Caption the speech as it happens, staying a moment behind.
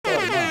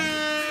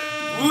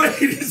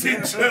Ladies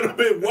and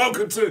gentlemen,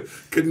 welcome to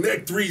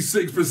Connect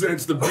 36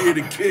 presents the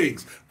Bearded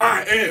Kings.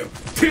 I am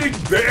King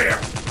Bear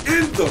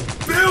in the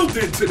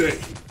building today.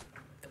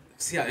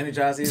 See how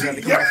energized he is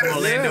after coming from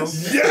Orlando?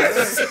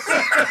 Yes!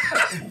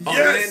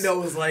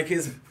 Orlando was like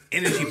his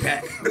energy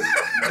pack.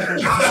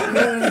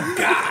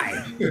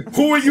 Guy.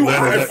 Who are you,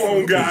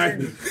 iPhone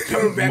guy?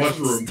 Coming back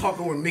from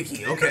talking with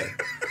Mickey. Okay.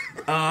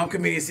 I'm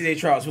comedian C.J.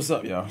 Trowers. What's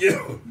up, y'all?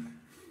 Yeah.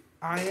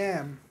 I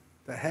am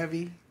the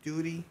Heavy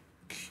Duty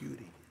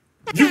Cutie.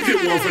 You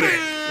get one for that.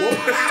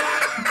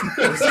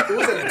 Was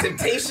that a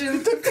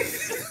temptation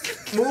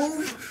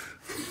move?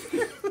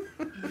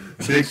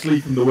 Big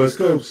Sleep from the West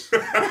Coast.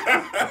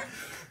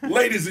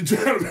 Ladies and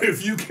gentlemen,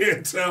 if you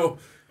can't tell,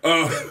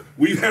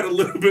 we've had a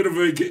little bit of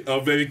a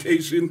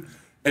vacation,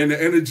 and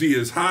the energy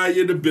is high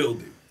in the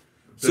building.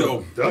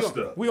 So,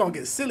 We're going to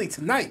get silly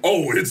tonight.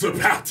 oh, it's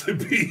about to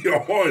be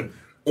on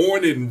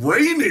and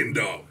raining,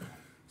 though.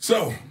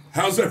 So,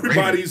 how's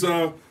everybody's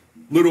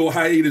little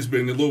hiatus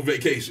been, a little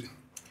vacation?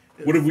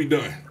 What have we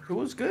done? It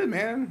was good,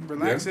 man.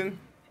 Relaxing,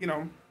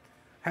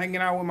 hanging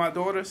out with my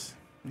daughters.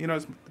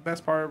 It's the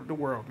best part of the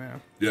world, man.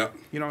 Yeah.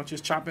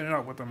 Just chopping it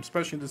up with them,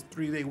 especially this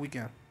 3-day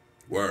weekend.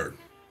 Word.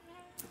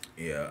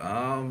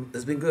 Yeah,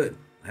 it's been good.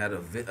 I had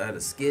a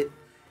skit.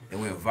 It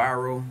went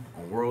viral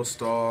on World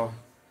Star.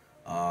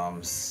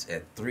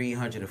 At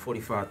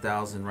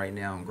 345,000 right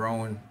now and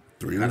growing.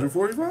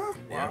 345?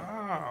 Yeah.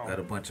 Wow. Got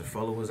a bunch of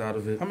followers out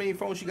of it. How many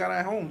phones you got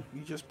at home?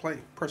 You just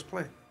press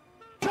play.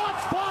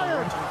 Shots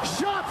fired!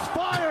 Shots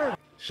fired!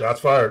 Shots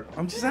fired.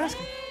 I'm just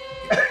asking.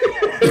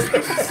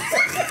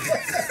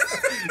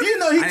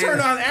 He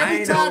turned on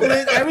every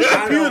tablet, every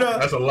computer.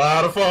 That's a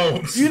lot of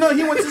phones. He went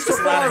to a lot of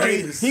Safari.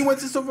 haters. He went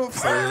to Safari.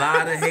 It's a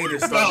lot of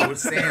haters starting with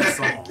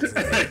Samsung.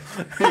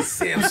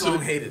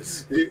 Samsung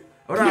haters.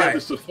 All right. He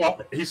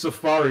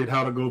safaried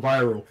how to go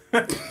viral.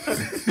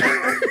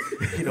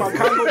 My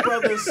Congo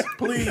brothers,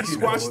 please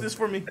watch this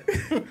for me.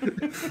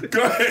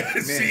 Go ahead,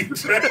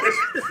 CJ.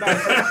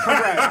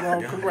 Congrats,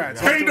 bro.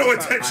 Congrats. Pay no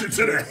attention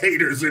to the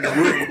haters in the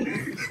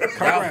room.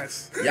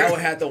 Congrats. Y'all would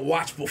have to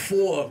watch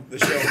before the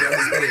show that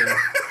was there.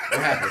 What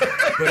happened?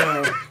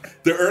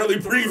 But The early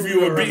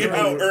preview would be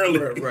out early.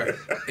 Right.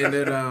 And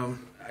then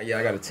I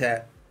got a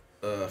tat,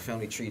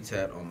 family tree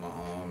tat on my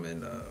arm,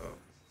 and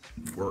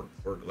work,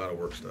 a lot of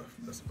work stuff.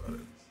 That's about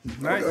it.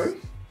 Nice. Okay.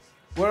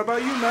 What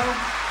about you, Mel?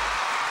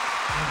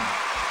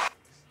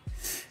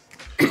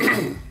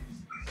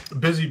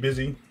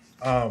 Busy.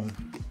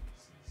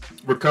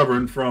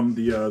 Recovering from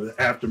the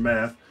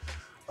aftermath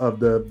of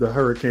the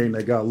hurricane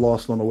that got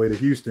lost on the way to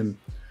Houston.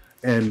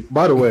 And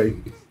by the way,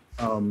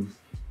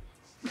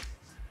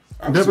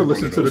 never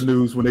listen to the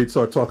news when they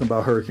start talking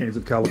about hurricanes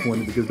in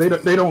California because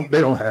they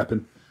don't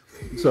happen.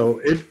 So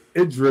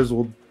it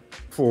drizzled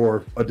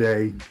for a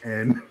day,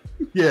 and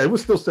yeah, it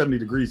was still 70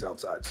 degrees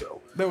outside.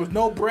 So there was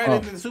no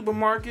bread in the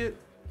supermarket.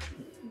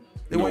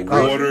 They no went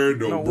water,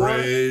 no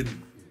bread.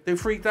 They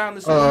freaked out in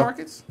the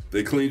supermarkets.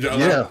 They cleaned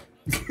y'all up.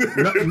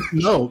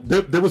 No,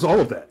 there was all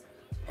of that.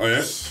 Oh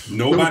yeah,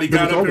 nobody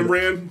got up and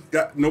ran.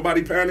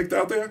 Nobody panicked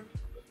out there.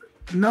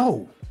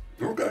 No.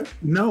 Okay.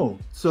 No.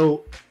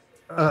 So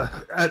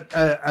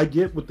I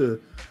get what the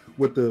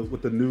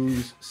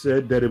news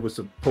said that it was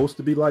supposed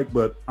to be like,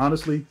 but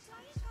honestly,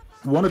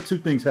 one of two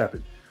things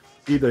happened.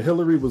 Either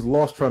Hillary was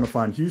lost trying to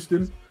find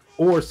Houston,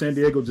 or San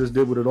Diego just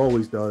did what it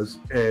always does,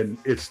 and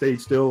it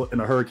stayed still,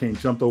 and a hurricane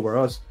jumped over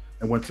us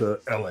and went to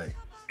LA,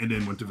 and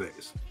then went to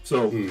Vegas.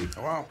 So,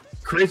 wow.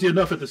 Crazy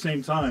enough, at the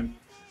same time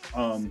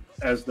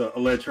as the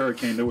alleged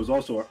hurricane, there was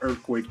also an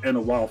earthquake and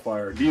a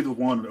wildfire, neither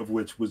one of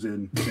which was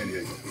in San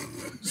Diego.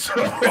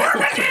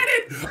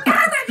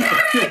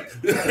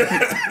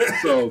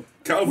 So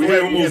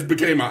California almost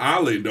became an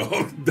island,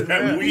 though.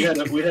 That week.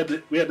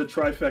 We had the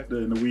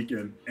trifecta in the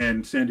weekend,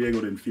 and San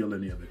Diego didn't feel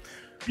any of it.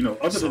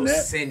 Other than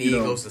that, San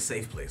Diego's the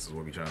safe place, is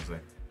what we're trying to say.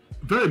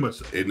 Very much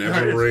so. It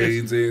never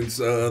rains in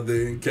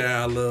Southern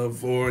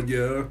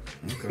California.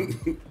 Okay.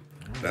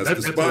 That's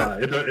the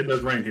spot. It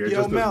does rain here. It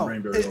just Mel, doesn't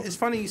rain very often. It's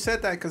funny you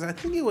said that because I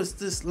think it was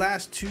this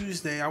last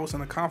Tuesday I was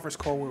on a conference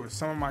call with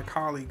some of my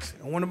colleagues,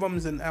 and one of them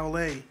is in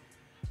LA,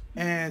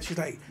 and she's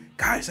like,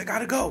 "Guys, I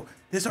gotta go.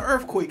 There's an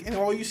earthquake," and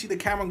all you see the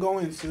camera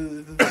going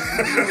to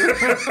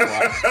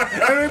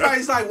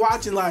everybody's like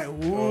watching, like,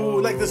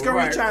 "Ooh," like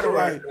Discovery Channel,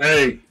 like,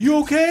 "Hey, you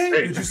okay?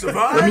 Hey, did you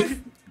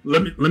survive?"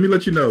 Let me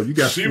let you know. You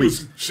got she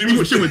sleep.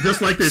 was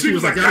just like that. She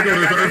was like, "Gotta go.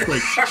 There's an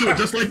earthquake." She was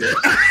just like that.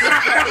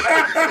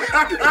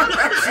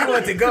 She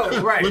wanted to go.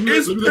 Right. Let me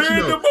let you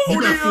know.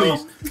 You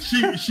got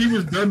fleeced. She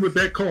was done with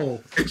that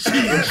call, and she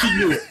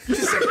knew it. She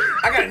said,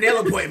 "I got a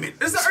nail appointment.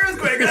 There's an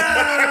earthquake."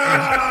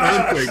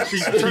 Earthquake. She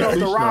turned off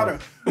the router.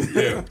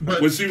 Yeah,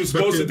 what she was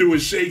supposed to do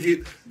is shake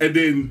it and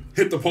then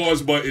hit the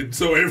pause button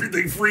so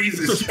everything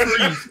freezes,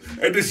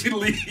 and then she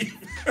leave.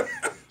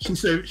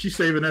 She's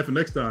saving that for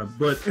next time.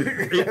 But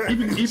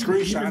even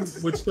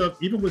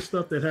with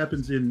stuff that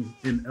happens in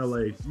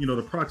LA,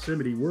 the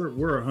proximity,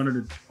 we're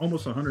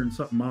almost 100 and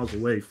something miles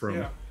away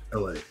from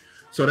LA.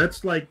 So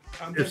that's like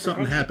if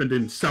something happened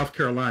in South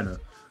Carolina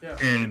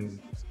and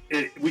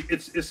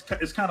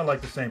it's kind of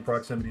like the same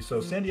proximity. So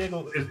San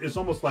Diego is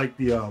almost like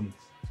the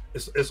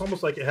it's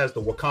almost like it has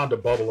the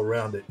Wakanda bubble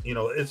around it. You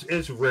know,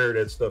 it's rare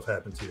that stuff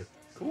happens here.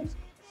 Cool.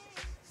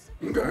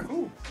 Okay.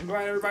 Cool. I'm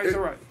glad everybody's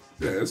all right.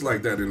 Yeah, it's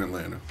like that in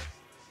Atlanta.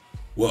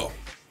 Well,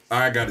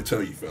 I got to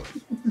tell you, fellas,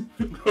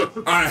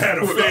 I had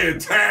a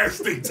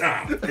fantastic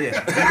time.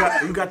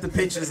 Yeah, you got the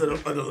pictures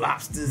of the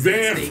lobsters.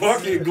 Van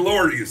fucking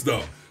glorious,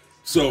 though.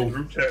 So,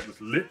 Group chat was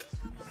lit.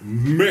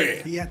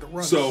 man. He had to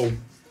run. So,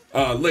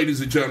 ladies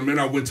and gentlemen,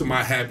 I went to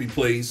my happy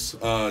place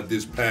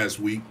this past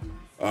week.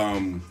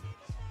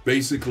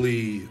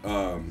 Basically, me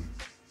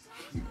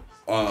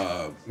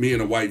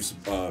and the wife's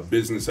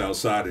business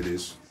outside of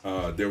this,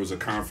 there was a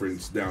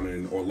conference down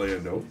in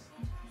Orlando.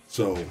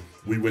 So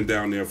we went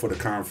down there for the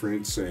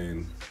conference,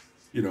 and,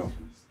 you know,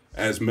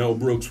 as Mel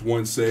Brooks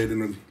once said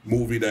in a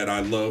movie that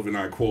I love and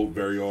I quote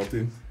very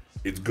often,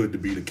 it's good to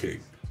be the king.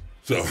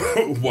 So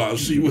while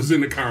she was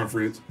in the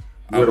conference,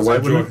 I was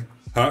enjoying.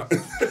 Huh?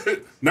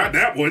 Not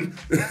that one.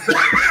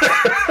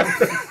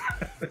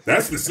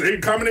 That's the same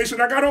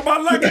combination I got on my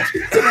luggage.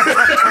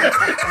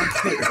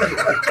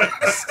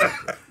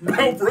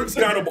 Mel Brooks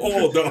got them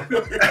all, though.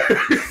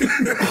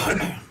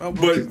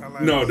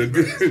 But no, the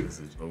good. This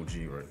is OG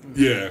right now.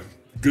 Yeah,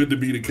 good to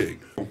be the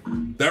king.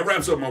 That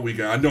wraps up my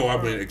weekend. I know I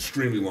went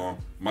extremely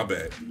long. My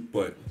bad,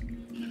 but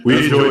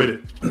We enjoyed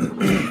it.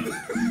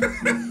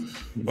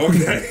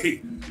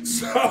 okay.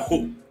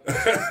 So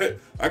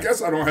I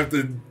guess I don't have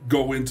to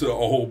go into a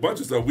whole bunch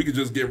of stuff. We could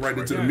just get right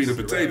into the meat and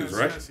potatoes,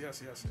 right?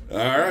 Yes. All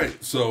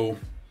right. So,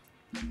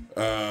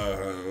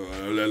 there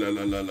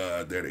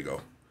they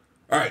go.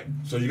 All right.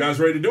 So you guys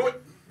ready to do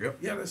it?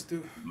 Yeah, let's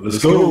do.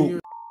 Let's go.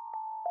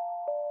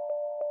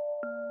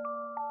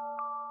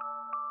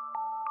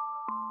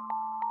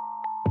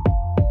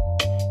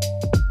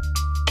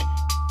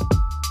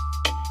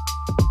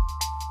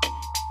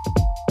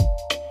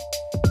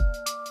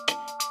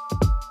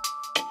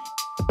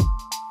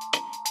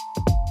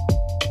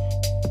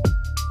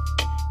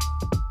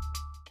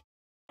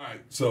 All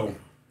right. So,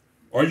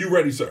 are you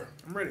ready, sir?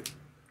 I'm ready.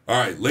 All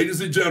right,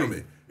 ladies and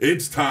gentlemen,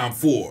 it's time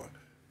for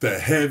the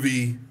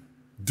Heavy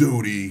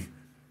Duty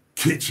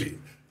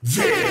Kitchen.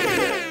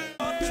 Yeah!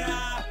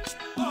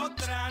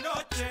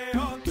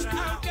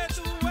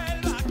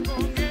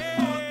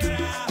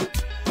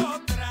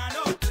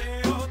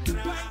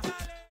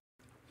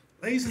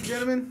 Ladies and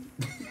gentlemen,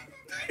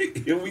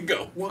 Here we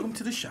go. welcome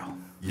to the show.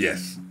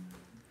 Yes.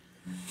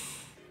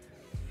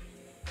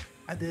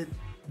 I did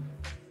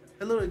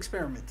a little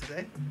experiment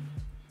today.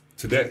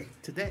 Today.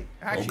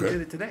 I actually Okay.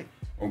 did it today.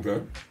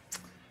 Okay.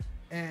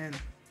 And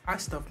I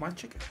stuffed my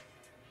chicken.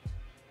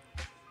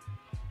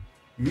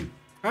 Hmm?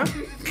 Huh?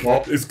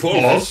 It's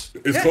close.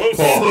 It's close.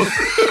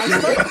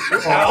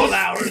 All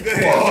hours.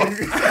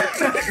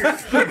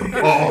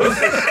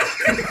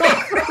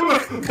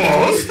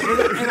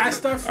 And I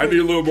stuffed I need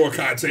a little more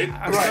content.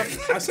 I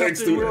stuffed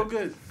Thanks it to real it.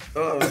 good.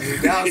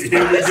 That was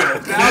Here we go.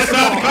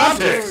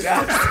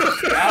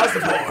 the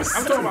boss.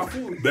 I'm talking about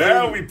food.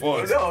 Now we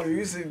pause. No,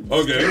 you see.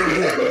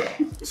 Okay.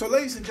 So,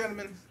 ladies and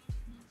gentlemen,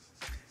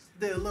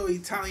 did a little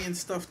Italian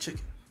stuffed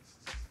chicken.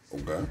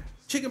 Okay.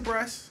 Chicken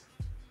breast,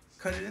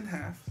 cut it in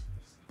half.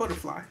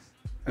 Butterfly,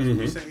 as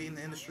we say in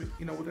the industry.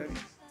 You know what that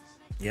means?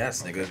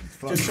 Yes, nigga.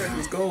 Fuck. Just check.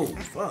 Let's go.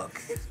 Fuck.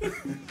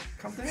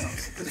 Calm down.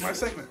 It's my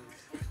segment.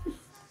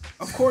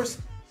 Of course,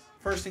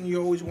 first thing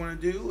you always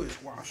want to do is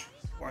wash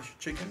your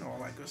chicken, all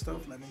that good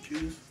stuff, lemon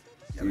juice,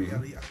 yada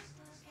yada yada.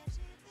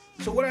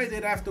 So what I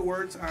did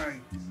afterwards, I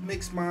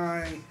mixed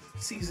my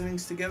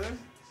seasonings together.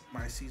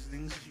 My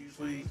seasonings is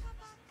usually,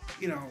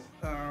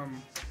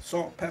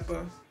 salt,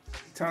 pepper,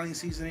 Italian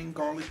seasoning,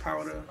 garlic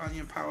powder,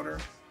 onion powder,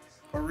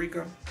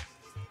 paprika.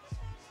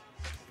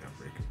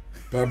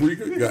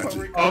 Paprika? Gotcha.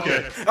 Paprika.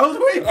 Okay. I was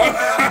waiting.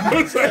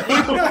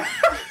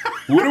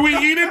 What are we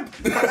eating?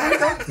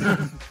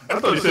 I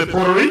thought you said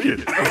Puerto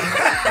Rican. I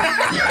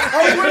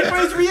was waiting for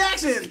his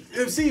reaction.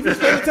 See if he's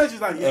paying attention.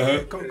 He's like,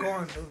 yeah, go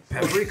on.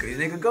 Paprika, you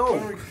nigga, go.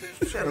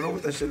 Shit, I don't know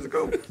what that shit is.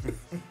 Go.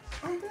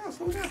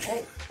 Slow down.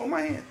 Hold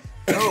my hand.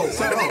 No,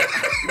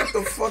 what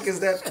the fuck is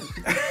that?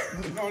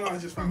 No, I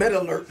just found Med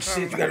alert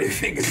shit, you got your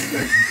fingers.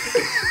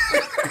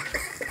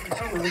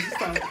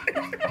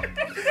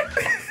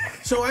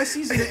 So I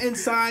seasoned the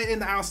inside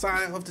and the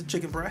outside of the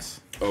chicken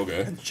breast.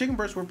 Okay. And the chicken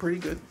breasts were pretty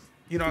good.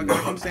 I got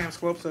it from Sam's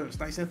Club, so it's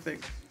nice and thick.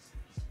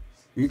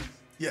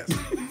 Yes.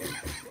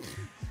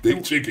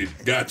 Thick chicken.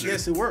 Gotcha.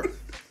 Yes, it worked.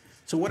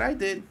 So what I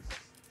did,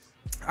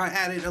 I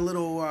added a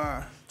little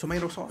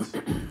tomato sauce,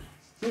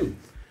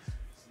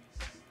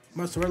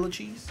 mozzarella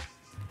cheese,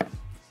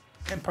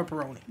 and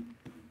pepperoni.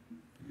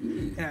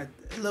 And a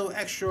little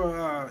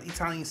extra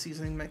Italian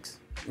seasoning mix.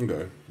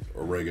 Okay.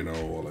 Oregano,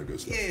 all that good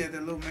stuff. Yeah,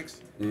 that little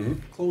mix.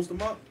 Closed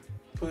them up.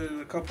 Put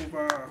in a couple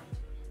of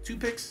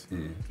toothpicks.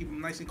 Keep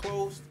them nice and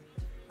closed.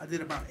 I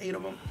did about 8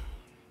 of them.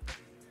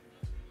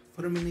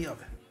 Put them in the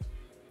oven.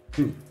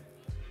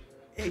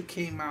 It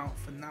came out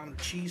phenomenal.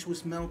 The cheese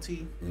was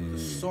melty. The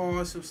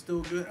sauce was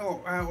still good. Oh,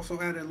 I also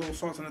added a little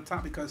sauce on the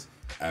top because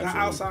the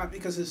outside,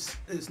 because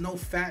there's no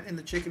fat in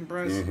the chicken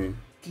breast.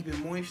 Keep it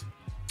moist.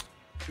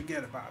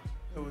 forget about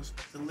it. It was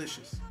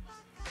delicious.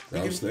 You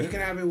Outstanding. can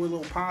have it with a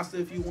little pasta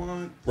if you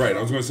want. Right,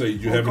 I was gonna say,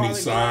 you have any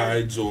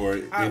sides or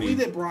any? We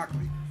did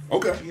broccoli.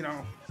 Okay. You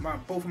know,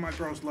 both of my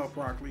girls love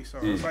broccoli, so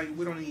it's like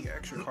we don't need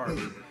extra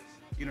carbs.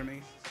 You know what I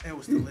mean? It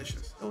was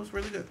delicious. It was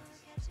really good.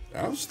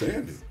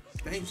 Outstanding.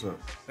 Thank you.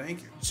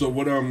 Thank you. So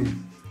what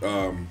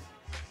all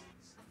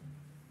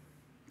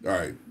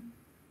right.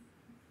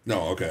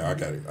 No, okay, I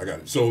got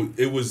it. So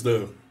it was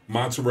the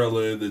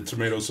mozzarella, the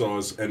tomato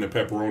sauce, and the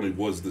pepperoni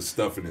was the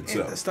stuffing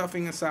itself. And the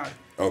stuffing inside.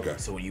 Okay.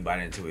 So when you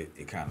bite into it,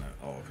 it kind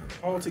of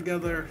all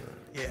together.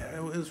 Yeah,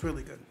 it was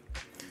really good.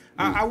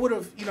 I would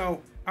have, you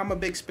know, I'm a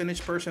big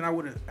spinach person. I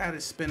would have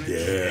added spinach.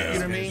 Yeah. You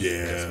know what I mean?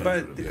 Yeah.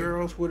 But the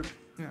girls would have,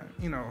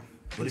 you know.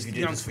 What if you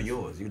did this for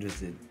yours? You just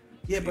did.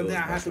 Yeah, but then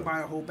I have to buy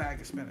a whole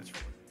bag of spinach for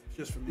it,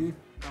 just for me.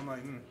 I'm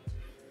like,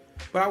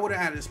 But I would have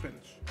added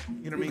spinach.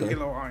 You know what I mean? Okay. Get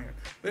a little iron.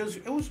 But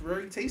it was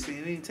very tasty.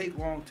 It didn't take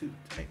long to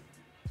make.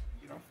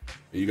 You know.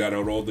 You got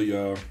out all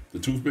the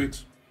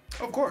toothpicks?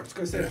 Of course,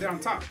 because they're on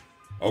top.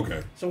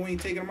 Okay. So when you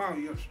take them out,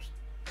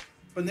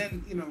 but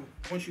then, you know,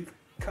 once you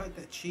cut,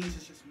 that cheese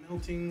is just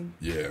melting.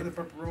 Yeah. With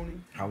the pepperoni.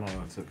 How long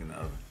it took in the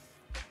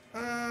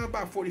oven?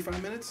 About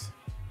 45 minutes.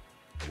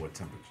 What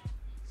temperature?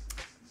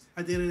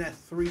 I did it at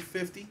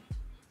 350.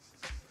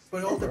 But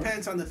it all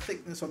depends on the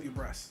thickness of your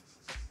breast.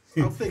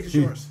 How thick is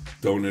yours?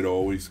 Don't it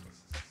always?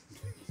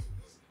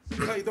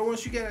 Like the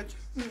ones you get at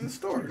the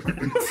store.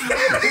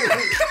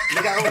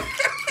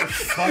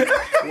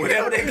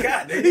 Whatever they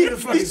got. You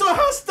saw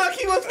how stuck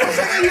he was?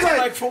 He's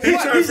like, for He's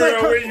what? trying to figure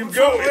out where you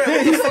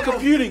going. He's like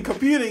computing.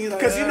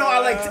 Because you know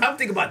I'm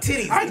thinking about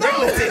titties. I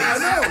know.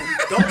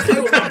 Don't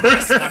play with my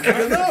breasts, my I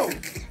nigga. know.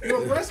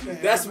 You're a breast man.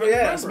 That's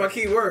my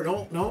key word.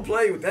 Don't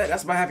play with that.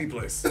 That's my happy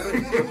place.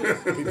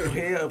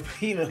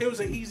 It was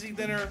an easy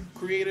dinner,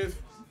 creative,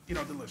 you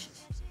know,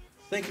 delicious.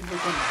 Thank you for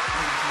coming.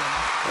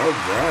 All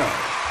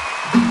right.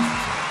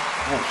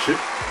 Oh shit!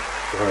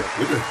 Sorry.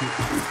 Look at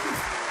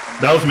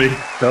That was me.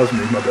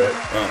 My bad.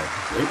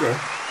 Oh, okay.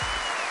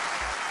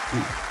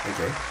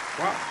 Okay.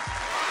 Wow.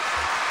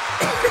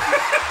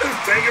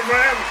 Take it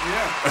forever.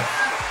 Yeah.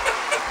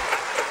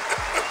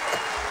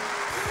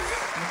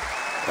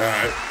 All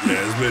right.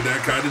 Yeah, it's been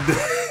that kind of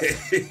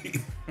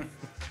day.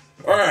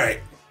 All right.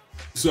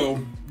 So,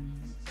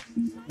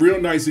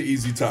 real nice and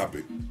easy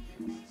topic.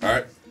 All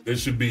right. It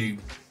should be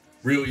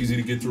real easy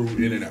to get through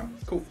in and out.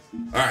 Cool.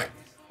 All right.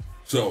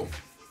 So,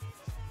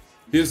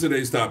 here's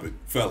today's topic,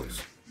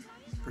 fellas.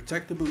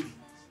 Protect the booty.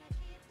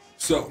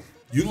 So,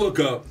 you look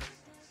up,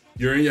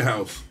 you're in your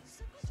house,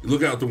 you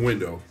look out the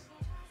window,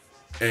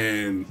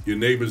 and your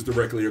neighbors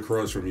directly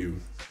across from you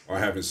are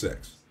having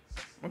sex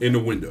in the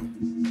window.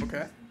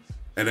 Okay.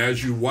 And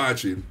as you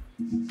watch it,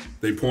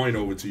 they point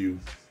over to you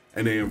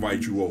and they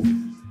invite you over.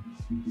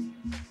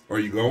 Are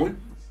you going?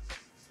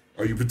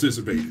 Are you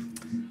participating?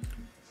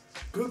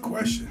 Good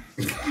question.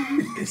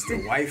 Is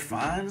the wife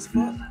fine as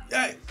fuck?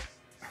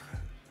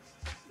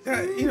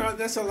 Yeah, you know,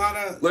 that's a lot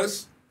of.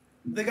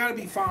 They gotta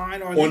be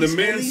fine on the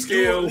man's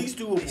scale. At least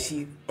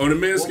doable. On the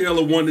man's scale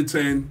of 1 to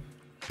 10,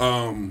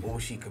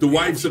 the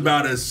wife's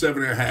about a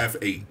 7.5,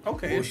 8.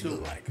 Okay. What she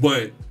look like?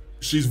 But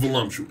she's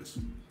voluptuous.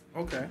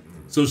 Okay.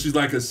 So she's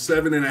like a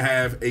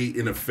 7.5, 8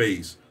 in the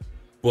face,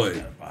 but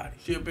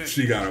She a bit.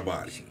 she got a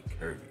body. She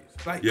curvy.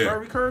 Like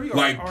Yeah. curvy, or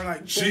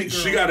like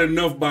she got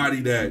enough body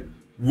that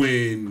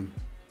when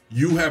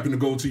you happen to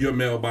go to your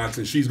mailbox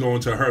and she's going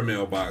to her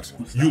mailbox,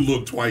 you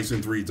look twice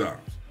and 3 times.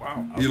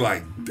 Wow. You're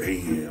like,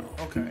 damn.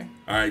 Okay.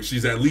 All right,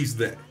 she's at least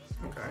that.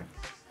 Okay.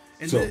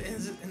 In, So-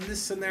 in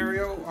this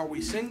scenario, are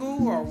we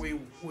single or are we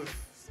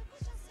with?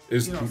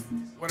 It's You know,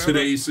 whatever.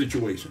 today's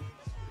situation.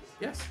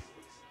 Yes.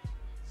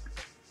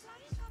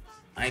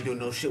 I ain't doing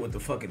no shit with the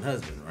fucking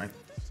husband, right?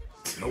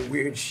 No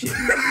weird shit.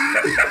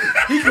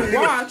 He can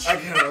watch.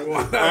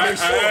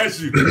 I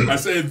asked you. I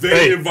said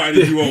they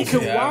invited you He over.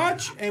 can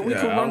watch, and we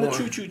Yeah, can I run the want-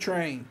 choo-choo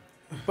train.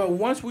 But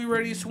once we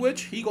ready to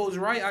switch, he goes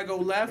right, I go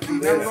left. We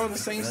never on the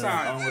same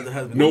side.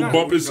 No We're not-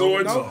 bumping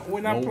swords. No,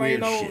 we're not No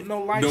playing weird shit.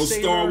 no lightsaber. No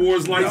Star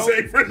Wars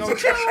lightsabers. No,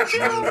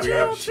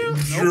 chill.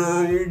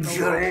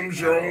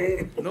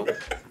 Vroom. Nope.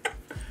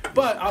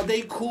 But are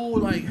they cool?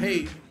 Like,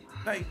 hey,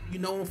 like you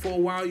know them for a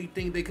while. You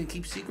think they can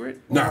keep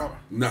secret? Nah.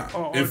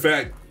 or- In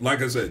fact,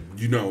 like I said,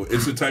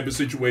 it's the type of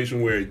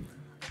situation where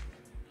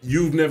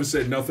you've never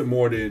said nothing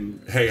more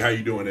than, "Hey, how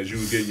you doing?" as you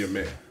were getting your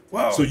mail.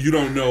 Well, So you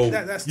don't know.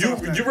 that's you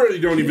tough, you really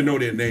don't even know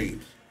their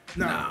names.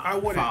 No, I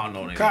wouldn't. I don't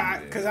know they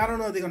Because I don't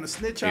know if they're gonna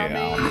snitch on me.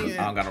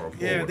 Yeah, I don't got a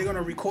report. Yeah, they're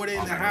gonna record it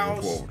in the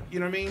house. You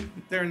know what I mean?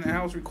 They're in the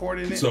house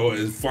recording it. So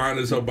as fine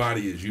as her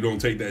body is, you don't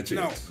take that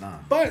no. chance.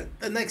 But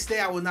the next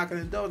day I was knocking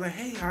on the door like,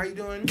 hey, how you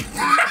doing?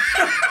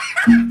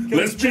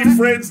 Let's be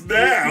friends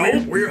now.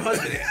 Where your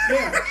husband at?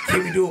 Yeah.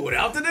 Can we do it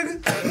without the nigga?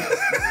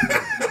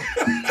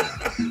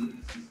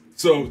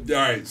 So all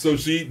right, so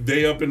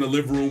they up in the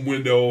living room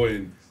window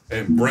and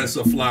breasts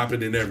are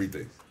flopping and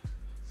everything.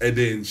 And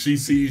then she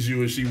sees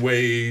you and she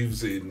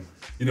waves and,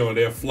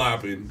 they're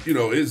flopping.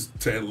 It's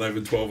 10,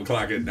 11, 12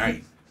 o'clock at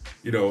night,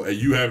 and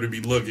you have to be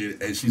looking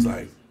and she's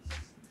like,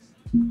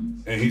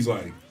 and he's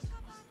like,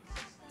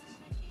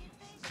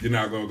 You're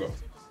not gonna go.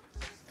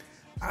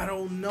 I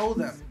don't know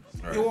them.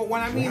 Right. You know,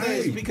 what I mean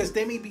is Right. because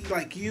they may be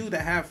like you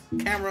that have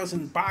cameras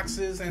and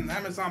boxes and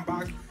Amazon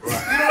boxes. Right.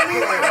 You know what I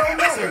mean? I don't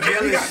know.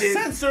 Surveillance You got shit.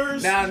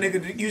 sensors. Now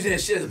nigga using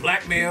that shit as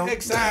blackmail.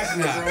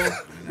 Exactly, bro.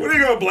 What are they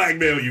gonna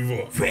blackmail you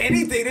for? For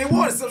anything they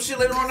want, some shit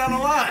later on down the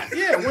line.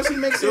 Yeah, once he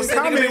makes So it say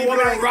comment, nigga he want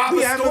to like, rob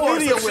we a have store a or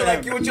video some shit with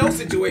like him. you in your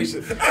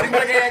situation. Nigga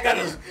like,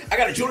 hey, I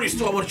got a jewelry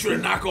store I want you to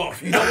knock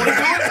off. You don't want to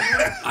do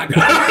it? I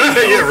got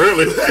it. Yeah,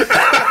 really.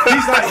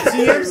 He's like,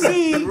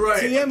 TMZ,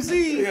 Right.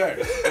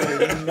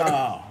 TMZ.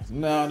 No.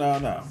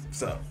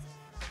 So,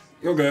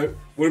 Okay.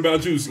 What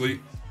about you,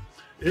 Sleep?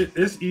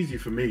 It's easy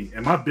for me.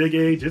 At my big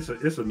age, it's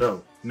a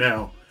no.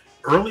 Now,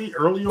 early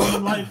on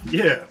in life,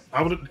 yeah,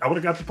 I would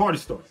have got the party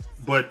started.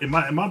 But in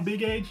my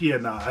big age, yeah,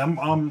 nah,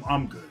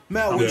 I'm good.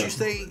 Mel, would Yeah. you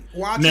stay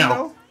watching Now-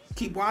 though?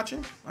 Keep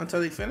watching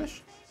until they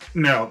finish?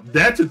 Now,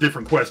 that's a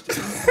different question.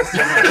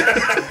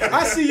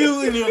 I see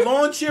you in your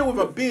lawn chair with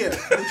a beer.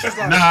 And she's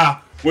like, Nah,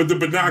 With the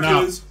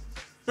binoculars?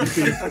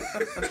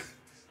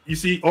 you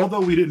see, although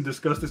we didn't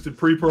discuss this in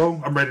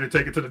pre-pro, I'm ready to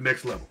take it to the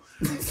next level.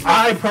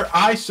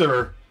 I,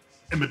 sir,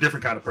 am a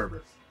different kind of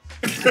pervert.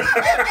 you gonna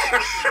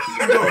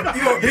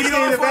he's beat getting the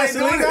off while you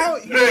Vaseline doing it?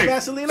 out? You getting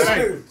Vaseline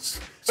out?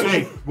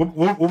 Hey,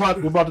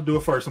 we're about to do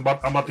it first. I'm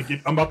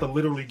about to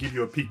literally give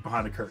you a peek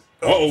behind the curtain.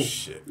 Oh,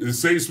 shit. The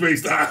safe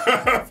space.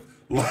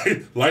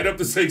 light up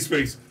the safe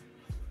space.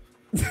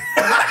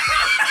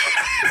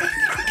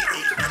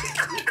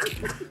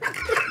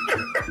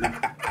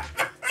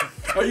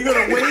 Are you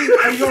gonna wave?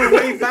 Are you gonna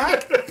wave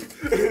back?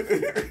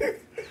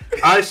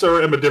 I,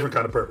 sir, am a different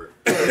kind of pervert.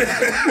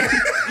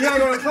 You're not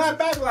gonna clap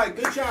back like,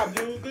 good job,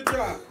 dude, good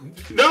job.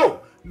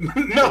 No.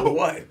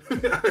 What?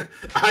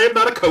 I am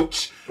not a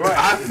coach. Right.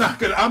 I'm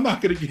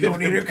not gonna give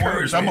don't him need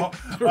pointers. encouragement.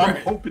 I'm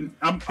hoping.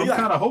 I'm kind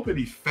of hoping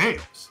he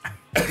fails.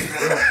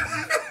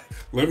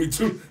 Let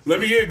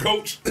me in,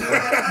 coach. He's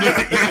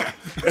like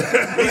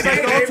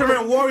the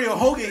Ultimate Warrior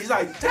Hogan. He's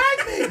like,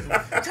 tag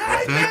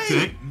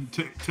me.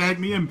 Tag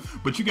me in,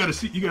 but you gotta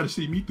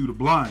see me through the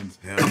blinds.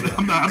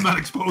 I'm not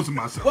exposing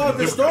myself. Well,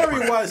 the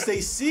story was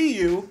they see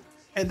you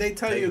and they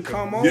tell you to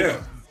come over.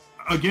 Yeah.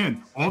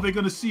 Again, all they're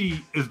gonna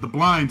see is the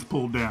blinds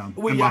pulled down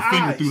With and your my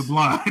finger eyes. through the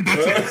blind.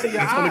 That's They it. see your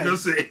That's all they're gonna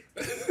eyes.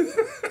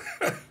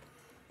 see.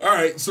 All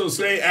right. So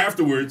say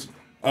afterwards,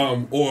 or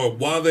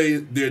while they're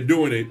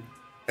doing it,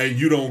 and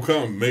you don't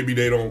come, maybe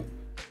they don't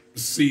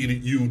see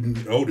that you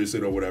notice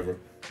it or whatever.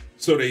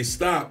 So they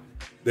stop.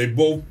 They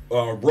both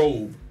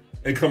robe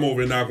and come over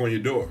and knock on your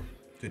door.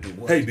 To do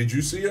what? Hey, did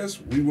you see us?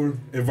 We were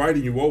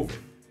inviting you over.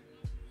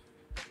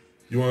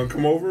 You want to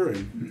come over?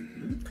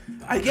 And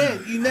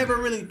Again, you never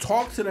really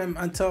talk to them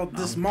until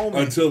this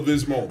moment. until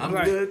this moment. I'm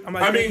Like- good. I'm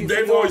like, I thank mean, you for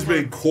they've the always offer.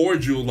 been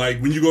cordial. Like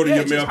when you go to Yeah,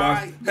 your just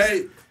mailbox, hi.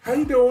 hey, how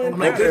you doing?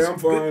 like, Okay, good- I'm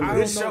fine. I Good don't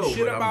know show, shit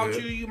but I'm about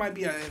good. you. You might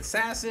be an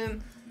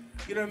assassin.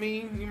 You know what I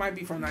mean? You might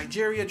be from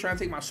Nigeria trying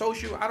to take my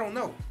social. I don't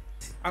know.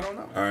 All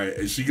right,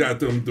 and she got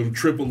them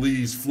triple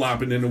E's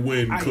flopping in the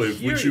wind, I Cliff.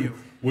 hear What you.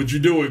 what you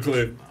doing,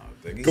 Cliff?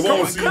 Come Come on,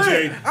 on, CJ.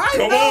 Cliff. I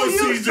Come know on, you,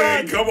 CJ.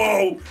 son. Come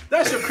on.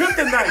 That's your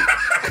kryptonite.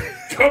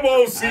 Come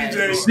on,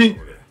 CJ. See,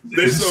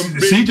 There's some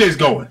big, CJ's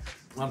going.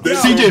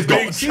 there's CJ's some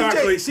going. big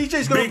chocolate.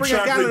 CJ's gonna big bring a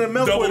gallon chocolate of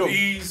milk double with him.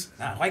 E's.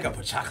 Nah, why you gotta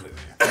put chocolate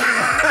in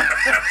there?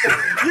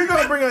 You're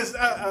gonna bring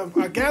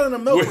a gallon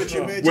of milk with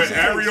you, man. With just in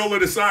case. areola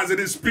the size of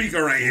this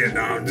speaker right here,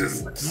 dog.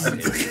 Just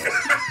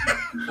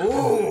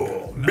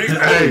Ooh.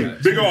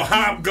 big old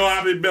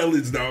hobgoblin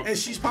bellies, dog. And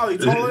she's probably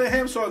taller than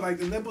him, so like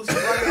the nipples is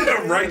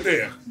right. Right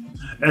there.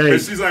 Hey,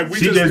 And she's like, we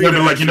just CJ's need gonna be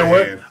an like, you know extra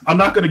what? hand. I'm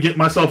not gonna get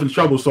myself in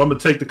trouble, so I'm gonna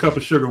take the cup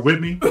of sugar with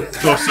me.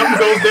 So if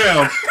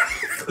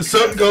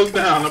something goes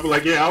down, I'll be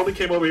like, yeah, I only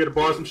came over here to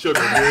borrow some sugar.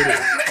 Here it is.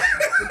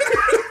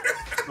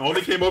 I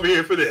only came over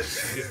here for this.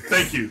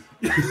 Thank you.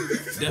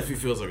 Definitely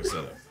feels like a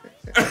setup.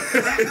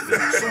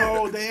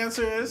 So the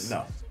answer is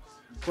No.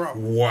 bro.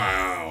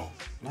 Wow.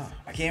 No.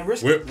 I can't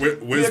risk it.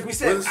 Like we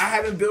said, I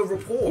haven't built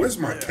rapport. Where's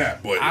my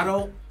cat button?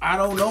 I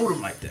don't know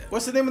them like that.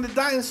 What's the name of the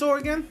dinosaur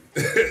again?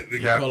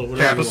 Yeah, Call it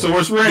whatever you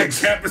Caposaurus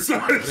Rex.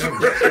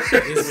 Caposaurus.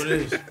 It is what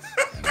it is.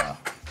 Nah.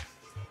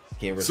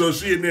 Can't risk So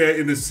she in there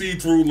in the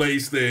see-through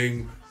lace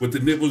thing with the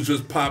nipples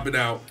just popping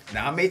out, it.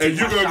 Now I may take and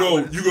you my gonna shot go,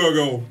 when- you gonna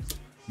go.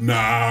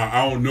 Nah,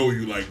 I don't know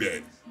you like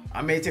that.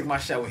 I may take my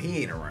shot when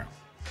he ain't around.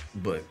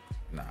 But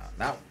nah.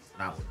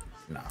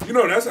 You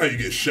know that's how you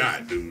get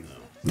shot, dude.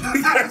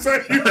 That's how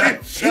you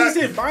get shot. He's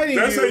inviting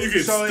That's you. how you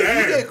get so if you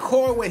stabbed. get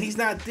caught when he's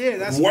not there,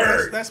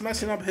 Word. that's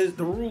messing up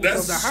the rules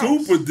That's of the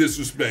house. super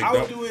disrespect. I would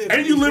dog. do it if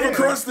And you he's live there.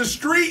 across the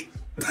street.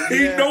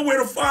 He Yeah. know where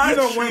to You find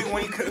know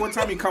you. what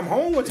time you come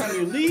home, what time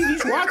you leave,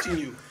 he's watching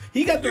you.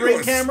 He got the You red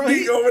gonna camera.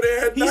 sneak over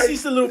there at He night.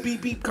 sees the little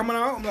beep beep coming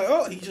out. I'm like,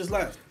 oh, he just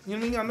left. You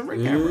know what I mean? On the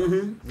red camera.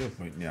 Good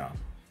point. Yeah.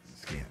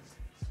 Scam.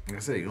 Like I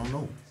said, you don't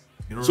know.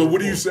 You don't So know what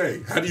do you rapport.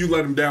 say? How do you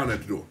let him down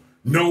at the door?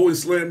 No and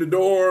slam the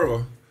door,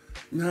 or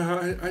nah,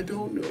 I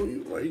don't know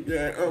you like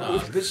that. Nah,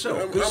 good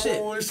show. Good shit.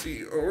 always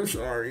see. Oh, I'm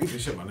sorry. Good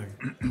shit, my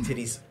nigga.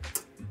 Titties.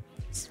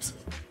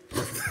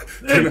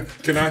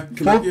 Can I?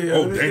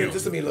 Oh damn!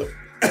 Just let me look.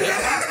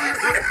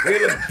 They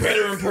look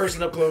better in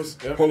person up close.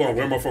 Yep. Hold on,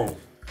 where my phone?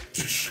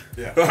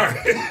 Yeah. All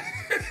right.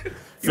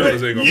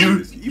 Fellas ain't gonna do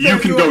this. You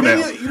can go now.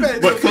 You better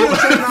do But a video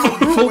show now.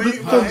 Group where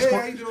you like, hey,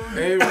 how you doing?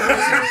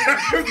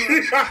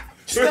 Hey,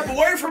 step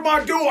away from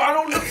my door. I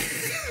don't know.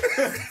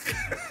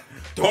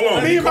 Hold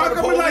on. Me and my the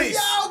couple like, police.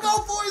 yo, go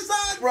for his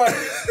son. Right.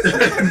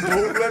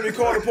 Don't let me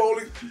call the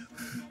police.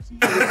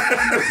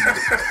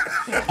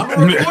 I'm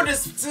gonna record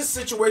this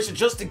situation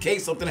just in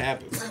case something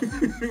happens.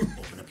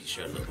 Open up your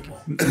shirt a little bit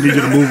more. Need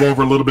you to move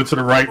over a little bit to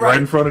the right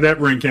in front of that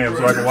ring cam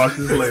so I can watch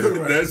this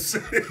later. That's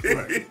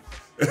it.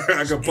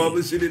 I can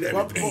publish it in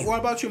everything. What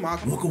about you,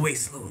 Malcolm? Walk away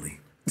slowly.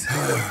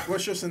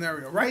 What's your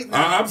scenario right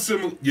now? I'm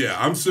similar. Yeah,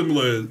 I'm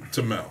similar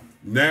to Mel.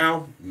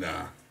 Now,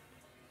 nah,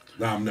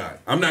 I'm not.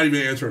 I'm not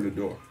even answering the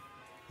door.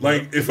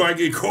 Like, if I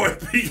get caught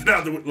peeking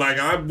out the, like,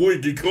 I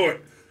would get caught,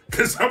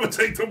 because I'm gonna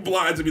take them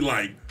blinds and be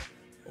like,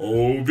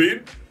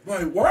 open.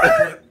 Like,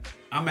 what?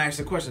 I'm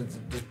asking a question.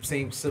 The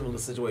same similar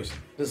situation.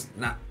 Just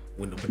not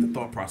with the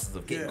thought process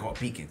of getting caught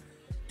peeking.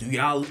 Do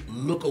y'all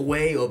look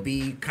away or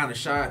be kind of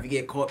shy if you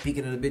get caught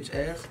peeking in a bitch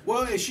ass?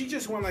 Well, if she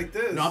just went like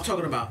this. No, I'm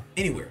talking about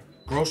anywhere.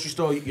 Grocery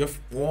store, your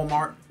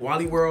Walmart,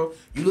 Wally World.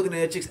 You looking at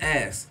that chick's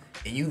ass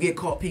and you get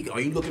caught peeking. Are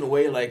you looking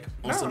away like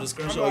on some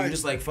discussion? Or you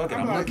just like, fuck it,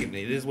 I'm looking.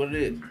 It is what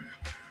it is.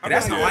 And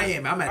that's how I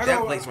am. I'm at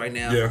that place right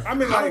now. Yeah. I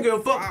mean, I don't give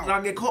a fuck wow. when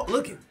I get caught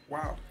looking.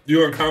 Wow.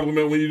 You want a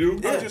compliment when you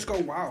do? I just go,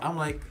 wow. I'm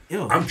like,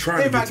 yo. I'm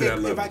trying to get to that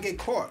level. If I get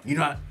caught. You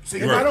not. So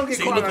If I don't get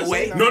so caught, you look I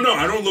away. say No,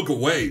 I don't look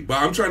away, but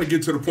I'm trying to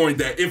get to the point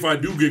that if I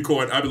do get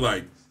caught, I'd be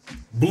like,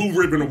 Blue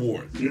Ribbon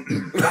Award.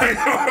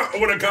 Like,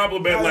 with a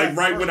compliment, like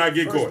right when I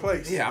get first caught.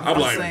 place. Yeah, I'm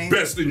like, saying,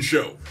 best in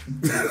show.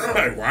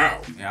 Like,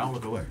 wow. Yeah, I don't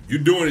look away. You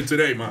doing it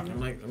today, man. I'm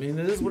like, I mean,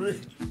 it is what it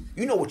is.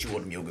 You know what you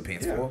wore them yoga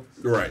pants for.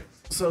 Right.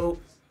 So,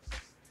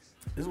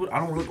 this is what I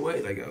don't look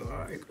away. Like, all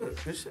right,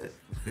 good shit.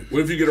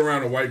 What if you get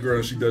around a white girl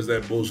and she does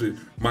that bullshit?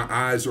 My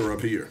eyes are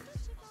up here.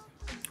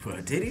 For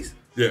her titties,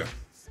 Yeah.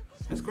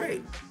 that's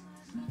great.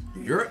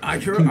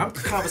 I'm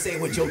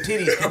conversating with your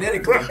titties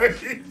kinetically.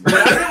 Right. But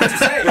I know what you're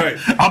saying. Right.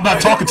 I'm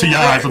not talking to your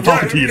eyes. I'm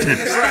talking to your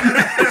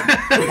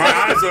titties. My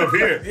eyes are up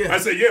here. Yeah. I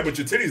said, yeah, but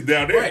your titties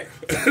down there.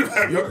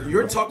 Right.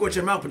 You're talking with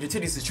your mouth, but your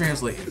titties is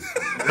translating.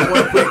 I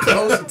want to pay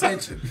close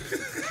attention.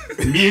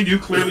 Me and you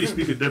clearly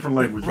speak a different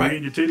language. Right. Me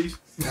and your titties,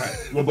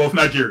 we're both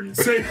Nigerians.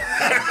 Same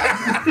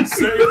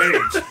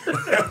age.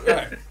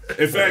 Right.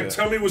 In fact,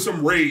 tell me with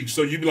some rage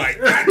so you'd be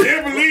like, I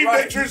can't believe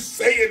that you're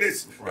saying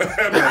this.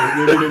 I'm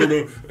like,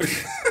 no.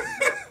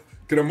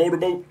 Can I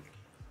motorboat?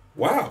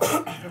 Wow.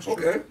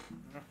 Okay.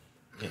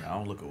 Yeah, I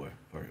don't look away.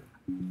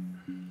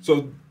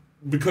 So,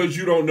 because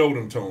you don't know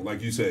them, Tone,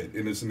 like you said,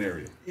 in this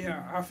scenario.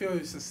 Yeah, I feel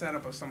it's a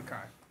setup of some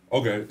kind.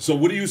 Okay. So,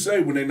 what do you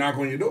say when they knock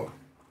on your door?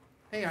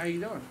 Hey, how you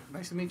doing?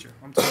 Nice to meet you.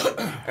 I'm sorry.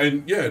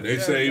 And yeah, they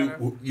say,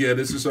 yeah.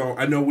 this is all.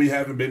 I know we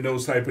haven't been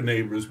those type of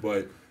neighbors,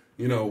 but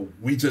you know,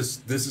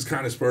 this is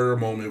kind of spur of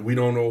the moment. We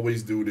don't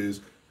always do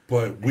this,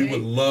 but we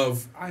would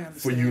love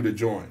for you to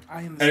join.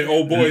 I understand. And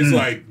old boy's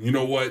like, you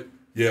know what?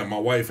 Yeah, my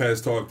wife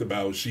has talked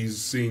about. She's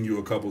seen you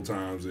a couple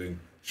times, and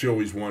she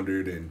always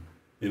wondered. And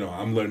you know,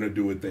 I'm letting her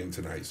do a thing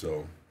tonight.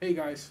 So, hey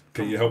guys,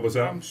 can you help us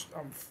out?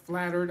 I'm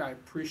flattered. I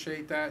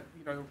appreciate that.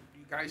 You know,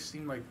 you guys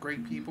seem like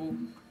great people,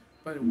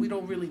 but we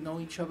don't really know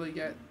each other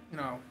yet. You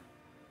know,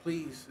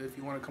 please, if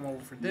you want to come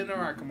over for dinner,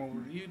 I come over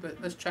to you.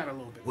 Let's chat a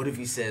little bit. What if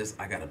he says,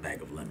 I got a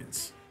bag of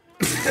lemons?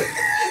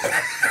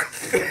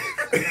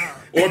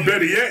 Or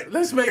better yet,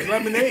 Let's make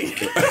lemonade.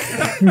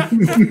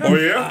 oh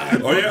yeah,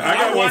 I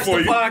got one for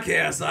you.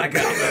 Podcast. I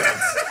got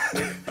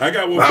lemons. I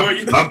got one for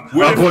you.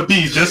 I bought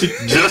these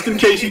just in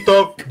case you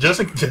thought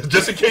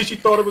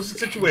it was a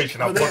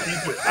situation. I bought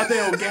these with. Are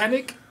they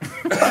organic?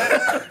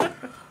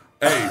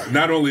 Hey,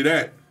 not only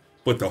that,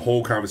 but the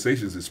whole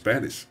conversation is in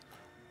Spanish.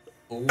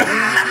 She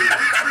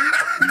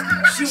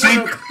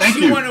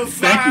wanna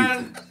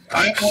find.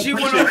 I She appreciate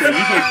wanna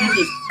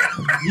that.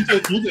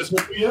 You just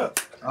hook me up.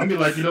 I'll be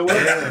like, you know what?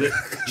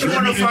 She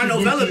wanna find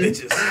those other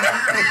bitches.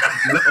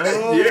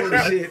 Oh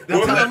Yeah. shit! The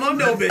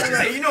Telemundo bitches.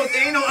 Hey, you know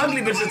there ain't no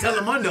ugly bitches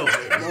Telemundo.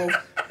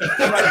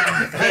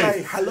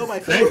 Hey, hello, my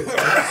friend.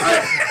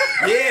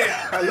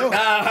 Yeah. Hello.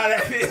 How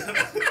that feel?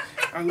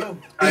 Hello.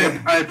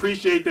 I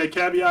appreciate that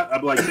caveat.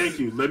 I'm like, thank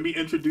you. Let me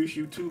introduce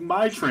you to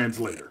my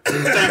translator.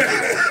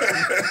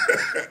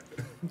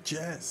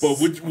 Jess. But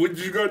what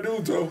you gonna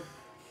do, Toe?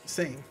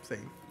 Same.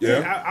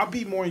 Yeah? I'll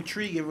be more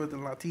intrigued with the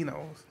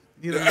Latinos.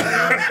 You know what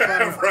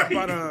I mean? Right.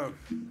 But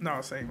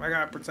no, same. I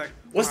gotta protect.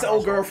 What's my the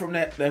old household. girl from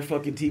that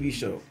fucking TV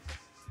show?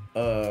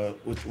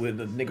 With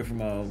the nigga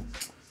from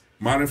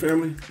Modern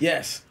Family?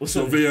 yes. What's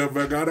up? Sofia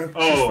Vergara?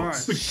 Oh,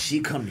 Fine. She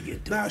come to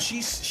get Now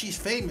she's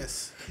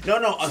famous,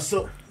 No,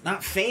 so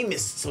not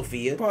famous,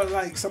 Sophia. but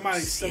like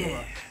somebody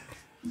similar.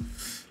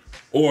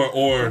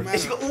 Or And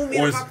she go,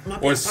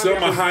 or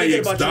Selma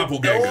Hayek's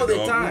doppelganger, all the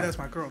dog. Yeah, time. that's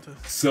my girl too.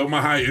 Selma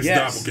Hayek's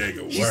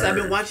doppelganger. She said, I've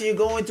been Word. watching you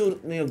go into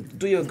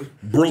do your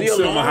Broke do your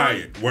Selma lawn.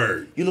 Hayek.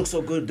 Word. You look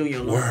so good doing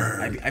your lawn.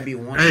 Word. I be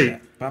wanting Hey.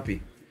 that,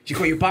 Papi. She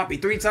called you Poppy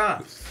 3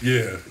 times.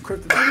 Yeah. That's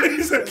what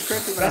I said.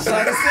 That's what I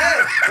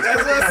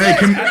Hey,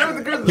 said. I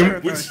know the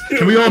kryptonite.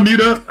 Can we all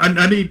mute up? I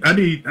need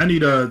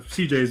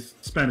CJ's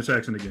Spanish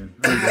accent again.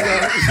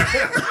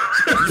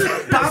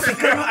 Poppy,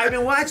 come on. I've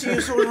been watching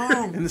you so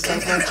long. In the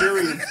South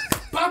Nigerian.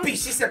 Poppy,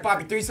 she said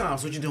Poppy 3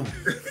 times. What you doing?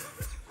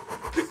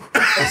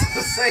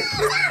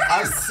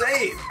 I'm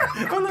saying.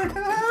 I'm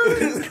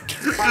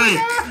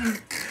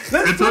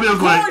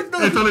like,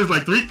 Antonio's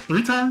like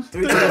three times.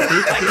 3 times.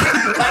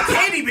 Like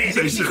Candyman.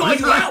 Nigga, she called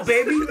you out,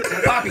 baby.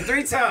 Poppy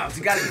 3 times.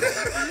 You gotta.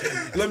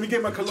 let me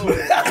get my cologne.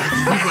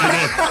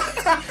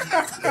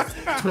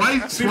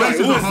 Twice is a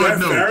that hard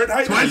no.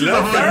 Fahrenheit? Twice is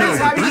a hard Every no.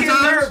 time you 3 get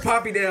times. nerve,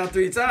 Poppy down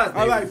 3 times.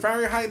 I like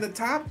Fahrenheit in the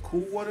top.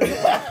 Cool water.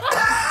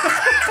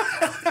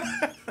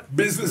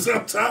 Business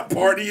up top,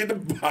 party in the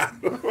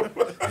bottom.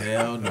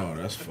 Hell no,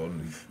 that's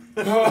funny.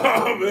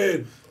 Oh,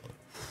 man.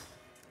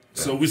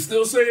 So we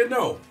still saying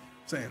no.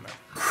 Saying no.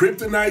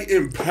 Kryptonite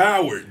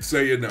empowered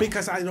saying no.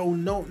 Because I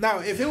don't know. Now,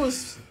 if it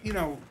was,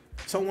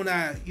 someone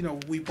that,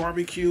 we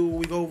barbecue,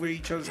 we go over to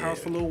each other's house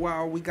for a little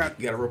while, we got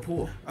You got a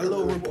rapport. a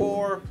little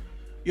rapport,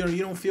 you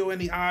don't feel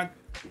any odd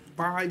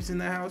vibes in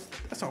the house,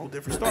 that's a whole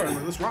different story.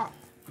 Like, let's rock.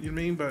 You know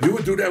what I mean? But You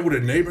would do that with a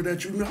neighbor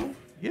that you know?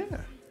 yeah.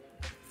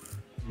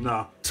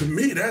 Nah, To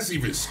me, that's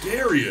even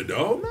scarier,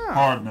 though. Nah.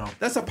 hard no.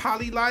 That's a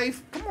poly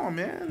life. Come on,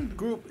 man.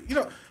 Group,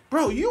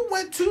 bro, you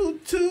went to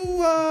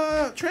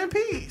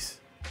Trampese.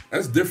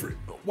 That's different.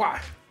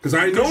 Why? Because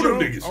I ain't know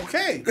them You niggas.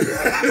 Okay. But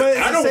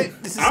it's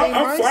the same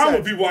I'm mindset. fine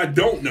with people I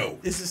don't know.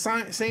 It's the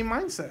same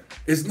mindset.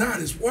 It's not,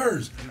 it's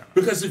worse.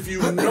 Because if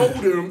you know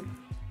them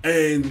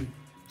and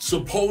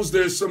suppose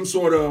there's some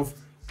sort of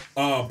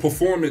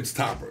performance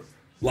topper,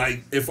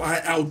 like if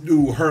I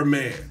outdo her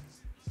man,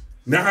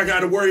 now I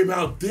got to worry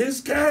about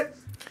this cat?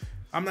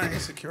 I'm not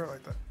insecure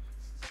like that.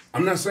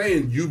 I'm not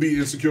saying you be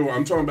insecure.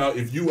 I'm talking about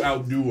if you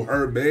outdo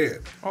her man.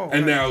 Oh, and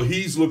okay. now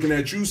he's looking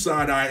at you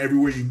side-eye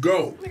everywhere you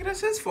go. Nigga,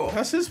 that's his fault.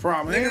 That's his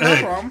problem. Ain't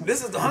Hey. no problem.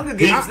 This is the Hunger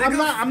Games, nigga.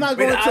 I'm not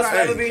May going the to odds that.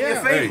 never be in your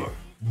Yeah. favor. Hey,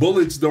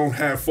 bullets don't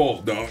have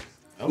fault, dog.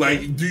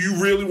 Like, do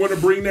you really want to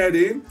bring that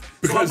in?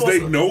 Because So I'm they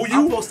supposed to- know I'm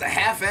you? supposed to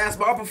half-ass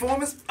bar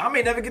performance. I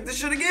may never get this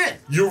shit again.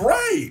 You're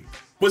right.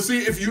 But see,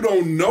 if you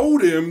don't know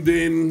them,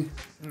 then,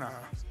 Nah.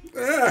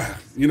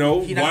 He not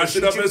wash gonna it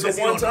shoot up you as a because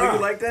he one don't know you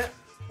time. like that.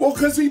 Well,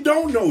 because he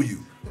don't know you.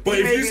 But He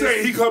if may you be say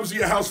a- he comes to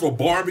your house for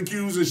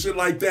barbecues and shit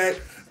like that,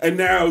 and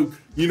now,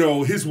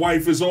 his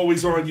wife is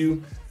always on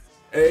you,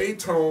 hey,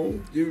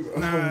 Tone, oh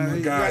my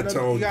you God, gotta-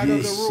 Tone, you gotta you're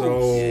know the rules.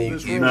 so... Yeah, you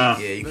There's can't, Nah.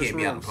 yeah, you There's can't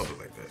be out in rules. public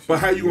like that. But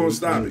how you gonna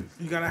stop it?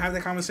 You gotta have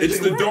the conversation.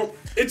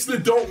 It's the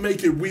don't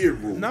make it weird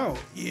rule. No,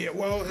 yeah,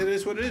 well, it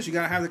is what it is. You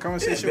gotta have the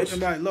conversation Yeah, with them.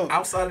 Like, look,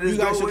 outside of this you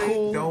guys are doorway,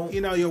 cool. don't-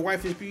 Your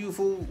wife is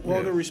beautiful. All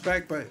Yeah. the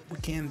respect, but we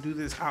can't do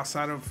this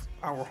outside of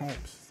our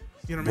homes.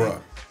 You know what I Bruh,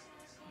 mean?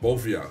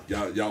 both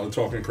of y'all are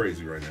talking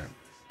crazy right now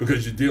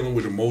because you're dealing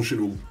with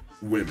emotional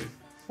women.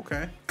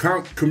 Okay.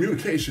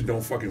 Communication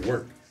don't fucking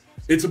work.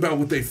 It's about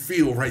what they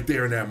feel right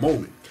there in that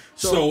moment.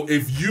 So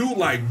if you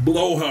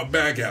blow her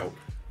back out,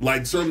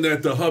 like something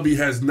that the hubby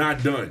has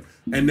not done,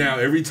 and now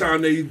every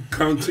time they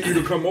continue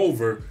to come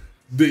over,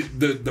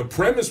 the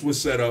premise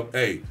was set up,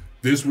 hey,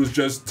 this was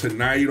just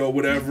tonight or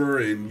whatever,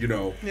 and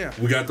Yeah.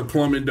 we got the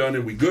plumbing done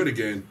and we good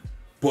again.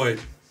 But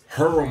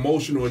her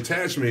emotional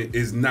attachment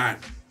is not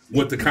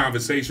what the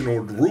conversation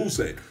or the rule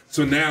said.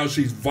 So now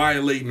she's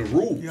violating the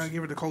rules. You gotta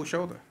give her the cold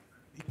shoulder.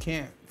 You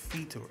can't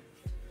feed to it.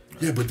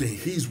 Yeah, but then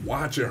he's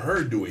watching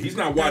her do it. He's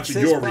not That's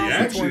watching his your problem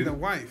reaction. toward the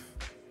wife.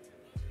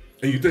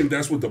 And you think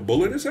that's what the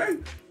bullet is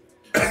saying?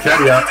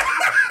 Caveat.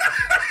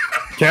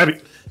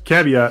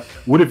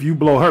 What if you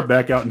blow her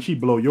back out and she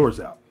blow yours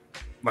out?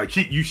 Like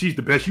she's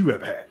the best you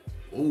ever had.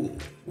 Ooh,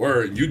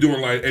 word. You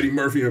doing like Eddie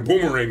Murphy and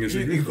Boomerang and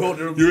shit. You You ain't ain't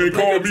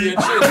calling me.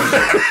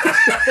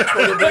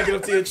 Hold the blanket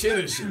up to your chin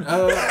and shit.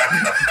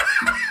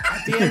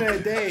 At the end of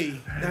the day,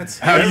 that's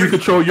How do you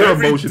control your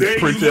Every emotions, day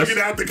princess? you looking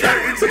out the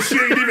curtains and she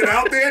ain't even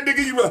out there,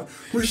 nigga. You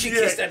where She she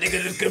kissed at? that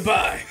nigga just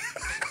goodbye.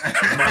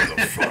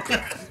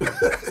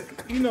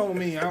 Motherfucker. you know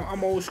me.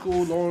 I'm old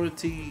school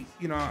loyalty.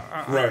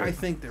 Right. I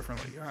think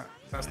differently.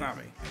 That's not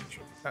me.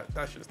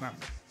 That's just not me.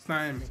 It's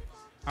not in me.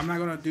 I'm not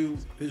gonna do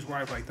his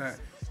wife like that.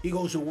 He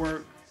goes to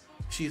work.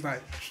 She's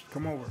like,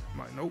 come over. I'm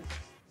like, nope.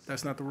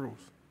 That's not the rules.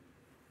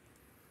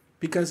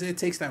 Because it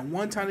takes that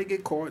one time to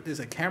get caught. There's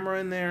a camera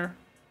in there.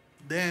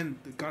 Then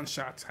the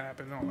gunshots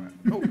happen and all that.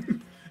 Nope.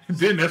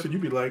 Then that's when you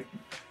be like,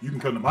 you can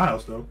come to my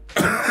house though.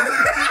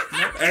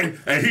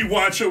 And he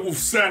watch her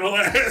saddle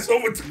her ass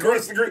over to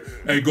across the street.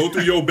 Hey, go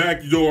through your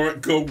back door,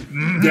 go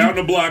down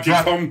the block,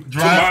 and come to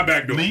my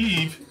back door.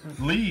 Leave.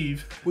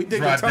 We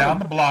dig drive a tunnel. down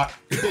the block,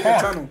 dig a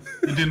park, tunnel.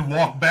 and then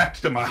walk back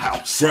to my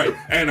house. Right,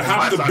 and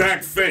hop the my side.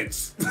 back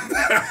fence.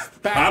 Hop the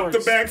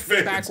Backwards. back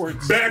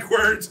fence.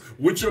 Backwards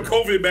with your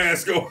COVID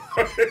mask on.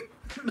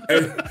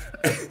 and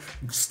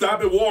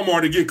stop at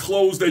Walmart and get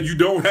clothes that you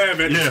don't have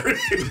at the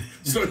crib,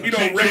 so you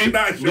don't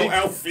recognize your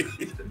outfit.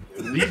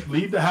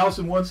 Leave the house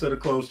in one set of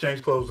clothes,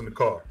 change clothes in the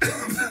car.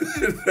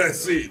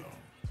 That's it.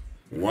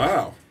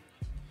 Wow.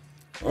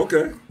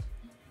 Okay.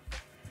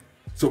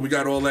 So we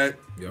got all that.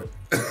 Yep.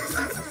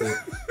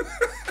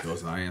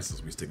 Those are our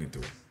answers. We sticking to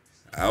it.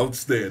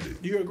 Outstanding.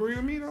 Do you agree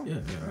with me though? Yeah,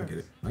 I get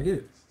it. I get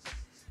it.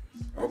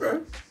 Okay.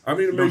 I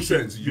mean, it makes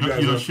sense. You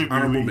guys are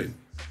honorable men.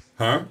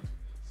 Huh?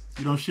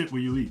 You don't shit where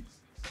you eat.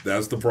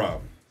 That's the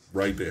problem.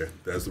 Right there.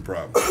 That's the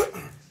problem.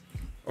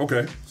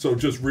 Okay. So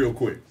just real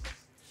quick.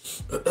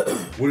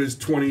 What is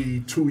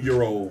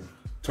 22-year-old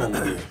Tone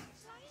doing?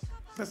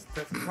 That's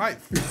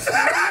life.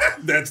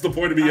 That's the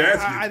point to be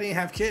asking. I didn't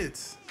have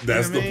kids.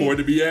 That's the point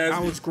to be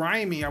asking. I was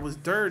grimy. I was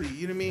dirty.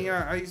 You know what I mean?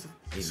 I used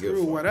to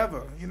screw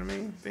whatever. You know what I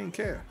mean? Didn't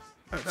care.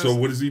 So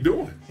what is he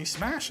doing? He's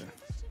smashing.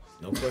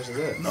 No questions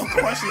asked. No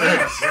question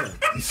asked.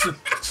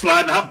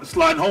 Sliding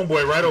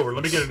homeboy right over.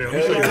 Let me get in there.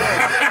 Let me show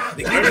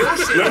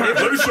you.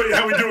 Let me show you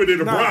how we do it in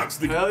the Bronx.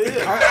 Hell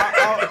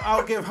yeah.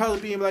 I'll give Hullaby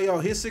and be like, yo,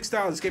 here's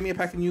 $6. Give me a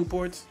pack of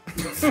Newports.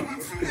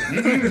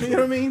 You know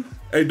what I mean?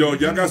 Hey,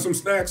 dog, y'all got some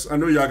snacks? I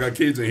know y'all got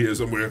kids in here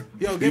somewhere.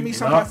 Yo, give me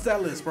some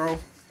pastelas, bro.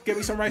 Give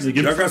me some rice.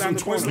 Y'all got some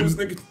Twizzlers,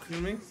 nigga? You know what I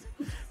mean?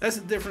 That's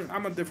a different.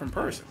 I'm a different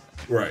person.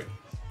 Right.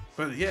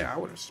 But yeah, I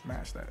would have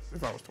smashed that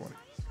if I was 20.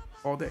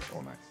 All day,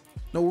 all night.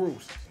 No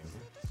rules.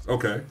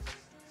 Okay.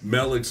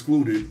 Mel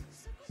excluded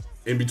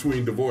in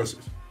between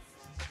divorces.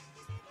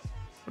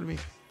 What do you mean?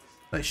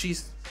 Like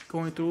she's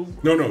going through?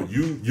 No,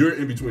 you're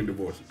in between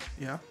divorces.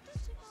 Yeah.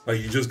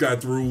 Like you just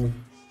got through,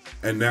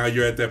 and now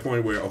you're at that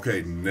point where,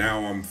 okay,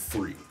 now I'm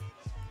free.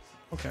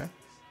 Okay.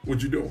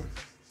 What you doing?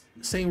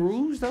 Same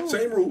rules though?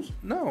 Same rules.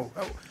 No.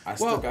 Oh, I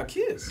still got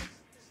kids.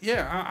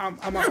 Yeah,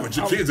 I'm Yeah, but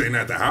your kids ain't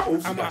at the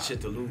house. I got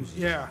shit to lose.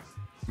 Yeah.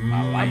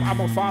 I'm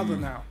a father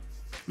now.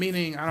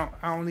 Meaning I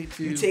don't need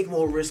to. You take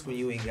more risk when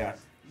you ain't got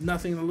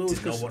nothing to lose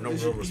because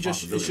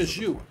it's just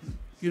you.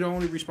 You're the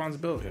only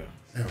responsibility.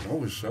 Damn, I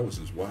wish I was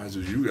as wise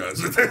as you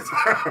guys at that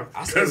time.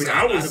 Because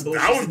I was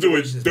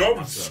doing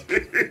dumb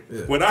shit.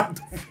 Yeah. When I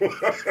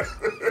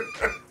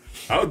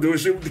was doing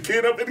shit with the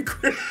kid up in the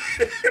crib.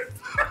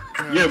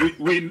 Yeah,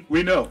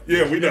 we know.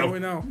 Yeah, we know. Yeah, we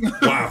know.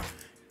 Wow.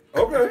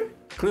 Okay.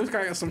 Cliff's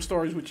got some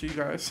stories with you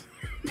guys.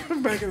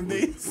 Back in the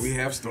days. We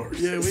have stories.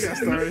 Yeah, we got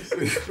stories.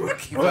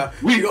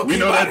 We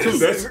know that too.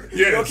 That's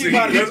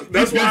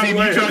why I'm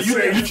letting him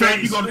say.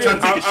 You're going to try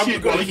to take a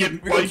shit while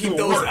you keep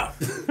those out.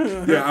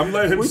 Yeah, I'm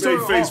letting him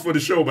save face for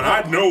the show, but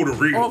I know the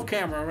real. Off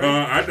camera,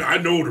 right? I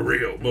know the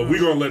real, but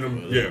we're going to let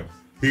him, yeah.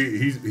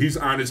 He's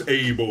honest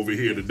Abe over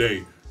here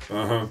today.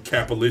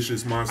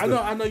 Capalicious monster.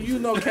 I know you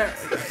know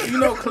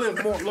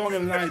Cliff more longer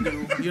than I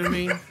do. You know what I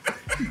mean?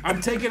 I'm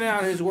taking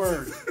out his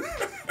word.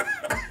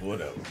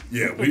 Whatever.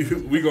 Yeah, we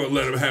gonna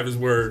let him have his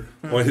word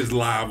on his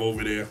live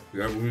over there.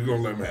 Yeah, we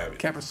gonna let him have it.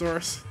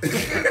 Capasaurus.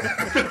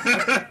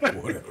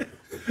 Whatever.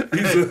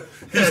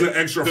 He's an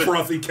extra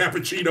frothy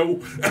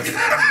cappuccino.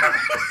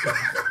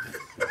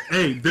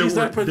 Hey,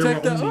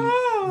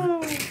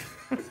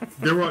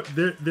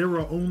 there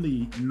were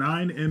only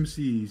 9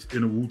 MCs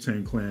in a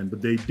Wu-Tang Clan,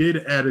 but they did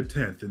add a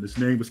 10th, and his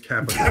name was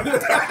Kappa.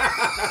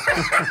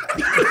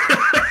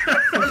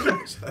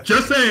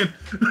 Just saying.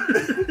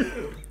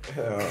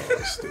 Oh,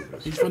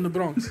 stupid. He's from the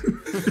Bronx.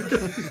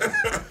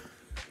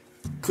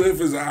 Cliff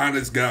is an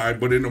honest guy,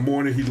 but in the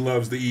morning he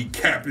loves to eat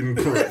Captain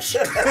Crunch.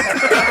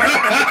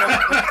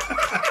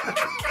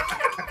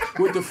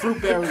 With the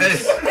fruit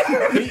berries.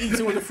 He eats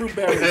it with the fruit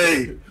berries.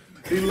 Hey,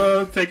 he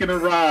loves taking a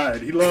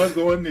ride. He loves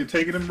going and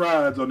taking them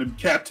rides on them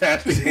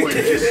cap-tastic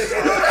voyages.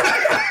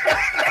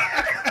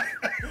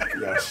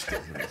 Y'all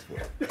stupid as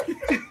well.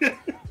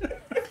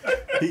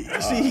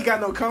 He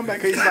got no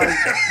comeback. He's like,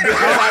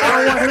 I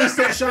don't want him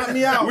to shut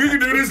me out. We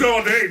can do this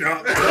all day,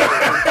 dog.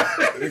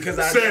 Because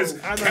I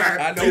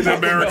know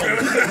America.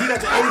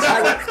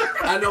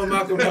 I know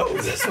Malcolm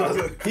knows.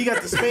 He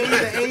got the spade,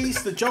 the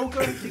ace, the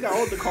joker. He got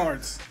all the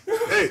cards.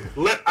 Hey,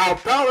 let our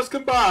powers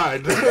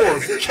combine to form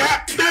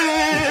Captain.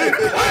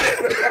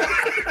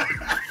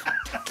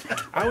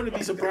 I wouldn't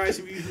be surprised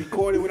if you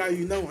recorded without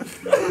you knowing.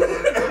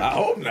 I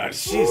hope not.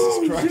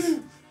 Jesus Christ.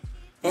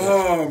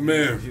 Oh,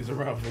 man. He's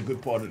around for a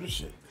good part of the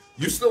shit.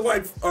 You still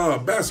like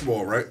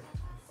basketball, right?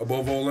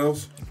 Above all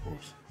else? Of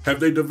course. Have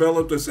they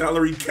developed a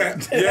salary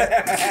cap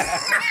yet?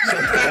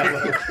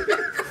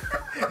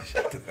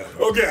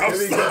 Okay, I'll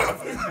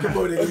stop. Come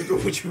on, let me go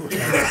with you.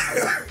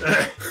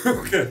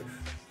 Okay.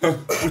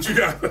 What you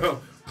got?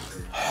 Oh,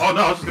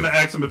 no, I was just going to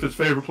ask him if his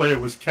favorite player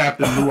was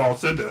Captain Lou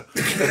Alcindor.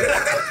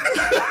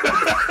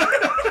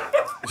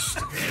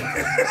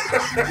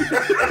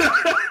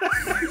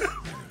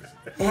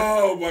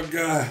 Oh, my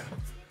God.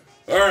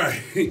 All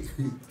right.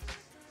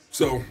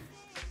 So,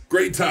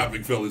 great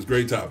topic, fellas.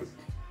 Great topic.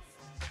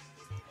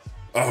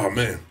 Oh,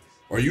 man.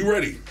 Are you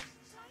ready?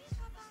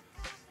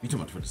 You talking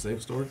about for the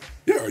save story?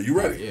 Yeah, are you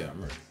ready? Yeah,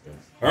 I'm ready. Yeah.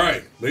 All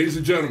right, ladies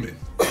and gentlemen.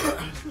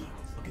 Okay,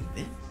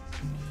 then.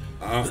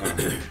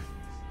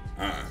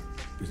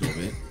 There's no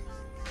vent.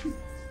 The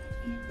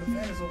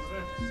fan is over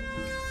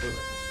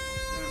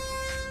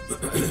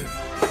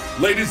there.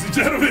 Ladies and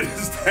gentlemen,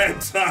 it's that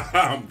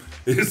time.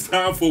 It's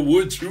time for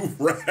Would You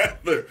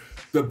Rather,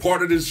 the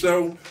part of the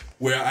show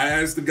where I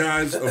asked the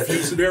guys a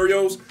few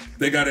scenarios.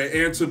 They got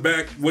to answer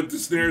back what the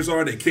scenarios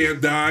are. They can't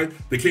die.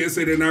 They can't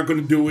say they're not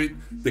going to do it.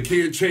 They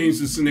can't change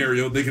the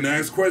scenario. They can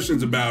ask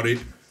questions about it,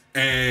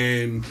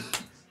 and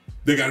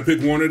they got to pick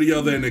one or the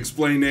other and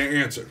explain their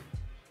answer.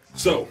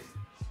 So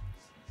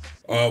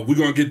we're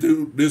going to get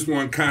through this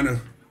one kind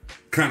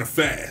of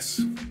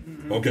fast,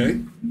 okay?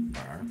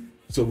 All right.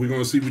 So we're going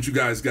to see what you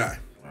guys got.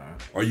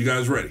 Are you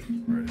guys ready?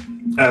 Ready.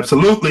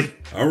 Absolutely.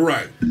 All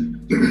right.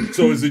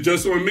 So is it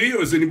just on me,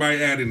 or is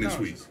anybody adding this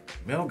week?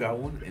 Mel got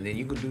one, and then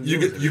you can do.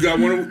 You got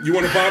one? You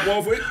want to pop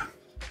off with?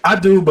 I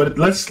do, but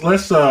let's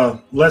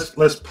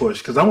push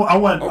because I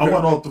want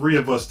all three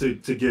of us to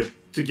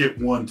get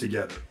one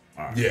together.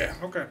 Right. Yeah.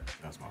 Okay.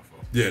 That's my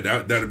fault. Yeah,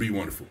 that'd be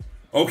wonderful.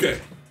 Okay.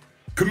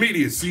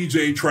 Comedian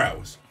CJ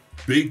Trowers,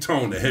 Big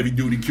Tone, the Heavy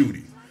Duty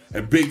Cutie,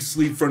 and Big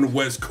Sleep from the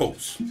West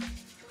Coast.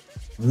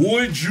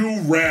 Would you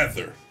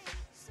rather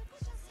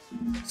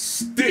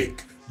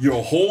stick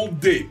your whole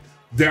dick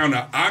down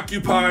an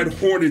occupied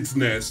hornet's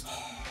nest,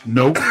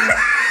 Nope.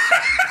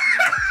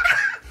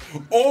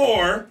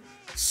 or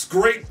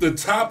scrape the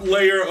top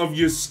layer of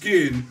your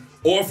skin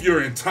off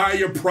your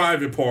entire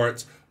private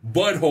parts,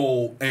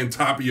 butthole, and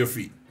top of your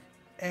feet?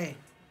 Hey.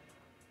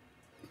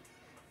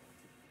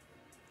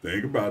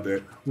 Think about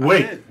that.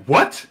 Wait,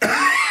 what?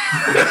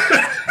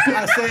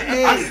 I said,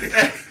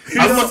 hey.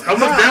 I looked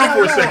down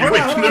for a second.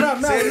 Wait, Hold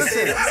on, Mel, Say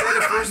listen. the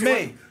first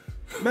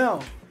one.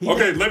 Mel.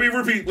 Okay, let me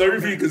repeat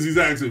because he's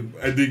asking,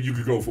 and then you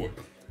can go for it.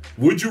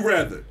 Would you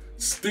rather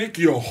stick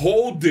your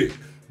whole dick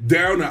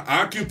down an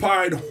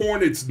occupied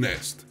hornet's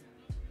nest,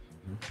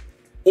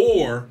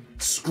 or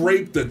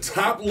scrape the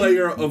top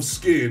layer of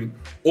skin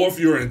off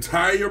your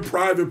entire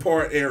private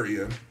part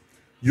area,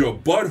 your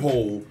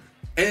butthole,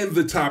 and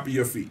the top of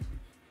your feet?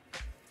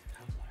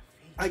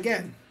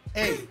 Again,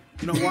 hey.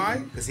 You know why?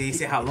 Because he ain't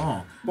say how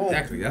long. Boom.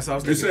 Exactly. That's what I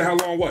was They thinking. said how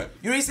long what?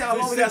 You didn't say how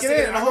long we Just got to stick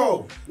it in the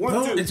hole. 1,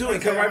 2, Until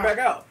it come right back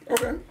out.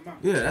 Okay.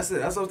 Yeah, that's it.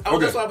 That's what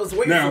I was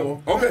waiting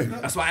Now, for. okay.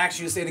 That's why I asked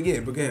you to say it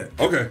again. But go ahead.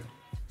 Okay.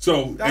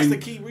 So That's and the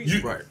key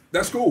reason. Right.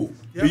 That's cool.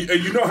 Yep.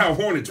 And you know how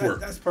hornets work.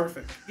 That's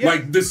perfect. Yeah.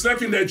 Like the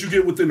second that you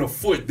get within a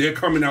foot, they're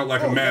coming out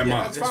like a mad yeah,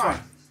 mouse. that's fine.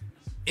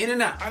 In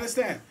and out. I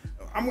understand.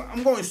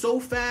 I'm going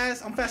so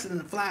fast. I'm faster than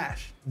the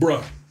Flash.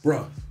 Bruh.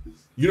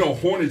 You know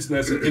hornets'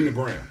 nests are in the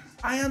ground.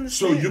 I So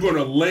understand. you're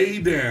gonna lay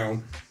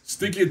down,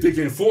 stick your dick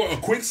in for a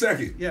quick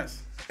second,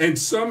 Yes. and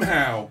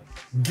somehow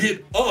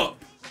get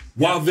up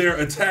while they're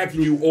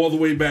attacking you all the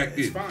way back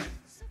It's in. fine.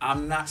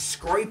 I'm not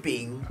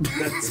scraping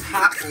the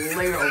top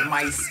layer of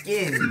my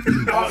skin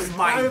off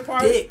my private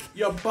part, dick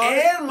your butt,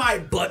 and my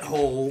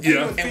butthole.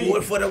 Yeah. And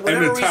what for the And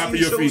whatever the top reason of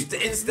you your choose feet.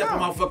 to instep on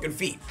my fucking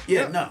feet.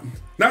 Yeah, no.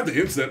 Not the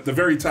instep, the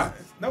very top.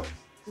 Nope.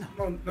 No.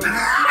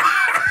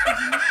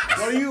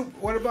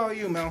 What about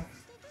you, Mel?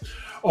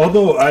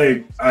 Although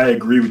I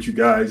agree with you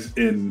guys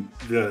in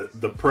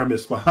the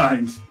premise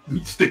behind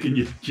sticking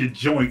your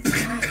joint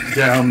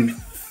down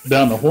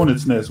the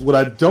hornet's nest, what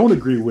I don't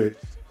agree with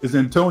is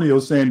Antonio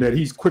saying that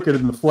he's quicker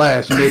than the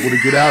Flash and able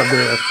to get out of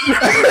there.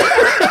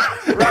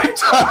 Right.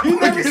 You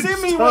never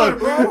seen me run,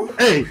 bro.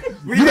 Hey,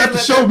 you have to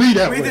show me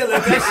that We way. did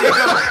let that shit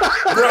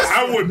go. Bro,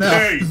 I would Now,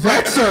 pay.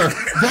 that sir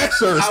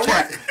is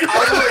cat.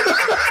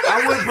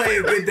 I would pay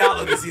a good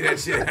 $1 to see that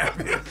shit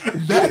happen.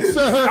 That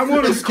sir I'm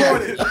going to is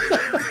record cat.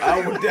 it.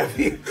 I would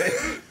definitely pay.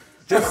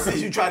 Just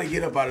as you try to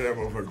get up out of that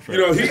motherfucker. You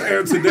know, he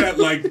answered that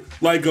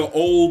like an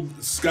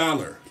old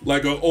scholar,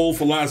 like an old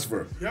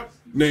philosopher. Yep.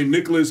 Named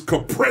Nicholas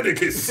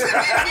Copernicus.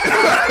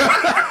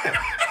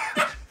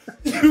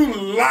 You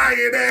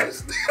lying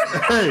ass.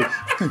 Hey,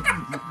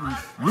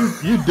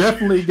 you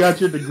definitely got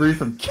your degree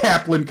from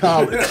Kaplan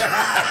College.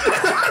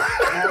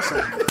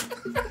 Awesome.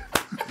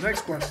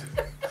 Next question.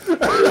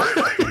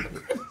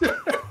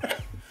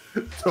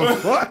 So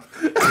what?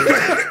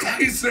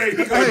 He said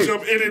he gonna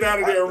jump in and out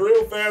of there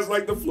real fast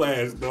like the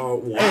Flash,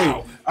 dog. Wow.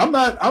 Hey, I'm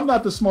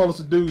not the smallest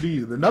of dude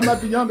either, and I'm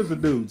not the youngest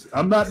of dudes.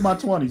 I'm not in my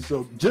 20s,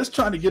 so just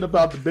trying to get up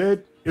out the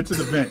bed, it's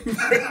an event.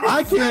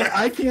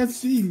 I can't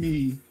see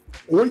me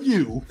or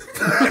you.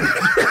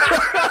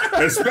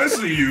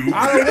 Especially you.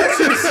 I don't want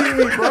you to see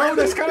me, bro.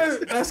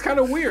 That's kind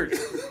of weird.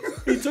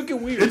 He took it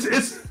weird.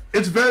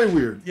 It's very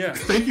weird. Yeah.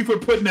 Thank you for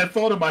putting that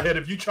thought in my head.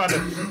 If you trying to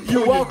pull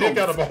your welcome. dick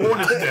out of a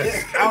hornet's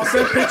nest. I'll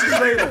send pictures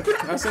later.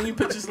 I'll send you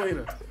pictures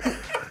later.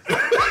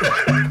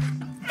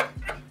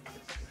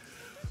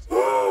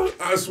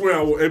 I swear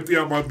I will empty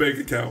out my bank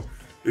account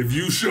if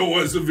you show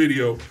us a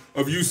video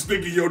of you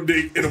sticking your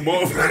dick in a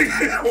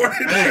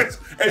motherfucking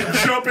and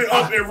jumping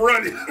up and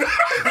running.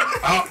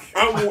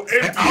 I will empty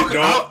it,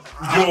 dog.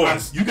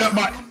 Yours. You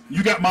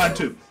got mine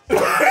too.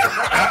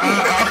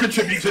 I'll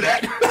contribute to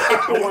that.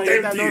 I will want to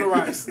get that empty it.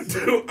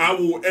 notarized. Dude, I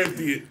will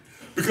empty it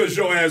because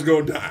your ass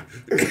gonna die.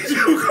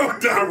 You gonna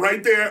die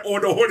right there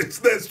on the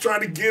hornet's nest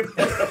trying to get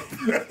up.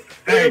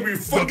 They'll be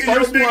fucking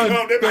your dick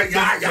up. They're like,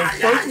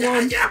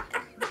 yeah.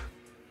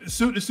 As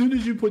soon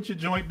as you put your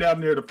joint down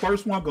there, the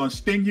first one gonna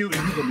sting you and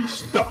you're gonna be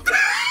stuck.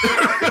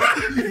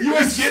 You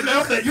ain't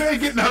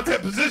getting out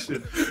that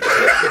position.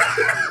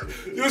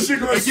 Your shit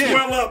gonna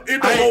swell up in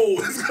the hole.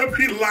 It's gonna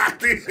be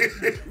locked in.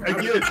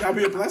 Again, That'll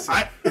be a blessing.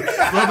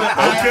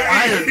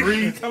 I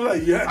agree. I'm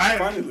like,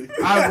 finally.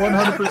 I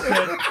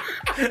 100%.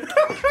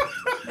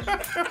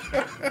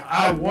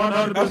 I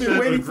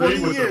 100% agree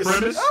with the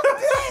premise.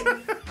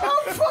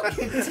 I'm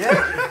fucking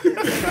dead.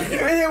 You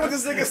ain't hear what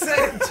this nigga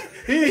said.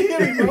 He ain't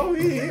hear me, bro.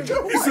 He ain't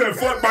hear me. He said,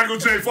 "Fuck Michael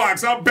J.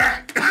 Fox, I'm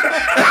back."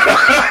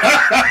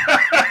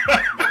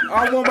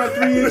 I want my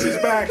 3 inches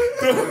back.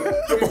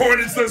 The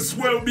Hornets done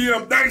swelled me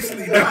up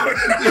nicely now.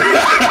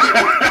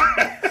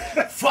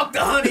 Fuck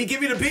the honey,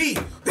 give me the bee.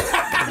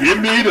 Give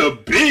me the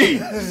B.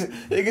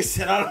 Nigga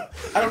said, I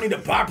don't need a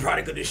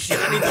byproduct of this shit.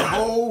 I need the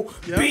whole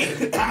bee.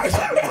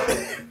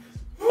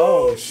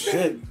 Oh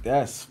shit,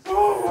 that's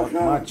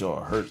my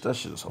jaw hurts. That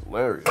shit is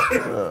hilarious.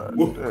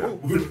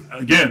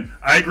 Again,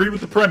 I agree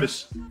with the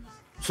premise.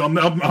 So I'm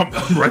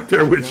right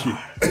there with you.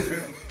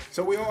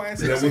 So we all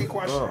answered the same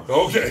question.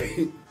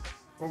 Okay.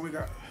 What we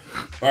got?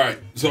 All right.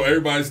 So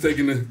everybody's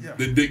taking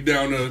the dick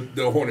down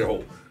the hornet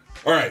hole.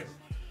 All right.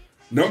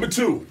 Number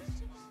 2.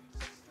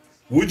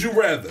 Would you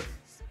rather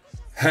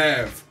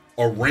have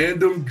a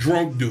random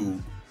drunk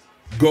dude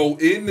go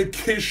in to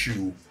kiss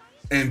you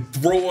and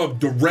throw up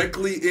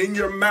directly in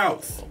your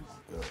mouth,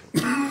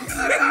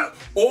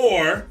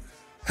 or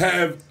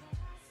have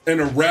an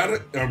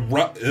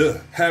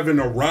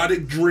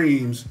erotic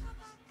dreams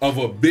of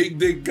a big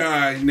dick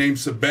guy named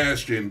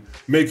Sebastian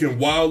making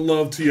wild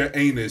love to your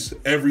anus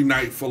every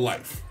night for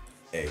life?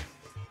 Hey.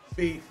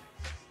 B.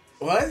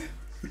 What?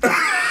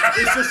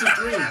 It's just a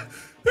dream.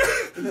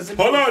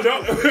 Hold on,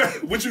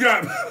 what you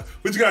got?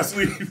 What you got,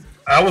 Sleeve?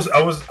 I was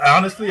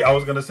honestly, I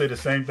was gonna say the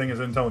same thing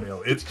as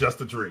Antonio. It's just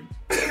a dream.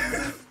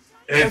 It's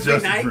Every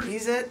just night, a dream. he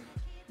said?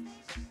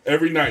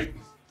 Every night.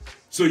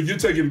 So you're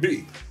taking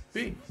B,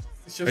 B.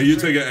 It's just and you're a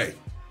dream. taking A.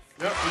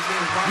 Yep, he's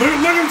getting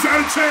Look at him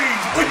trying to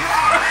change.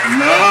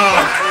 No.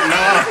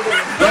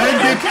 Go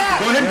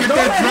ahead and get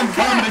that drunk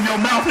vomit in your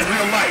mouth in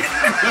real life.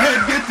 Go ahead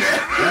and get that.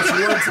 That's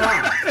one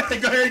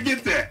time. Go ahead and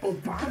get that.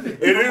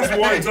 vomit. It is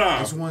one time.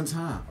 That's one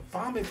time.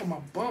 Vomit from my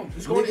bum.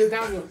 It's going Nigga,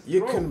 down your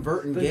you're throat.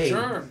 converting the gay.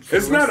 germs.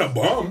 It's not a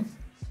bum.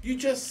 You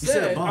just said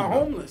said a a bum.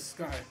 homeless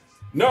guy.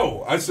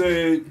 No, I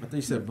said I think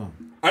you said bum.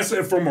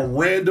 from a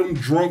random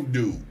drunk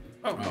dude.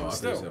 Oh, I thought you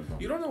still. said bum.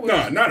 You don't know.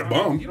 Nah, not a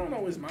bum. You don't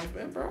know his mouth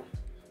been, bro.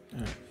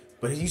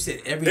 But you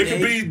said every It day.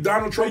 could be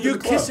Donald Trump. You're in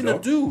the club, kissing though.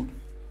 a dude.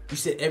 You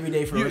said every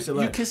day for the rest of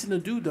your You're life. kissing a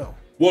dude though.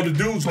 Well, the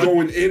dude's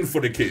going in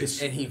for the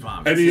kiss, And he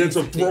vomits. and he ends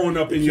up throwing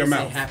up in your The kiss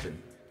mouth. ain't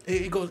happen.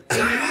 It goes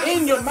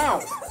in your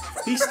mouth.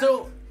 He's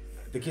still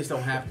The kiss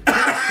don't happen.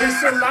 his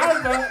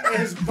saliva and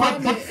his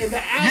vomit and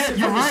the acid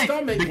you're from his right.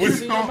 stomach The is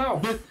kiss in your don't-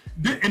 mouth. But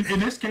in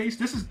this case,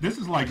 this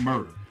is like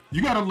murder.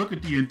 You got to look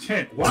at the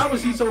intent. Why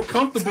was he so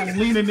comfortable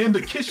leaning in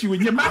to kiss you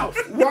in your mouth?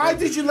 Why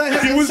did you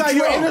let He him was inside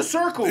your drunk. inner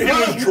circle? He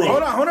was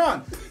drunk. Hold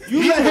on.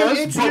 You He let him was,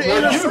 into but your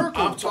inner were you?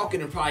 circle. I'm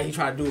talking and probably he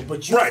tried to do it,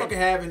 but you Right. fucking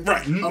having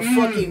Right. a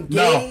fucking gay.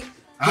 No.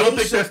 I don't gay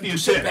think that's the intent.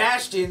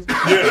 Sebastian,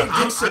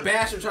 Yeah. big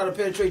Sebastian trying to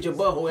penetrate your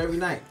butthole every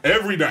night,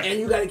 Every and night.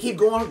 you got to keep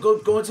going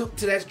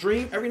to that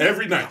dream every night.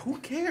 Every night. Who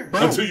cares?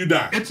 Until you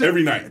die.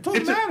 Every night.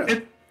 Doesn't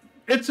matter.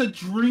 It's a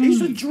dream.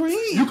 It's a dream.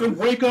 You can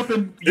wake up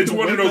and It's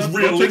one of those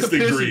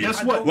realistic dreams.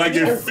 Guess what? Like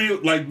it feel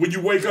like when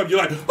you wake up, you're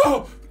like,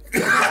 oh.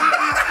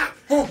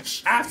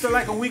 After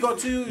like a week or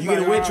two, You get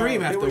a wet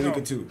dream after a week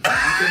or two.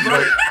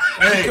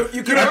 Hey,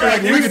 You can after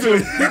like a week or two,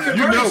 you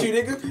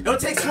nigga. It'll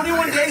take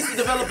 21 days to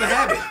develop a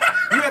habit.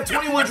 You have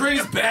 21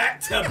 dreams back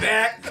to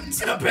back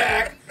to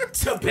back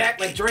to back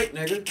like Drake,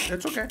 nigga.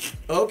 That's okay.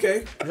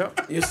 Okay.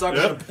 Yep. You're stuck.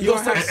 Yep. You're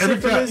stuck. every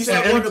time, You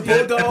start one of the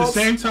at the Bulldogs.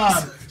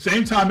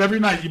 same time every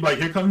night, you be like,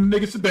 here comes the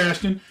nigga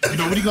Sebastian. You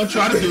know what he gonna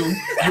try to do? You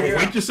gonna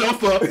wake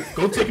yourself up,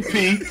 go take a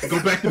pee, and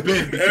go back to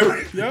bed.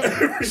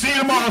 See you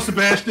tomorrow,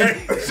 Sebastian.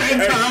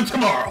 Same time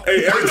tomorrow.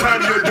 Hey, every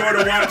time your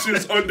daughter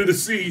watches Under the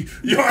Sea,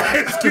 your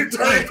ass get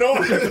turned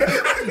on.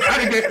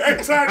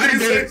 Every time you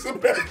say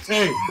Sebastian.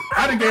 Hey,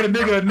 I done gave a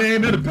nigga a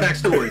name and a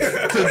backstory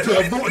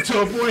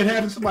to avoid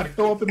having somebody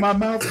throw up in my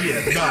mouth.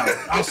 Yeah, nah.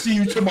 I'll see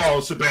you tomorrow,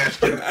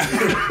 Sebastian.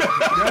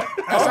 I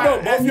don't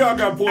know, both y'all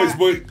got points,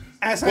 but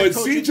As I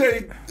told you-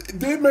 CJ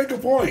did make a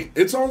point.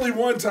 It's only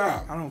one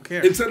time. I don't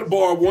care. It's at the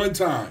bar one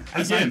time.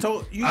 As I Again,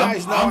 told you I'm-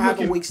 guys know, I'm I have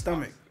a looking- weak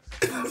stomach.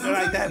 So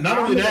like that. Not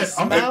only that,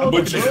 I'm smell, looking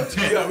But at you- the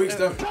intent. You got weak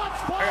stuff.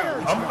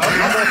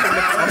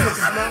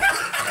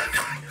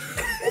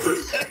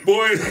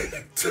 Boy,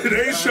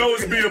 today's show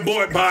is being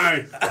bought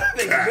by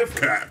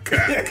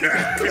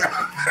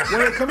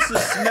when it comes to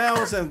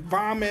smells and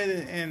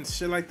vomit and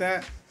shit like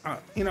that,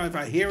 you know, if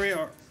I hear it,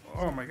 or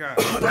oh my god,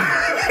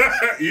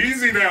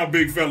 Easy now,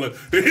 big fella.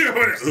 All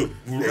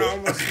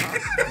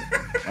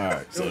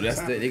right, so that's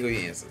there go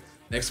your answer.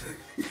 Next one.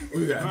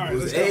 We got All right,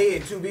 was let's it A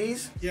and 2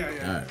 B's? yeah.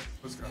 All right.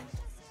 Let's go.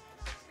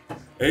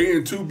 A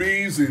and 2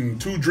 B's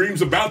and 2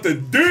 dreams about the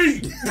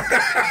D.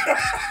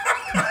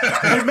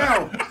 Hey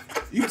Mel,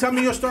 you tell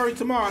me your story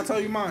tomorrow. I'll tell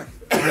you mine.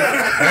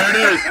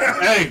 There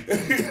it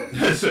is.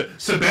 Hey,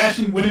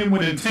 Sebastian went in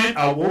with intent.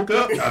 I woke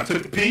up, I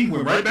took the pee,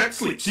 went right back to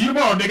sleep. See you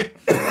tomorrow, nigga.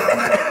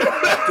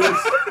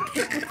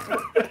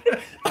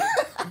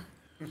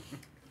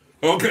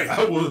 Okay.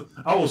 I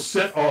will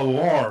set an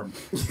alarm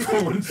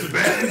for when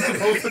Sebastian's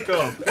supposed to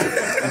come.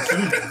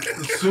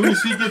 As soon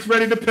as he gets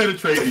ready to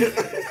penetrate it.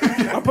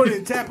 I'm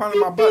putting a tampon in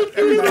my butt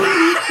every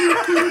night.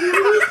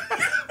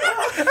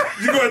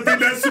 You gonna think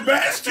that's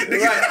Sebastian?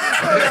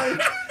 Nigga.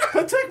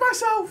 Protect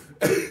myself.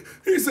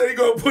 He said he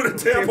gonna put a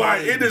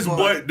tampon in his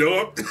butt,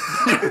 dog.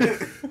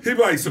 He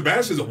be like,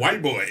 Sebastian's a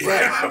white boy.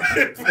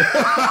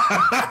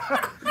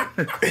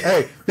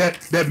 Hey,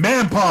 that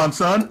man pond,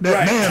 son.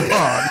 That man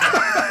pond.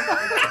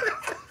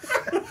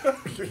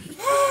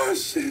 Oh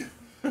shit.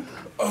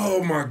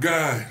 Oh my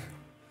God.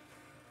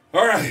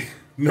 All right.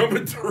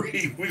 Number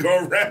 3. We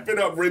gonna wrap it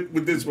up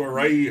with this one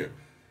right here.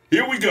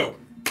 Here we go.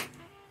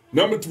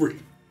 Number 3.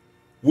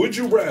 Would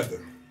you rather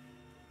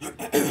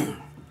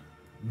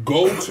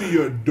go to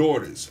your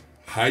daughter's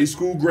high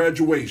school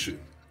graduation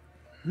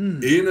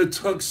in a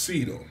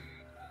tuxedo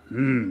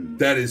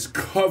that is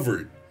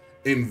covered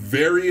in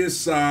various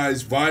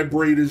size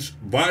vibrators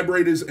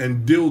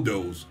and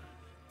dildos,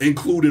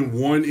 including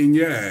one in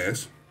your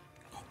ass?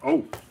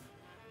 Oh.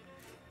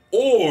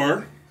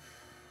 Or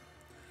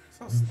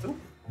So stupid.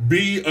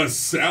 be a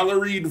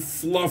salaried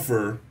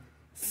fluffer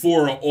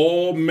for an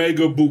all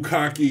mega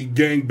bukkake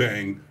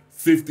gangbang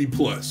 50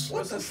 plus?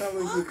 What's a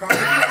salary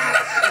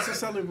bukkake? What's a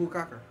salary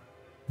bukkake?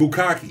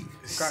 Bukkake.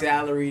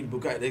 Salaried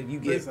bukkake.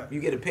 You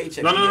get a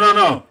paycheck.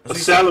 No. A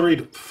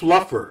salaried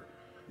fluffer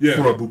Yeah.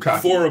 for a bukkake.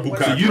 For a What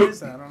bukkake. you-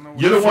 is that? I don't know.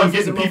 You're the one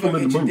It's a getting people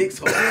in the motherfucker mood. get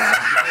your dicks hard.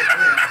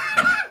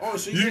 Oh,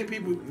 so you think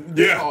people?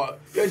 Yeah.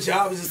 Your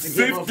job is just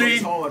to get 50.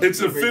 motherfuckers hard. It's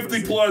a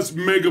 50 plus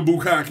mega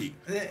bukkake.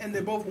 And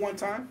they're both one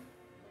time.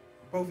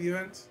 Both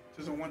events,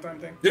 just a one-time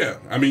thing. Yeah.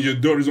 I mean, your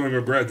daughter's only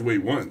going to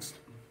graduate once.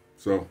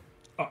 So,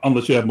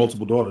 Unless you have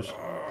multiple daughters.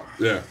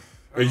 yeah.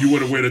 And you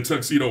want to wear the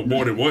tuxedo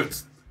more than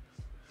once.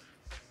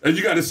 And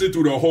you got to sit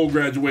through the whole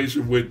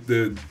graduation with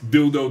the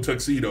dildo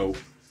tuxedo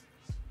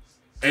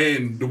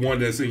and the one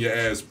that's in your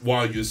ass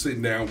while you're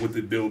sitting down with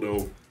the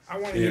dildo. I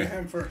want to hear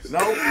him first. No.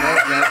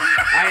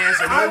 I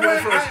answer no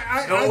one first. I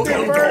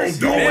did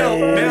first.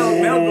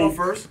 Mel go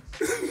first.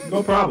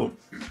 No problem.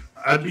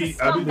 I'd be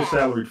the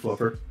salaried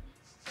fluffer.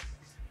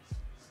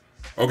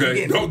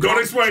 Okay, don't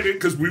explain it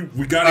because we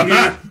gotta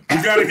hear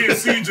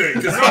CJ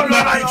because he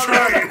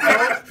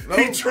trying.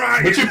 He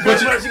trying.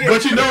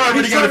 But you know I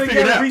already got to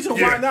figure it out. Reason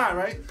why not,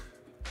 right?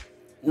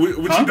 What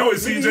you doing, You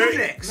CJ?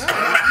 next.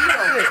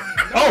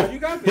 Oh, You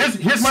got this.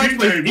 here's my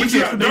CJ, what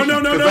you? No,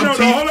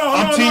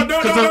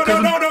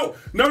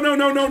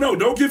 no.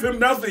 Don't give him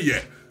nothing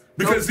yet.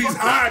 Because he's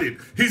hiding.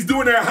 He's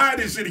doing that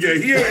hiding shit again.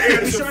 He ain't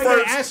answered trying to get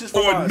first answers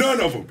from or us. none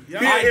of them. He Yeah,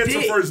 ain't I answered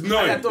did. first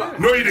none. I thought-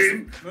 No, you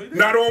didn't.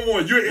 Not on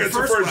one. You ain't answered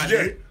first one first I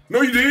yet. did.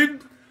 No, you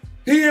didn't.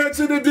 He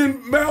answered and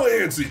then Mel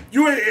answered.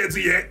 You ain't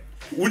answered yet.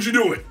 What you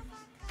doing?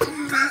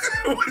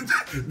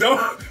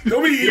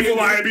 don't be evil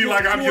like me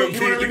like I'm your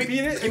kid.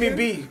 Give me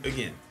B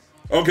again.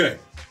 Okay.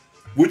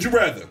 Would you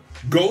rather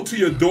go to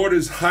your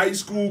daughter's high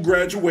school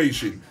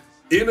graduation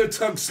in a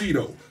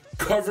tuxedo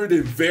covered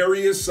in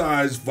various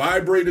size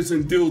vibrators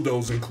and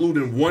dildos,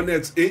 including one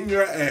that's in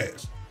your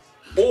ass,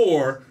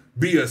 or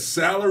be a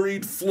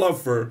salaried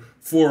fluffer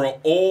for an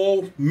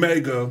all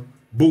mega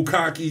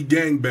bukkake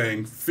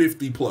gangbang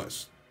 50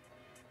 plus?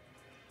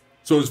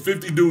 So it's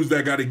 50 dudes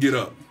that got to get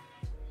up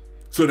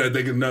so that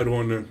they can nut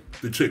on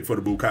the chick for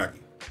the bukkake.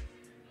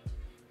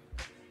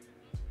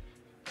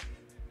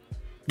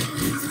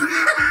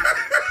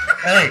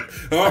 Hey,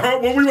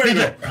 What we waiting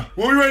on?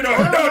 What we waiting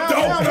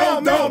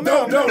on? No.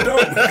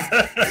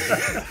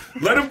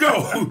 Let him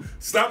go.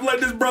 Stop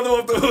letting this brother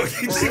off the hook.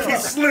 He's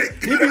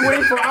slick. He be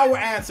waiting for our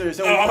answers.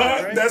 So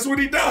right? That's what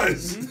he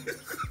does.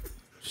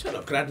 Shut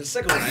up. Can I have the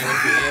second one? I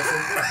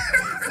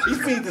ain't gonna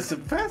He's being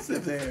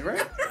defensive there,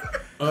 right?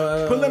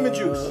 Put lemon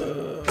juice.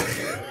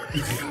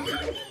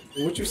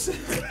 What you said?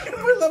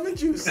 Put lemon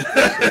juice.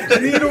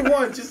 Neither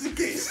one, just in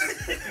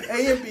case.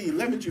 A and B,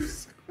 lemon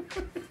juice.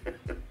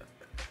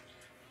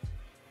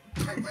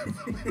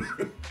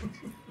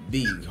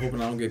 B.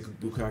 Hoping I don't get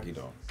bukkake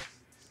though.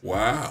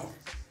 Wow.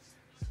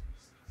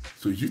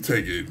 So you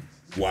take it.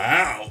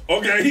 Wow.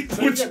 Okay.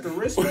 So you got the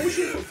wrist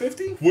motion for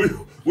 50?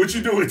 What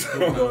you doing,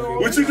 Toe?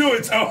 What you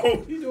doing,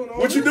 Toe?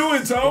 What you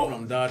doing, Toe?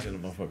 I'm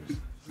dodging the motherfuckers.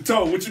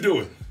 Toe, what you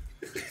doing?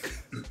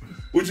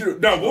 What you?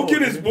 No, we'll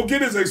get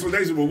his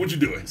explanation. But what you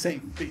doing?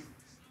 Same B.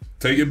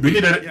 Take it, we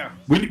B. need Yeah.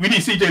 we need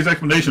CJ's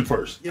explanation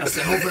first. I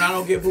said hoping I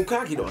don't get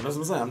bukkake though. That's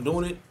what I'm saying. I'm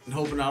doing it and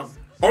hoping I don't.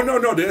 Oh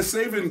no, they're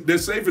saving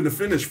the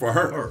finish for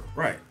her. Her,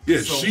 right. Yeah,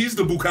 So, she's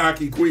the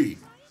bukkake queen.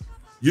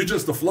 You're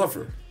just a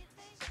fluffer.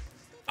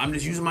 I'm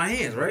just using my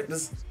hands, right?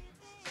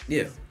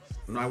 Yeah.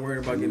 I'm not worried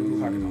about getting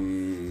bukkake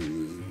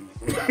though.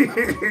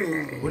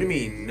 What do you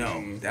mean?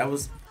 No. That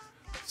was.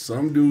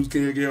 Some dudes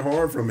can't get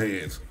hard from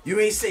hands. You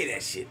ain't say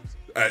that shit.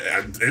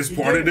 It's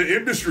part of the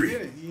industry. He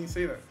didn't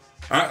say that.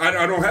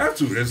 I don't have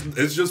to.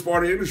 It's just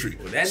part of the industry.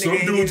 Well, that nigga Some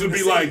ain't dudes in would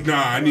the be like, scene.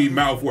 nah, I need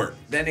mouth work.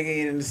 That nigga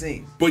ain't in the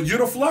scene. But you're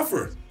the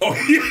fluffer. Oh,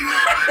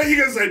 yeah. You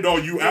gonna say, no,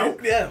 you out?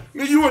 Yeah.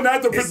 You are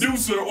not the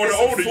producer or the it's a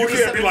owner. You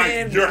can't be 47 like,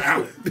 man- you're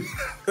out.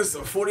 It's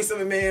a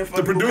 47 man The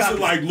fucking producer bukkake.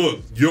 like, look,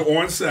 you're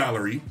on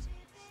salary.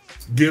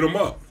 Get them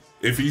up.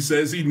 If he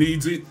says he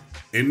needs it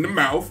in the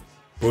mouth,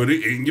 put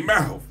it in your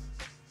mouth.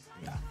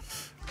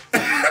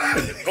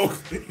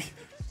 Okay.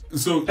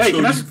 So, Hey,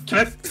 so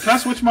can I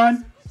switch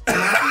mine?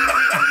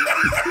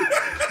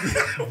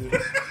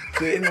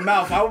 In the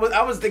mouth. I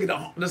was thinking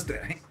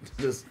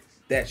just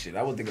that shit.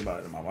 I wasn't thinking about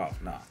it in my mouth.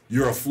 Nah.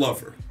 you're a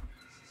fluffer.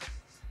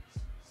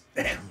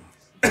 Damn.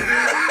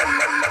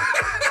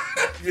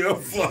 You're a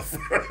fluffer.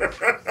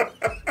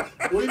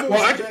 What are you doing,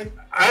 Well, CJ?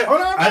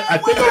 I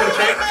think I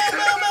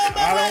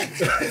would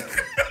change.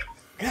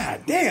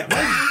 God damn.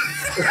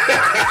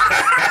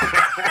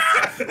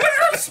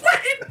 I'm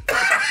sweating.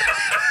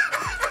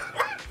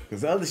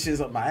 Because the other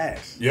shit's up my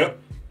ass. Yep.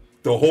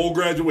 The whole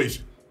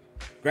graduation.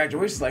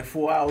 Graduation's like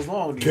 4 hours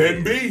long. these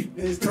Can days.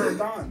 be. It's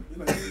turned on.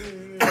 You're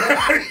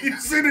like, You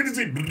sit in and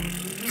see. the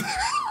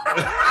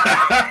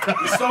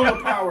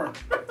solar power.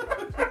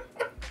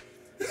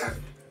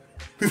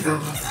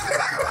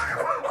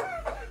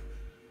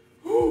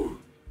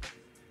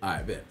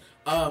 Alright, bet.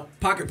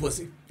 Pocket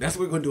pussy. That's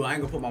what we're gonna do. I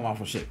ain't gonna put my mouth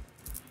on shit.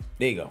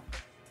 There you go.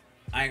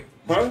 I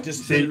ain't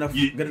just See,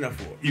 good enough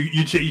for it.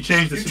 You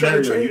changed the You tried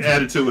to scenario. change You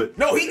added to it.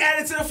 No, he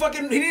added to the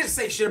fucking. He didn't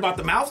say shit about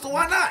the mouth, so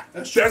why not?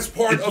 That's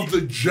part of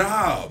the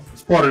job.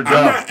 It's part of the I'm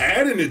job. not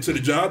adding it to the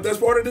job. That's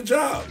part of the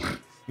job.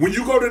 When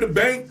you go to the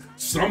bank,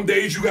 some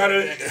days you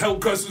gotta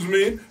help customers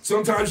in.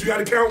 Sometimes you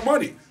gotta count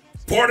money.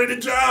 Part of the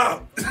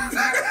job.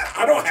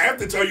 I don't have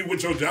to tell you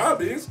what your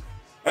job is.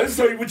 I just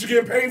tell you what you're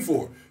getting paid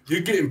for.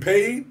 You're getting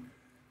paid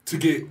to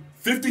get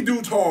 50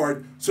 dudes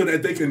hard so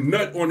that they can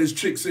nut on this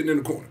chick sitting in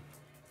the corner.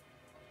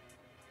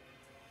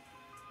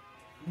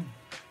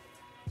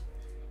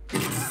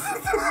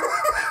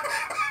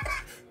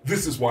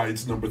 This is why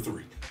it's number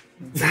 3.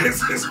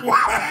 This is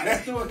why.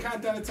 Let's do a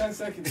countdown of 10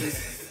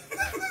 seconds.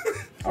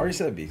 I already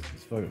said B.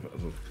 It's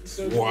fucking.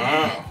 Still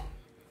Wow.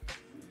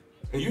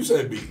 And you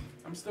said B.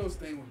 I'm still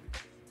staying with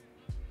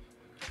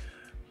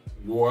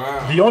you.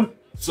 Wow. Beyond,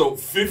 So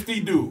 50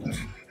 dudes.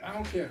 I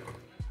don't care.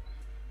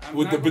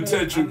 With the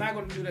potential- I'm not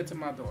going to do that to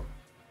my daughter.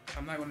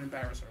 I'm not going to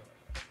embarrass her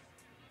like that.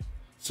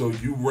 So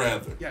you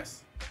rather.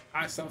 Yes,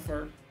 I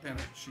suffer, then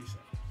she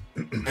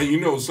suffers. And you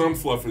know some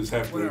fluffers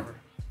have to. Whatever.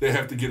 They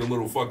have to get a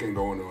little fucking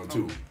going on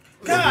too.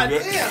 God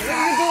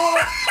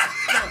damn!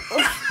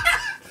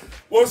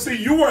 Well, see,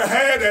 you were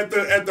had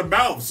at the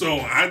mouth, so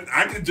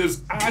I could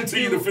just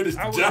continue to finish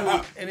I the will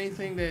job. do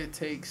anything that it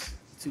takes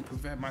to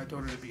prevent my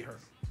daughter to be hurt.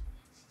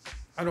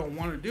 I don't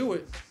want to do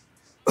it.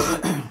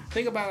 But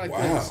think about it like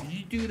Wow. this: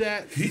 you do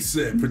that. He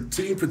said,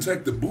 "Team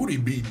protect the booty,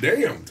 be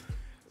damned."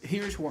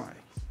 Here's why.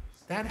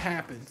 That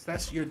happens.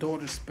 That's your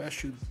daughter's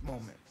special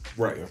moment.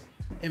 Right.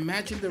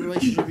 Imagine the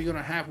relationship you're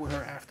gonna have with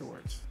her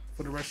afterwards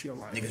for the rest of your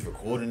life. Niggas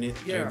recording it.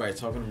 Yeah. Everybody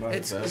talking about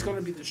It's it.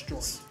 gonna be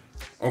destroyed.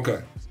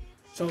 Okay.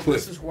 So Cliff.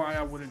 this is why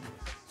I wouldn't do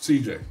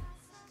it. CJ,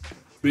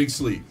 Big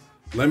Sleep.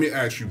 Let me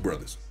ask you,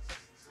 brothers.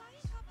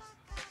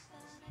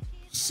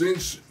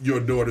 Since your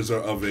daughters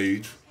are of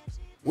age,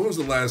 when was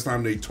the last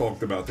time they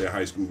talked about their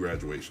high school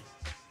graduation?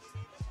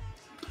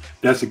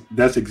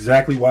 that's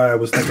exactly why I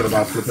was thinking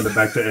about flipping it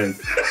back to Ed.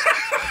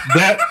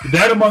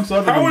 That amongst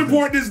other How reasons.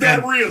 important is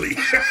that really?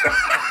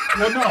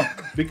 Well, no,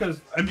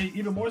 because I mean,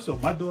 even more so,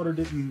 my daughter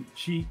didn't.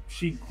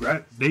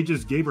 They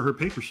just gave her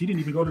paper. She didn't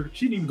even go to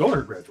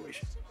her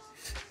graduation.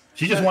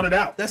 She just wanted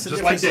out. That's a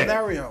just different like that.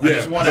 scenario. Yeah,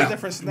 That's but- a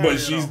different scenario. But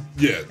she's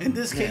though. In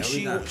this case,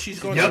 we not. she's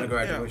She going got to to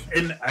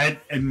graduation.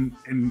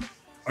 And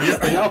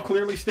are y'all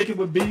clearly sticking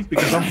with B?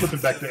 Because I'm flipping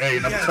back to A,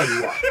 and I'm gonna tell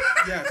you why.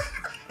 Yes.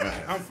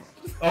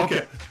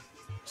 Okay,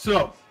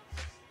 so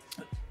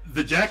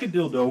the jacket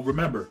dildo.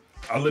 Remember,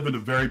 I live in a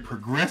very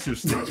progressive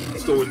state,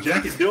 so a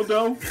jacket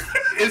dildo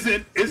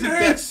isn't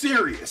that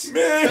serious.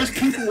 Man. There's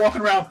people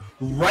walking around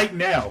right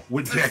now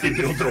with jacket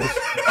dildos,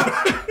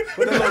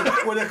 With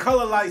the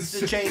color lights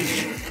to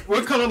change.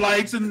 with color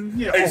lights and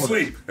Hey, all of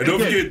Sleep. that. And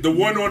don't Again, forget the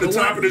one on the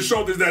top of the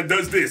shoulders that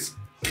does this.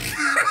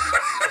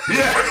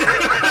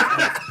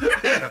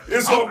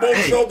 It's on both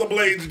hey. shoulder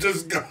blades.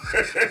 Just go.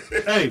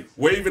 Hey,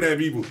 Waving at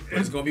people.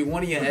 It's gonna be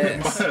one of your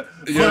ass.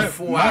 Yeah,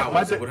 4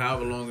 hours or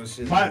however long this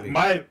shit is gonna be.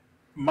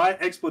 my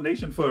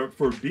explanation for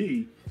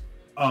B,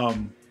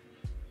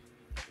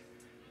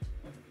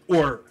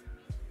 or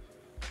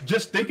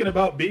just thinking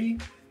about B,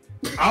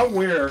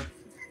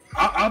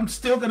 I'm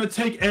still gonna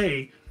take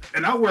A,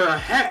 and I wear a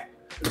hat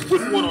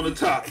with one on the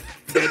top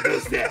that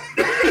does that.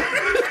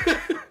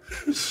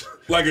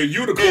 Like a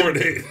unicorn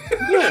head.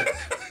 Yeah.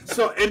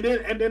 So and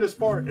then as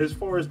far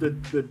as the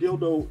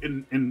dildo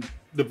in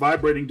the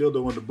vibrating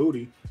dildo on the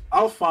booty,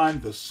 I'll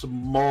find the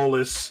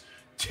smallest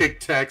Tic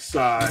Tac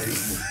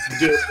size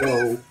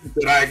dildo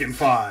that I can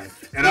find,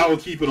 and I will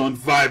keep it on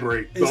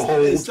vibrate the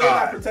whole It's still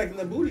not time. protecting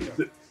the booty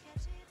though.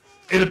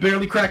 It'll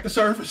barely crack the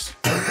surface.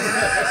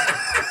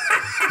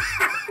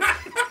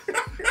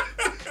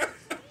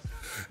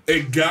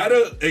 It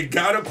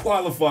gotta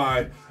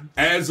qualify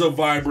as a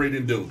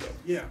vibrating dildo.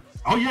 Yeah.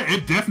 Oh yeah,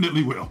 it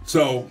definitely will.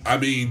 So I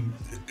mean,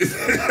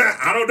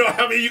 I don't know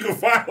how many you can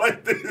find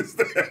like this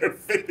that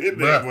fit in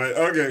there, Bruh.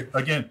 but okay.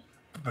 Again,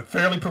 a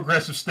fairly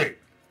progressive state.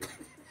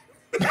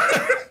 All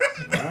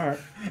right.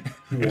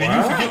 And then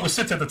you forget what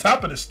sits at the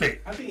top of the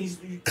steak. I think he's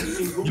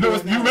You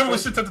remember what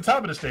sits at the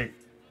top of the steak?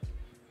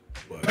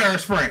 What?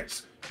 Paris,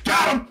 France.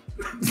 Got him.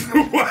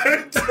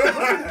 What?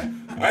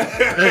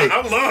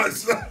 I'm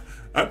lost.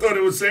 I thought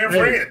it was San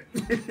Fran.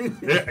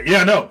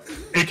 Yeah, no.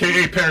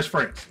 AKA Paris,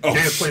 France.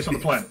 Gayest place on the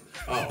planet.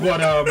 Oh.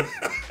 But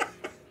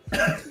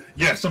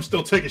yes, I'm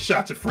still taking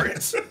shots at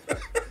France.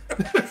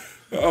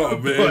 Oh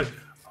man. But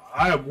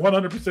I am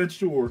 100%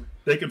 sure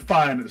they can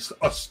find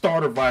a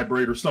starter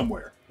vibrator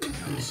somewhere.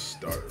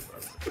 Starter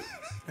vibrator.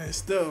 And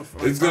still,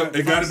 it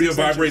got to be a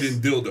vibrating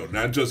dildo,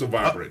 not just a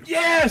vibrator.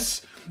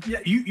 Yes. Yeah,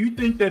 you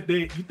think that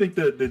the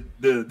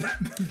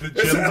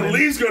it's at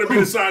least going to be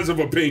the size of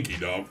a pinky,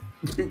 dog.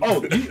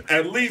 Oh,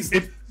 at least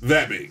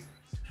that big.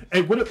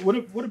 Hey,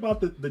 what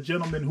about the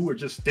gentlemen who are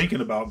just thinking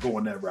about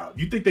going that route?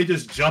 You think they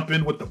just jump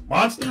in with the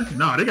monster?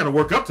 No, they got to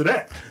work up to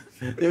that.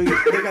 They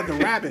got the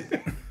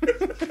rabbit.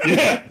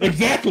 Yeah,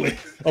 exactly.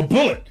 A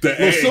bullet. The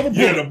egg.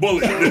 Yeah, the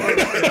bullet.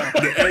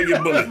 The egg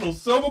and bullet. A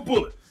silver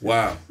bullet.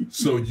 Wow.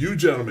 So you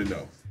gentlemen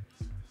know,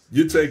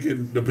 you're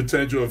taking the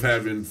potential of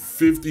having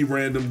 50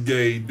 random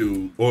gay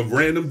dudes or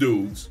random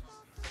dudes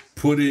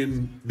put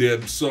in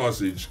their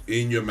sausage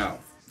in your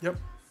mouth. Yep.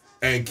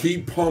 And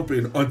keep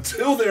pumping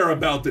until they're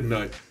about to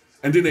nut,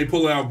 and then they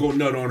pull out, go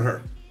nut on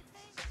her.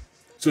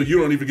 So you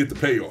don't even get the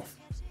payoff.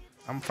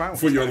 I'm fine with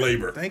for your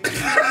labor. Thank you.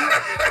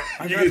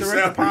 I got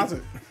direct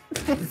deposit.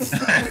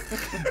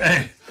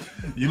 Hey,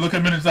 you look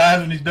him in his eyes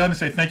when he's done and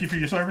say thank you for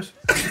your service.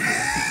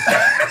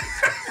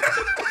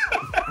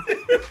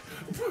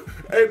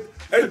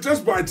 and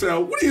just by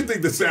tell, what do you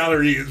think the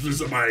salary is for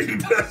somebody who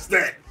does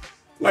that?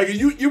 Like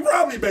you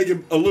probably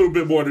making a little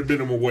bit more than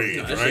minimum wage,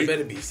 no, that right? Shit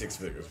better be 6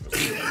 figures.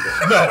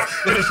 No,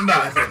 it is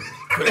not.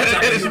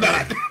 It is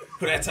not.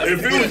 For that type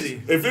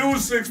if it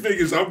was 6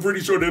 figures, I'm pretty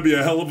sure there'd be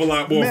a hell of a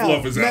lot more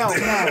fluffers out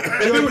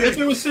there. If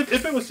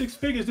it was 6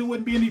 figures, there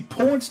wouldn't be any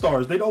porn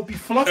stars. They'd all be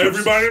fluffers.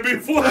 Everybody would be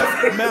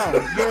fluffers. Mel,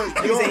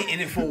 you're ain't in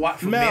it for what?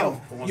 For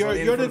Mel, male.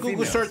 you're the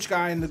Google search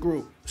guy in the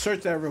group.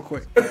 Search that real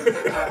quick.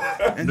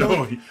 And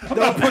I'm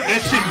not putting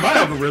that shit in my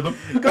algorithm.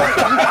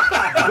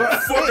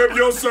 Fuck up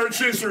your search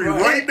history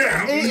right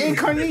now.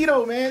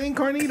 Incognito, man.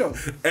 Incognito.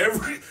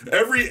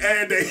 Every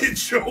ad that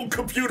hits your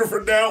computer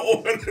from now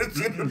on is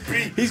in the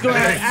beat. He's going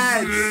to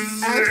have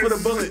ads for the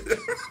bullet.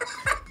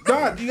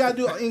 God, you got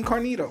to do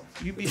incognito.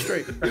 You be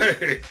straight.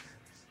 Hey.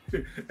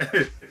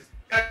 And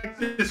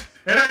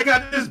I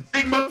got this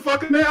big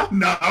motherfucker now?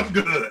 Nah, I'm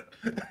good.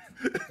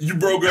 You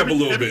broke up a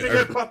little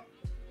bit.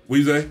 What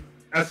you say?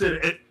 I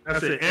said,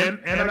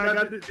 and I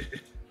got this.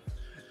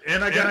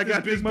 And I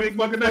got this big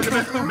motherfucker now?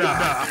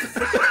 Nah.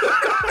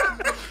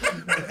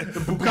 The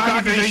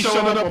Bukkake ain't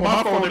showing up on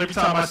my phone every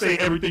time I say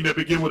everything that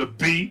begin with a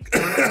B.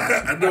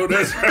 I know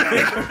that's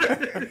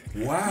right.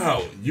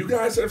 Wow, you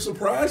guys have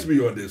surprised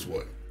me on this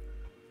one.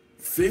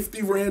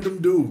 50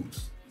 random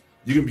dudes.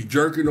 You can be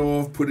jerking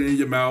off, put it in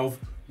your mouth.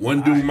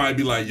 One dude might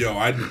be like, "Yo,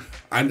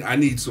 I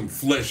need some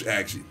flesh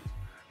action."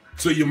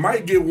 So you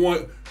might get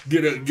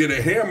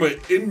a hammer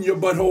in your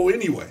butthole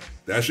anyway.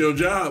 That's your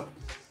job.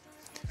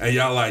 And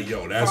y'all like,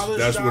 "Yo, that's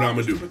what I'm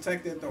gonna do."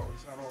 Protect their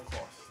daughters at all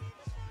costs.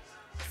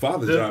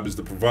 Father's job is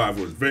to provide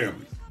for his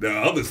family. The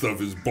other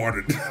stuff is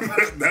bartered.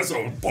 That's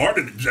a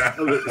bartered job.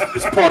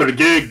 It's part of the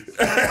gig.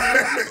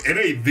 It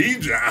ain't the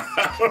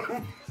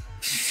job.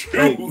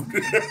 Shoot.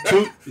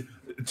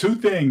 Two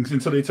things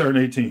until they turn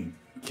 18.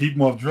 Keep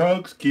them off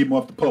drugs, keep them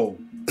off the pole.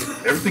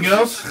 Everything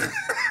else?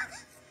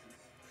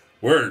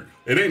 Word.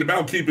 It ain't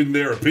about keeping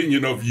their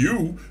opinion of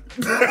you.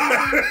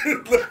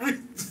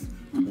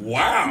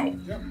 Wow.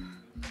 Yep.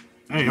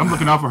 Hey, I'm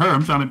looking out for her.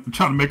 I'm trying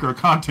to make her a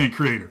content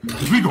creator.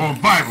 We going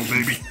viral,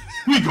 baby.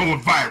 We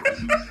going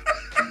viral.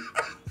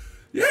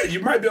 Yeah, you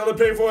might be able to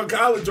pay for a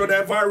college on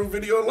that viral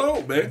video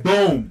alone, man.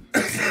 Boom.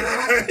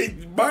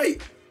 You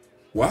might.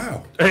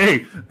 Wow.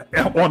 Hey,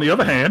 on the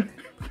other hand,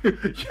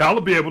 y'all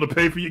will be able to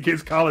pay for your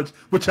kids' college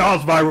with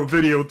y'all's viral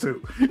video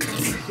too.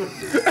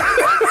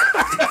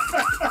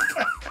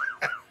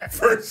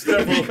 First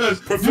step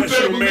of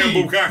professional man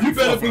Bukkake. You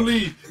better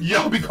believe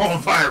y'all be going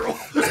viral.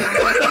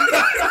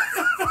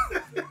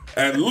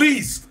 At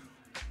least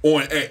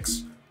on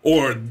X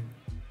or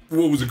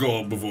what was it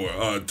called before?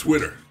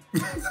 Twitter.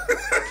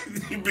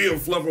 You be a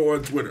fluffer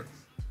on Twitter.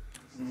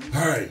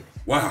 All right.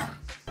 Wow.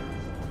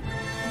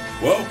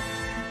 Well,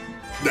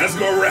 that's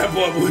going to wrap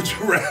up Would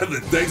You Rather.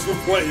 Thanks for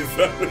playing,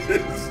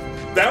 fellas.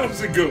 That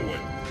was a good one.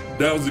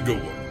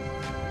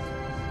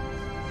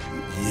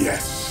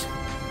 Yes.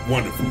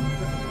 Wonderful.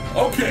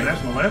 Okay.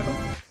 National anthem.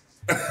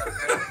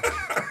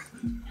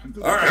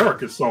 All right.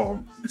 Erica's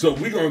song. So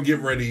we're going to get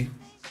ready,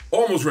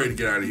 almost ready to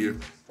get out of here.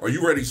 Are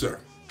you ready, sir?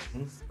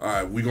 Mm-hmm. All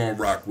right. We're going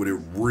to rock with it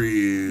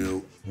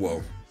real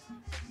well.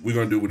 We're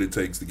going to do what it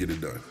takes to get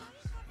it done.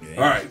 Yeah,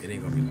 all right. It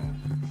ain't going to be long.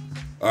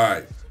 All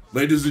right.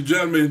 Ladies and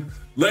gentlemen,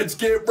 let's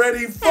get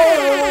ready for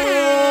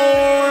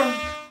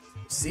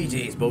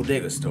CJ's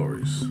Bodega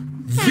Stories.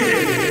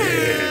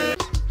 Yeah.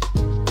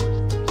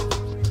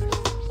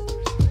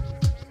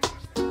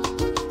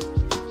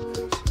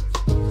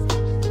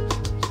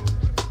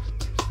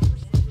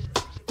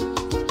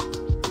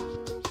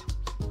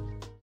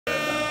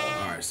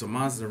 So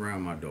mine's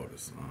around my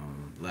daughters.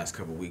 Last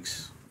couple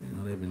weeks,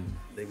 they've been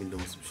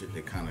doing some shit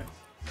that kind of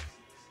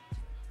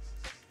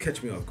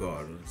catch me off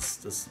guard. It's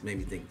just made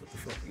me think, what the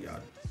fuck are y'all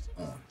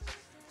on?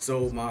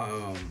 So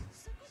my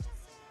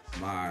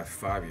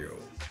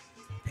 5-year-old,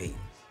 Peyton,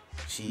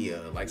 she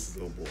likes this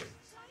little boy.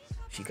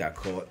 She got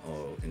caught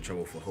in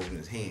trouble for holding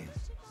his hand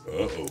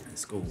in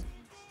school.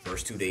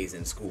 First 2 days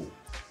in school.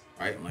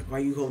 Right? I'm like, why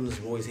are you holding this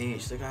boy's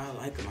hand? She's like, I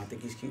like him. I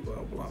think he's cute. Blah,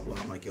 blah, blah.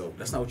 I'm like, yo,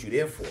 that's not what you're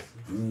there for.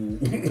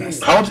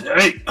 How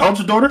old's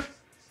your daughter?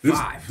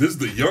 5. This is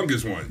the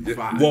youngest one.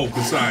 5. Well,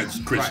 besides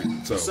Christian.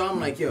 Right. So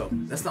I'm like, yo,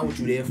 that's not what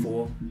you're there for.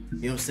 You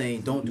know what I'm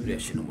saying? Don't do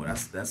that shit no more.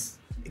 That's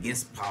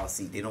against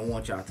policy. They don't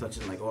want y'all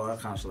touching like all that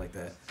kind of shit like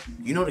that.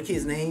 You know the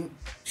kid's name?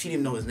 She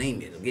didn't know his name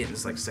yet. Again,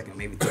 it's like second,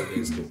 maybe third day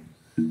of school.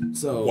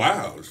 So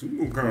wow, she's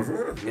moving kind of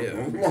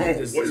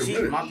fast.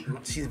 Yeah,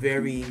 she's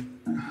very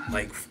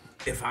like,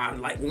 if I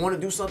like want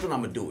to do something,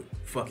 I'm gonna do it.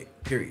 Fuck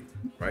it. Period.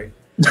 Right.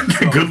 So,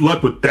 good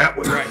luck with that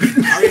one. Right.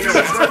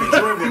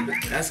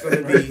 That's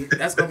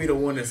gonna be the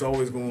one that's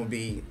always gonna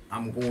be.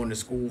 I'm going to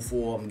school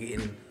for. I'm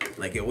getting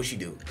like, yo, what she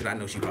do? Because I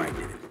know she probably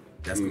did it.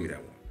 That's gonna be that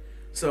one.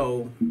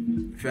 So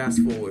fast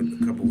forward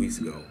a couple weeks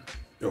ago.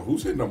 Yo,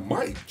 who's hitting the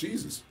mic?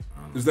 Jesus,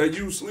 is that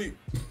you, Sleep?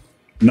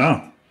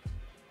 No.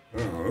 Oh,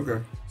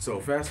 okay. So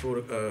fast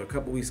forward a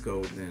couple weeks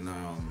ago, then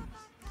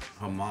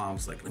her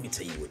mom's like, let me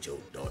tell you what your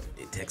daughter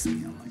did. Text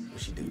me. I'm like,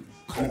 what she do?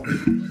 Call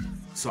me.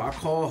 So I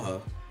call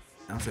her,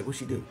 and I was like, what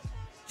she do?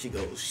 She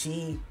goes,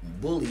 she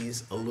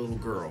bullies a little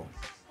girl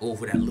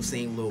over that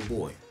same little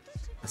boy.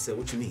 I said,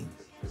 what you mean?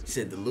 She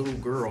said the little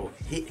girl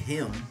hit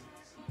him,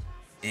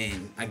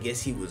 and I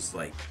guess he was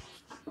like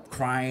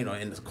crying or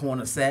in the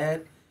corner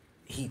sad.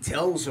 He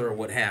tells her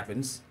what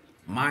happens.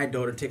 My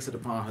daughter takes it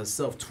upon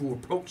herself to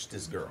approach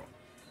this girl.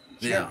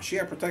 She had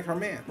to protect her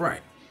man.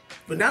 Right.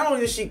 But not only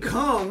does she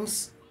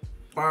comes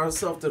by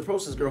herself to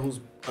approach this girl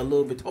who's a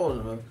little bit taller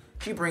than her,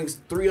 she brings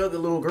 3 other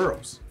little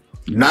girls.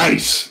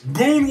 Nice.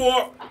 Goon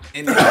walk.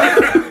 And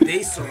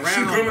they surround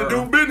She gonna her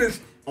do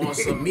business on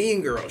some mean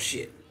girl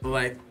shit.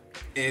 Like,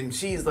 and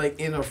she's like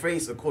in her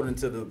face according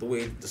to the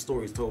way the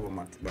story is told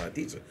by my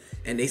teacher.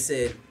 And they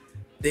said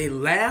they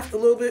laughed a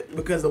little bit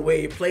because the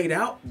way it played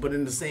out, but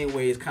in the same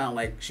way, it's kind of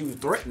like she was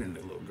threatening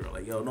the little girl.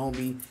 Like, yo, don't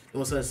be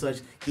doing such and such.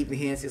 Keep your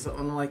hands to yourself.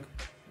 I'm like,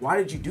 why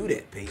did you do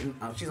that, Peyton?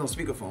 She's on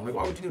speakerphone. Like,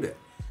 why would you do that?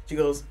 She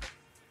goes,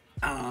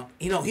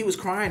 he was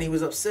crying. He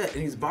was upset and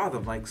he was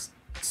bothered. I'm like,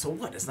 so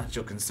what? That's not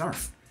your concern.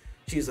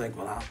 She's like,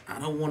 well, I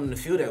don't want him to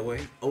feel that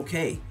way.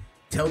 Okay,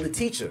 tell the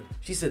teacher.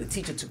 She said the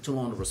teacher took too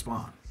long to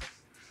respond.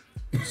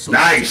 So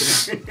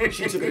nice. She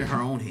took it in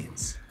her own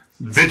hands.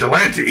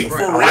 Vigilante. for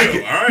real. All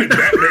right,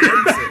 Batman.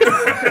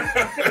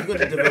 You're going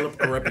to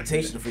develop a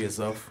reputation for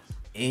yourself,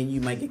 and you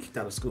might get kicked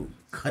out of school.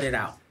 Cut it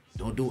out.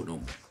 Don't do it no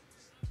more.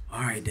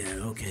 All right, Dad.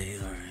 Okay,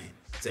 all right.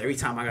 So every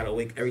time I go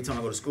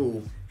to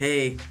school,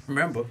 hey,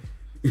 remember,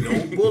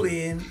 no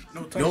bullying,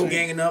 no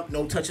ganging up,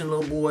 no touching the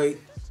little boy.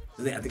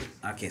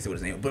 I can't say what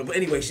his name is, but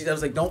anyway, she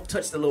was like, don't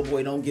touch the little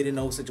boy. Don't get in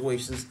those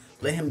situations.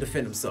 Let him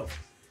defend himself,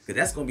 because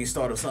that's going to be the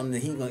start of something that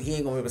he ain't going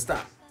to ever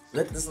stop.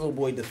 Let this little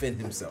boy defend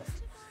himself.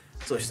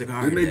 So she's like, all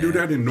right, Didn't they do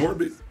Dad. that in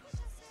Norbit?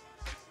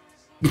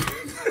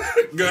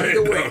 Go ahead.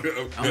 Either way,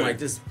 No, I'm like,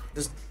 just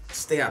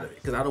stay out of it,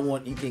 because I don't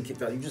want you getting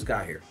kicked out. You just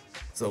got here,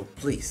 so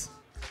please.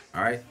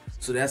 All right.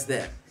 So that's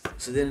that.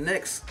 So then the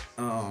next,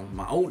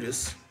 my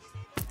oldest.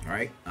 All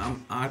right.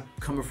 I'm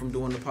coming from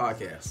doing the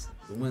podcast,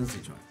 the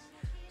Wednesday joint.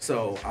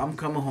 So I'm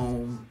coming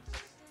home.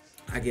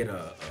 I get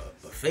a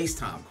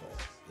FaceTime call.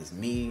 It's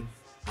me,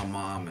 her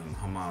mom, and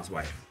her mom's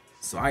wife.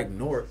 So I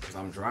ignore it because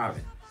I'm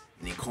driving,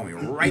 and they call me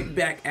right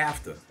back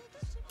after.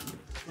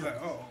 Like,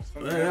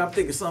 I'm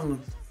thinking something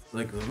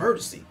like an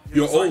emergency.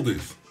 Your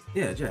oldest.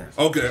 Yeah, Jazz.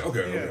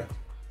 Okay.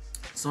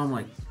 So I'm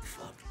like,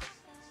 fuck.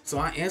 So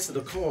I answer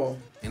the call,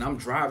 and I'm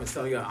driving.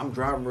 Tell you, I'm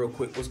driving real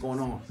quick. What's going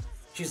on?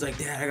 She's like,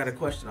 Dad, I got a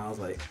question. I was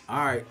like,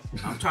 all right.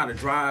 I'm trying to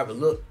drive and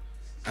look.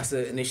 I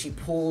said, and then she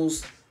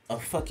pulls a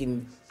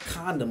fucking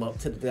condom up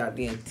to the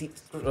goddamn to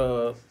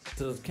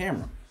the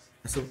camera.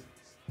 I said,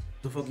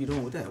 the fuck you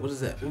doing with that? What is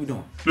that? What we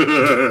doing?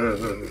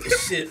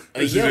 Shit,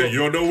 a yellow. You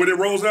don't know when it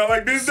rolls out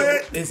like this,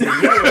 Dad? It's a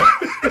yellow.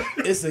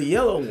 It's a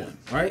yellow one,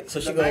 right? So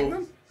she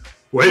goes,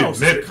 Wait a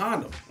it's a minute.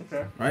 condom.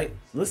 Okay. Right?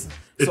 Listen.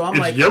 It's So I'm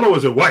like, yellow or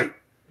is it white?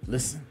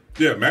 listen.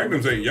 Yeah,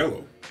 Magnums ain't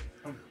yellow.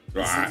 All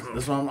right.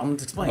 That's what I'm going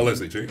to explain. Unless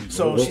they change.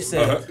 So she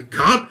said,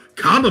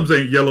 Condoms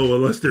ain't yellow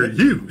unless they're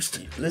used.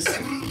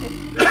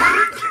 listen.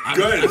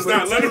 Go ahead. It's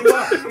not. Let him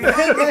The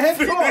head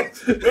talk.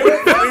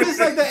 What is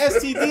like the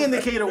STD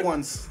indicator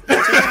ones? The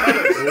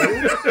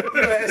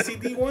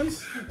STD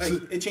ones? Like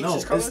it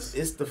changes colors?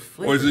 It's the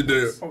flavor. Or is it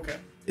the... Okay.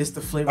 It's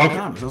the flavor of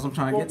condoms. That's what I'm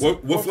trying to get to.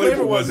 What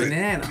flavor was it?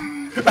 Banana.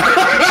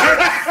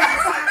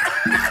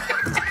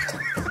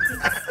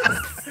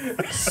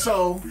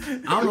 So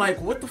I'm like,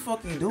 what the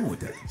fuck are you doing with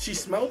that? She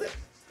smelled it?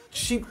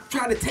 She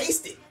tried to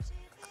taste it.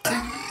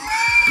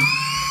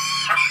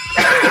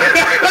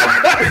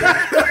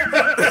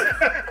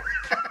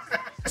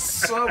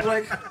 So I'm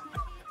like,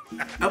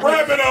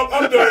 Wrap it up.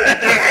 I'm done.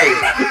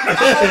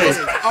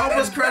 I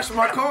almost crashed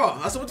my car.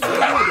 I said, what the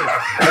fuck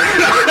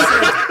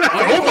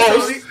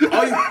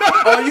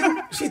are you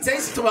doing? She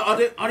tasted to me.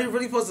 Are they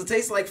really supposed to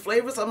taste like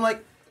flavors? I'm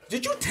like,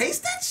 did you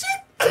taste that shit?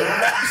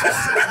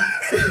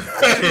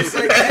 She's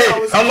like,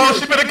 How long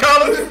she been in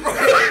college?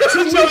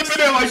 She's only been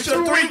there like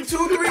 3 weeks now.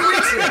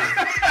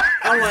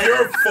 I'm like,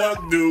 You're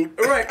fucked, dude.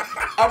 right.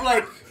 I'm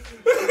like,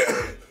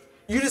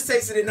 you just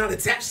tasted it not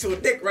attached to a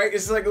dick, right?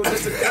 It's like it was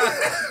just a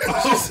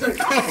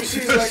guy.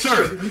 She's like,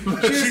 Sure.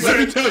 Let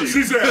me tell you.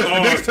 She said,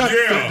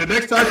 the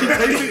next time she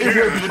tastes it, it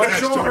will be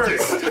attached to her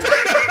dick.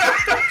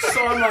 So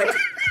I'm like,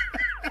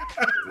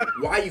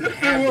 why you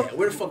have that?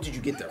 Where the fuck did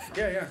you get that from?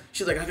 Yeah.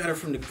 She's like, I got it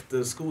from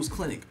the school's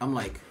clinic. I'm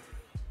like,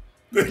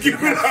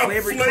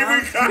 Flavor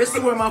Con? This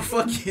is where my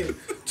fucking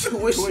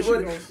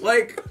tuition was.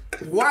 Like,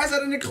 why is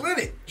that in the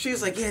clinic?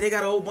 She's like, yeah, they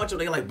got a whole bunch of,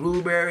 they got like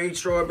blueberry,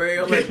 strawberry.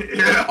 I'm like,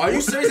 are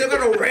you serious? They got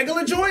no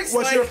regular joints?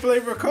 What's like, your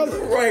flavor color?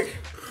 Right.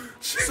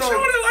 She chewed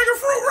it like a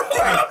fruit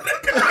roll-up.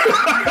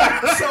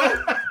 So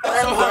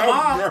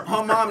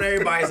her mom and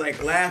everybody's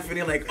like laughing.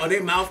 They're like, they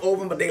mouth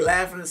open, but they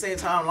laughing at the same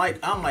time.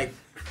 I'm like,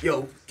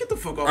 yo, get the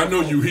fuck off. I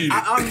know you heated.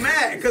 I'm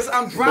mad because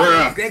I'm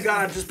driving. Thank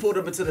God I just pulled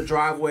up into the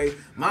driveway.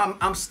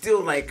 I'm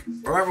still like,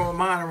 wrapping my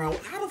mind around,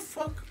 how the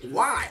fuck,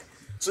 why?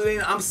 So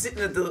then I'm sitting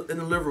in the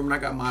living room and I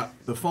got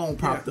the phone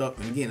propped up,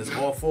 and again, it's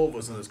all four of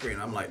us on the screen.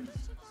 I'm like,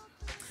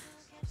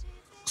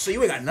 so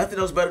you ain't got nothing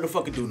else better to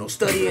fucking do, no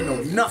studying,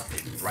 no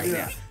nothing right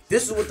now.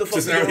 This is what the fuck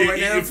Just you're out doing here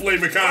right now. eating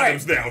flavor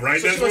condoms now, right?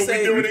 So That's she what was we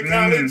saying, doing in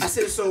college. I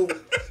said, so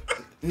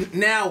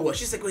now what?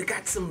 She's like, we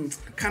got some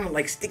kind of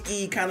like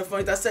sticky kind of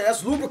funny. I said,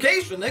 that's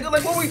lubrication, nigga.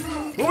 Like, what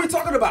we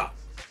talking about?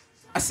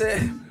 I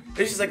said, and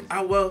she's like,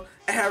 I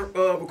had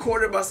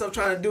recorded myself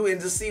trying to do it and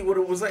just see what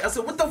it was like. I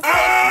said, what the fuck?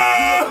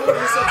 You record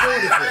yourself doing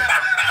it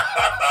for?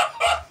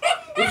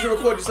 What did you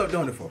record yourself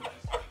doing it for?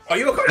 Are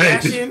you a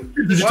Kardashian?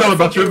 Did you tell her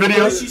about your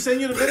videos? Did she send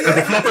you the video? No, I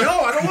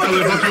don't want Tell her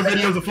to. about your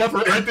videos of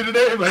fluffer right through the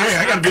day? Like, hey,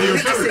 I got a video I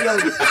too. said, I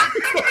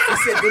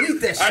said,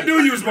 delete that shit. I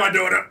knew you was my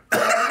daughter. I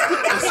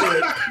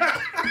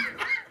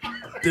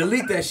said,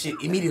 delete that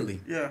shit immediately.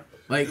 Yeah.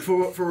 Like,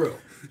 for real.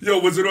 Yo,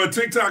 was it on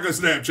TikTok or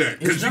Snapchat?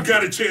 Because you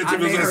got a chance if it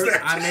was on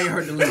Snapchat. I made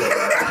her delete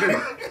it.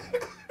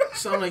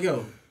 So I'm like,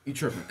 yo, you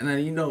tripping. And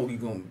then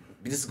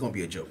this is going to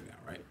be a joke now,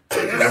 right?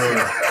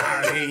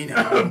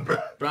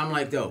 But I'm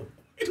like, yo,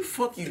 what the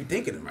fuck you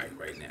thinking right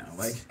now?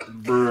 Like,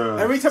 Bruh.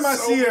 Every time I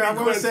see her, many I'm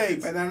going to say,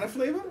 questions. banana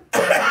flavor?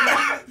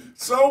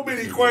 So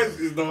many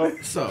questions,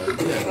 dog. so,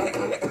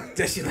 yeah.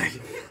 Then she like,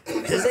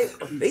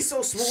 they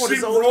so small, She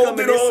this always rolled come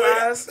in it all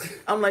this size.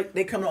 I'm like,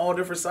 they come in all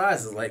different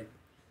sizes. Like,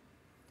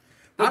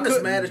 I'm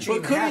just mad at you.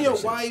 But couldn't your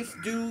wife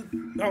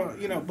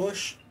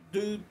Bush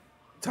dude,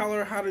 tell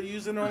her how to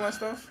use it and all that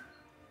stuff?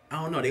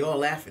 I don't know. They all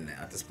laughing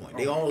now at this point.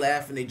 They all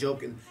laughing. They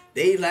joking.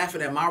 They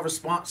laughing at my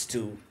response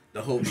to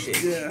the whole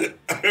shit. Yeah.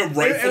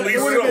 Rightfully It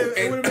so. would've been- And,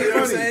 it you would've know been what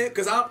I'm funny. saying?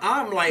 Because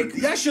I'm like,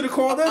 Y'all should have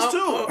called us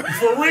too.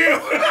 For real.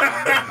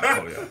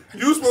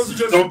 You were supposed to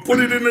just put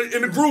it in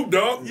the group,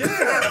 dog.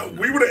 Yeah.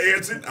 We would have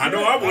answered. I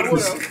know I would have.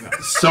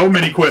 So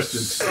many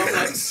questions. so I'm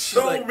like, she's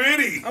So like,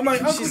 many. I'm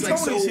like, Uncle she's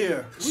Tony's like,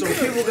 here. So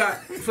people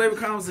got flavor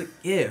condoms. Like,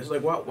 yeah. It's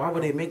like, why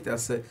would they make that? I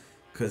said,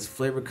 because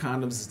flavor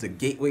condoms is the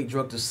gateway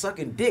drug to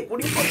sucking dick. What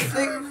do you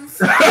fucking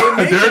think?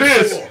 There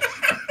it is.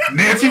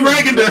 Nancy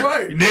Reagan there.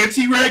 Right.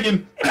 Nancy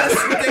Reagan. That's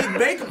what they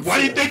make them Why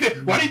do you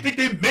think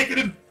they make it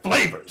in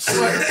flavors?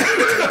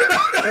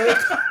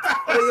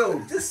 Yo,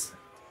 just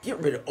get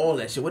rid of all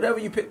that shit. Whatever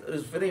you pick,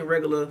 if it ain't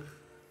regular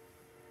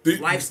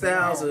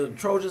lifestyles or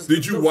Trojans.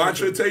 Did you watch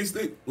her taste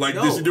it? Like,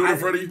 did she do it in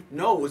front of you?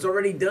 No, it's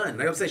already done.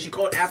 Like I'm saying, she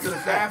called after the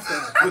fact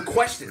with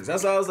questions.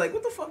 That's why I was like,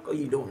 what the fuck are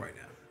you doing right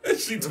now? And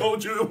she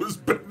told you it was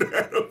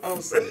banana. I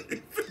was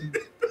like,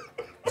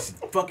 it's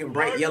fucking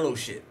bright yellow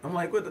shit. I'm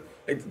like, what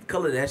the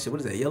color of that shit?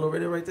 What is that? Yellow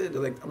right there?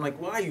 They're like, I'm like,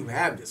 why you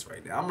have this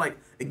right now? I'm like,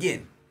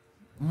 again,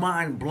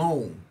 mind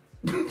blown.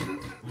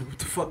 What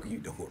the fuck are you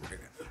doing right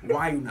now?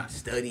 Why are you not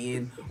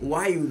studying?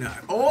 Why are you not?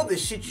 All the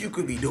shit you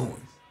could be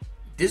doing.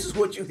 This is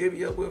what you hit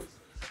me up with?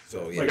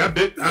 So, yeah. Like,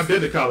 I've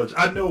been to college.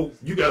 I know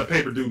you got a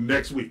paper due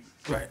next week.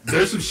 Right.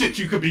 There's some shit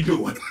you could be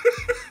doing.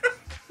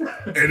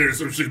 And there's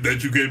some shit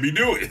that you can't be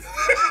doing.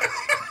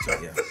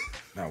 So, yeah.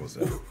 That was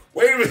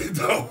Wait a minute,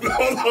 though.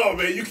 Hold on,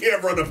 man. You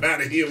can't run up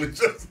out of here with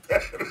just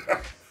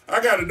that.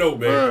 I gotta know,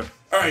 man.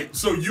 All right,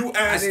 so you I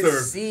asked didn't her.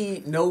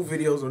 see no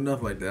videos or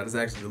nothing like that. I just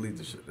actually delete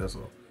the shit. That's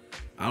all.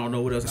 I don't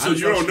know what else. So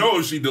you don't know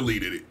if she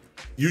deleted it.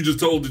 You just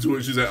told it to her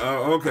and she said,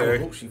 oh, I okay.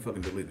 hope she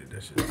fucking deleted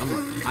that shit.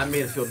 I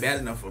made her feel bad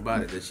enough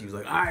about it that she was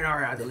like, all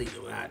right, I deleted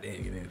it. I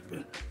didn't get it.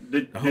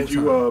 But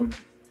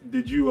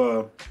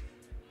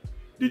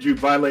Did you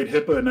violate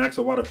HIPAA and ask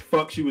her why the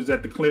fuck she was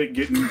at the clinic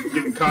getting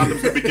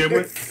condoms to begin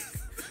with?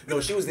 no,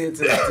 she was there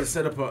to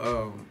set up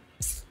her.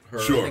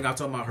 Sure. I think I'm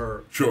talking about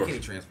her Sure. kidney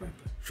transplant.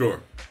 Sure.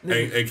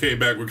 And came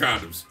back with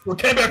condoms. Well,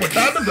 came back with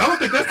condoms? I don't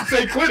think that's the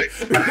same clinic.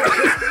 She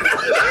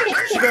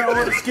got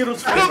all the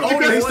Skittles I don't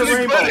think flavor. At that's least the the same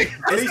rainbow. clinic.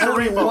 At least the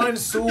Only rainbow. one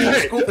scoop.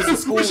 It's a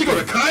school. What, she go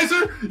to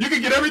Kaiser? You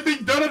can get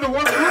everything done under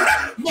one roof?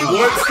 No.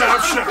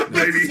 One-stop shop,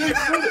 baby.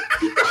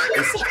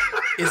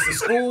 It's the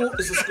school.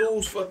 It's the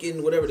school's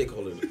fucking whatever they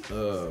call it.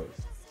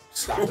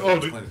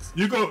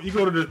 You go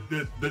to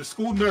the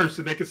school nurse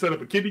and they can set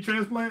up a kidney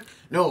transplant.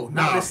 No,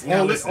 That's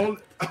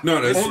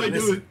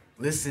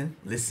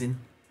listen.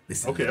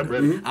 Okay, I'm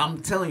ready.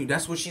 I'm telling you,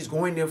 that's what she's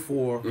going there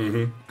for,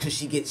 because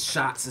she gets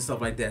shots and stuff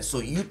like that. So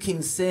you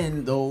can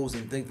send those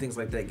and things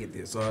like that get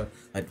there. So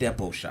a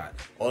depot shot,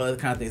 all other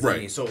kind of things.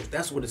 Right. So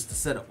that's what it's the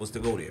setup was to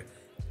go there.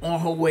 On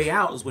her way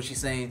out is what she's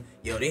saying.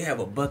 Yo, they have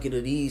a bucket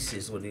of these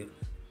shits.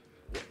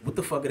 What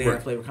the fuck are they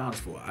have flavor condoms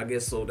for? I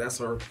guess so. That's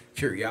her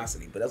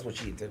curiosity, but that's what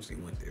she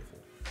intentionally went there for.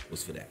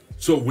 Was for that.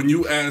 So when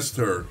you asked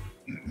her,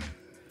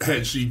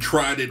 had she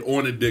tried it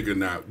on a dick or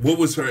not? What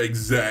was her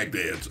exact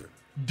answer?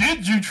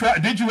 Did you ask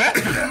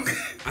her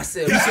that? I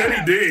said, He said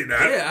he did.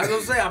 Yeah, I was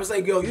gonna say, I was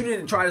like, yo, you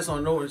didn't try this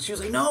on no one. She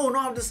was like, no,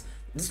 I'm just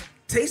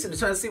tasting it,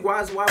 trying to see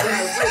why we have the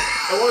flavor.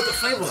 And what the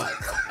flavor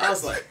like? I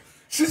was like,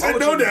 she said,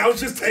 no, I was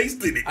just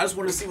tasting it. I just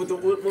want to see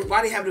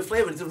why they have the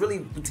flavor. Does it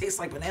really taste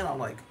like banana? I'm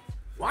like,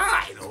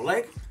 why though?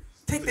 Like,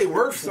 take their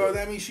word for it. So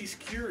that means she's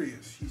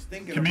curious. She's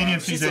thinking. Comedian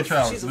about it. CJ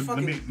Trowers.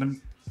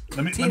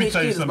 Let me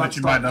tell you something that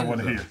you might not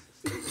want to hear.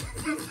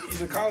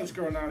 She's a college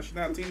girl now. She's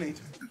not a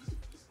teenager.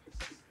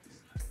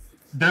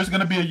 There's going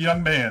to be a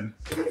young man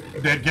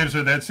that gives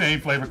her that same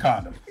flavor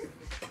condom.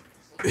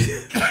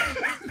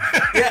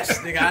 Yes,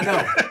 nigga, I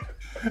know.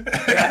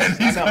 Yes, and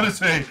he's going to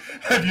say,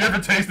 have you ever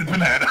tasted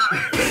banana?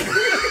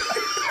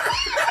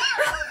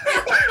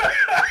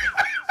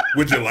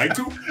 Would you like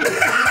to? Would you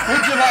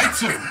like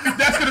to?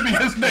 That's going to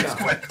be his next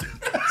question.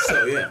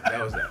 So yeah,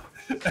 that was that.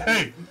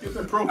 Hey,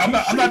 I'm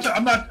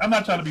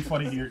not trying to be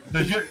funny here.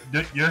 Does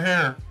your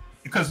hair,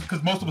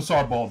 because most of us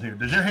are bald here,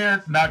 does your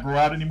hair not grow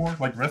out anymore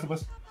like the rest of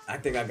us? I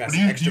think I got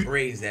some extra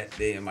braids that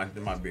day in my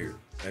beard.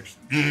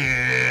 Extra.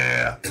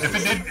 Yeah.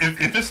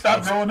 If it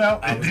stopped growing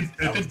out, if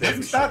it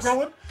didn't stop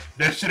growing,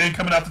 that shit ain't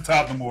coming out the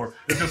top no more.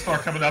 It's gonna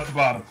start coming out the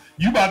bottom.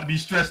 You about to be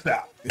stressed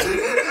out. Yo,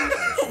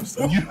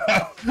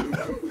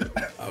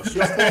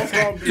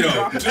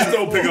 just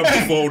don't pick up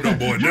the phone no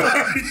more.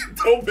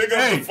 Don't pick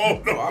up the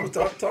phone no more. I'm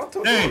talking all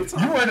the Hey,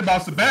 time. you worried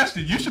about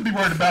Sebastian. You should be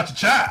worried about your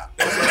child.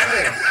 That's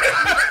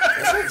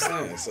what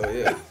I'm saying. So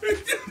yeah.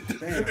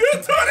 Damn. You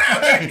thought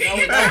that That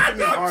was giving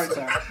me a hard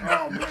time.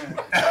 Oh man.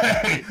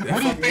 Hey,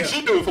 what do you think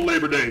she doing for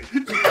Labor Day?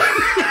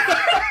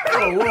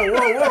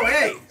 Whoa,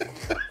 hey.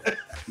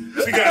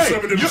 She got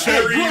some of them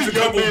cherries, a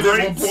couple of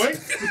grapes.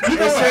 You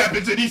know what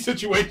happens in these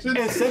situations.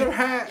 Instead of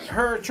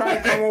her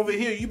trying to come over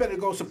here, you better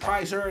go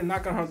surprise her and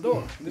knock on her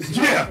door. This is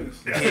what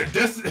happens.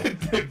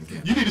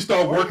 You need to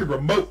start working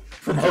remote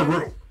from her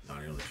room.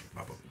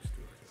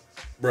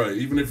 Bro,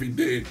 even if he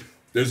did,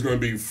 there's going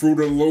to be Fruit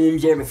of the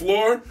Looms on the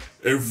floor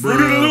and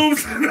Fruit of the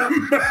Looms in the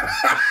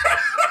mouth.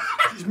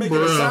 She's making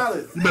a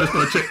salad. You better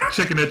start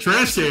checking that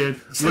trash can,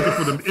 looking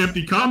for them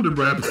empty condom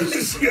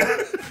wrappers.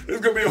 There's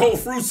going to be a whole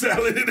fruit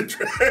salad in the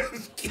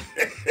trash can.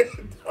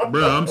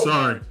 Bro, I'm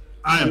sorry.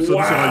 I am so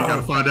sorry you got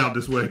to find out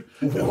this way.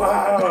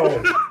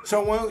 Wow.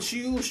 So when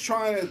she was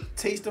trying to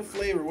taste the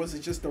flavor, was it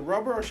just the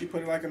rubber, or she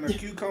put it like in a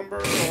cucumber?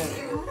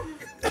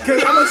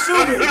 Because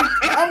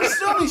I'm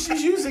assuming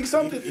she's using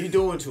something. You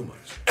doing too much.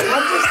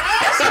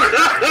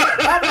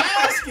 I'm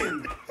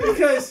asking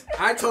because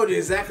I told you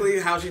exactly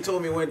how she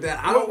told me it went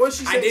down. What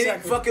she said I didn't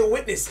exactly? fucking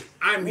witness it.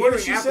 I'm What hearing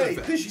did she after say? the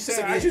fact. Did she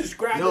say I just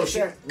grabbed No,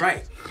 it?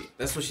 right.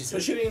 That's what she So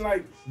said. she didn't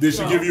like. Did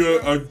she give you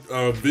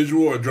a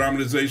visual or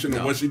dramatization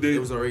of what she did? It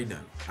was already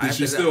done. Did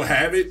she still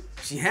have it?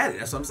 She had it.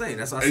 That's what I'm saying.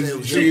 That's what I said. It And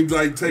was she good.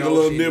 like take a No,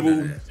 little she didn't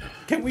nibble. do that.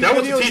 Can we That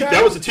was video a chat?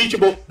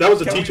 teachable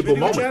video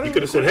moment. chat You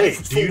could have said, "Hey,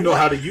 do you know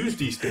how to use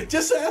these things?"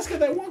 Just to ask her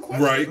that one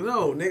question. Right.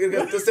 No,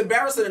 nigga, it's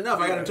embarrassing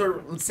enough. I gotta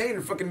turn insane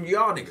and fucking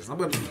y'all niggas. I'm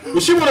gonna. Well,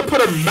 she want to put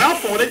her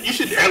mouth on it. You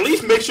should at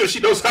least make sure she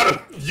knows how to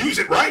use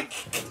it right.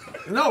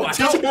 No, I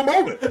don't. Teachable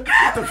moment.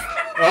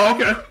 Oh,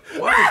 okay.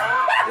 Why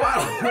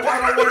don't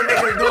I want to make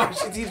her know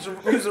she use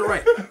it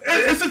right?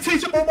 It's a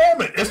teachable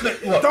moment. It's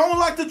not, look, Don't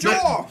like the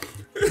jaw.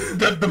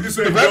 the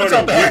said rabbit's no,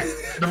 out the hat.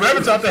 The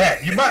rabbit's out the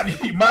hat. You might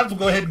as well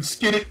go ahead and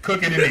skin it,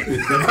 cook it, and eat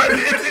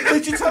it.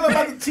 Did you tell her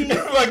about the tea?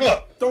 Like,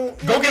 look, Don't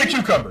go get a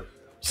cucumber.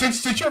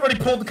 Since you already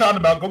pulled the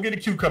condom out, go get a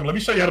cucumber. Let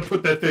me show you how to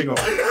put that thing on.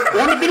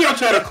 On the video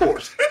chatter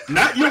course.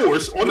 Not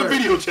yours, on the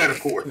video chatter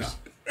course. No.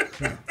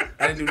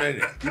 I didn't do none of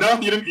that. No,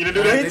 you didn't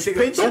do that?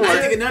 Pinch Don't it. worry.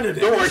 I didn't none of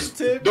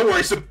that. Don't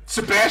worry,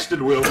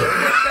 Sebastian will.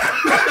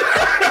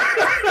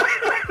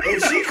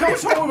 If she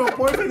comes home with a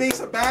boyfriend named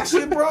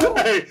Sebastian, bro,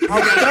 Hey,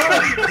 I'm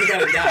done. He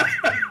gotta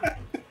die.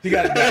 He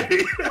gotta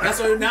die. That's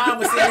why now I'm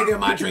gonna see nigga in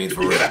my dreams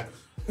for real.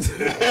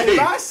 If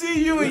I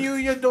see you and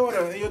your daughter,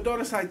 and your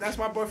daughter's like, that's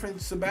my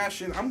boyfriend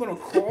Sebastian, I'm gonna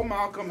call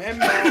Malcolm and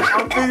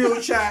Mel on video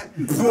chat.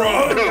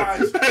 Bro.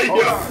 Guys, Hey,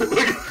 hold yo, on.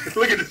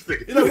 look at this thing.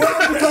 He's like,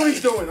 what Uncle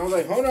Tony's doing? I was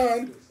like, hold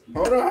on.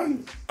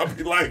 I'll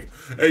be like,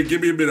 hey,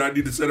 give me a minute. I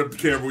need to set up the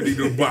camera. We need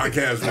to do a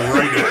podcast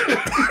right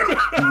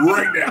now.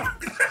 Right now.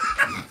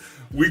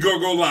 We gonna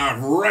go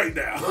live right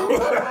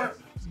now.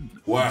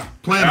 Wow.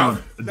 Plan on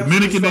it. A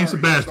Dominican named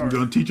Sorry. Sebastian. We're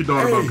going to teach your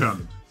daughter about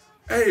condoms.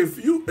 Hey,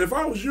 if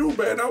I was you,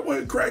 man, I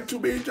wouldn't crack too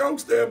many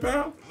jokes there,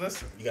 pal.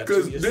 Listen,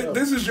 because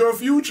this is your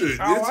future.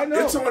 I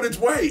know. It's on its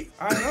way.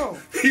 I know.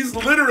 He's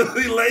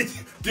literally like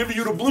giving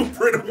you the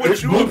blueprint of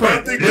what you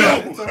about to do.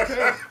 It's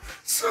okay.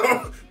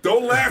 So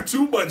don't laugh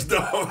too much,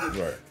 dog.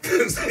 Right.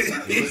 Because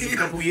a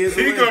couple years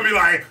he's away. gonna be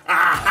like,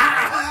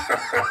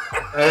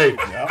 aha. Hey,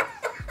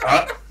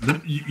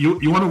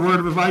 you want a word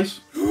of advice?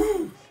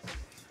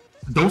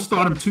 Don't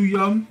start them too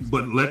young,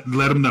 but let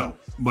them know.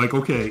 Like,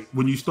 okay,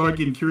 when you start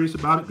getting curious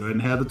about it, go ahead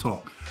and have the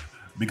talk.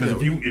 Because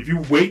if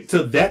you wait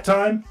till that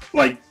time,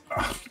 like,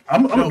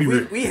 I'm gonna be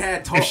real. We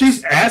had talks. If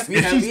she's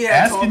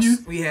asking you,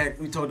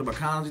 we talked about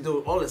condoms, we did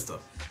all that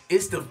stuff.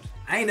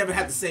 I ain't never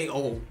had to say,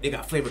 oh, they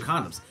got flavored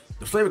condoms.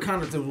 The flavored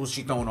condoms is what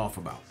she throwing off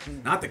about.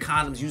 Not the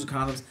condoms, used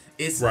condoms.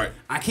 It's right.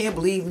 I can't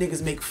believe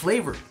niggas make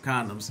flavored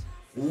condoms.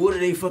 What do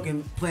they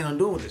fucking plan on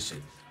doing with this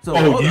shit? So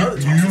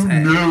you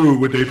knew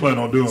what they plan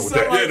on doing with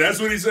that. Yeah, that's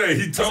what he said.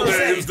 He told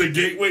that it was the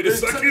gateway to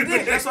sucking.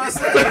 That's what I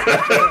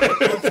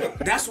said.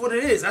 That's what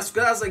it is. That's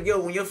because I was like, yo,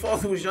 when your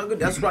father was younger,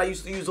 that's what I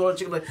used to use all the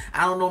chicks. Like,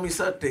 I don't know me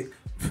suck dick.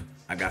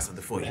 I got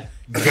something for you.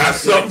 Got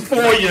something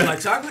for you. Like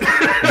chocolate?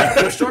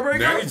 Like strawberry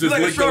now girl? you just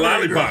lick the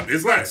lollipop.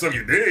 It's like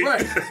sucking dick.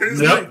 Right.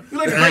 You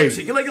like a grape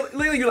shit. You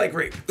like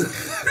grape.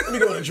 Let me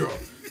go in the drawer.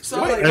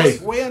 So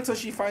wait until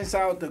she finds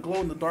out the glow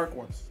in the dark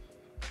ones.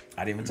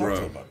 I didn't even talk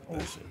to her about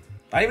that shit.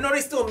 I didn't even know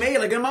they still made.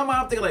 Like in my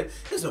mind, I'm thinking like,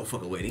 there's no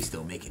fucking way they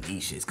still making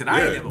these shits. Cause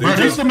I ain't never. They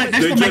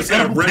just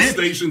have rest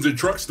stations and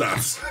truck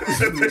stops.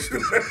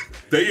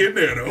 They in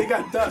there though. They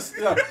got dust.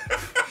 Yeah.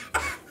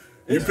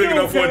 You pick it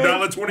up for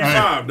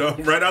 $1.25, though,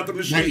 right out the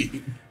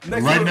machine.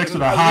 Right next to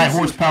the high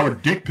horsepower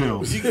dick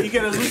pills. You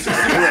get a loose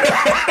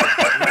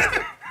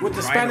with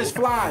the Spanish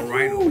fly.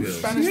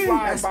 Spanish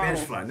fly bottle. Spanish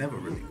fly never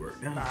really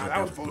worked.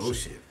 That was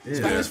bullshit. Yeah.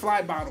 Spanish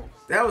fly bottle.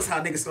 That was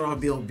how niggas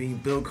started off being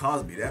Bill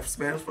Cosby. That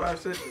Spanish fly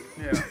shit.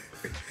 Yeah.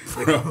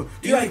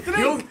 Like,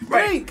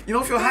 you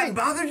don't feel hot and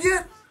bothered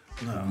yet?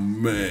 No.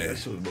 Man. That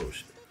shit was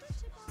bullshit.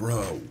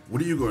 Bro,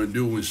 what are you going to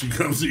do when she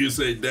comes to you and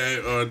say,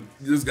 Dad,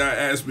 this guy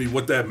asked me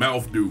what that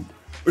mouth do?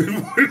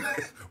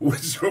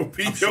 What's your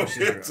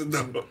answer?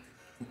 No.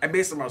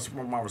 Based on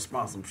my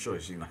response, I'm sure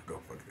she's not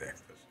going to fucking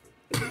ask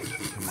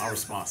that. My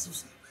response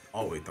was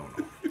always thrown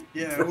off.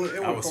 Yeah, I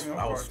was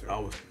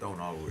thrown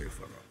all the way the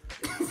fuck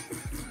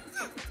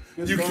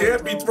off. You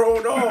can't be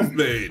thrown off,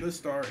 man. Good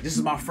story. This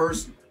is my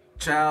first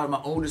child,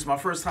 my oldest, my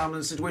first time in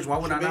this situation. Why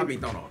would I not be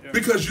thrown off? Yeah.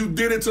 Because you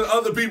did it to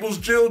other people's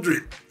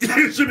children.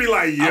 You should be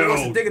like, yo, I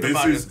wasn't thinking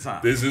about it at the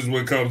time. This is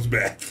what comes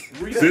back.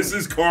 This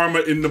is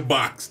karma in the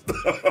box.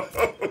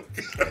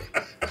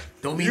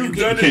 Don't mean You've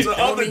done it to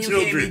other you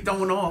children. Can't be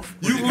thrown off.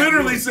 You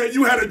literally said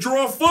you had a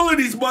drawer full of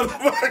these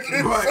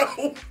motherfuckers. Right.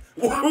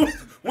 So,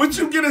 what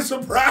you get a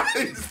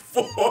surprise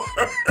for?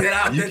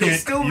 That they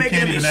still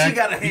making it. She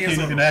got a hands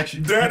on.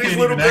 Daddy's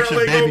little girl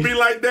ain't gonna be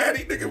like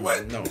daddy, nigga.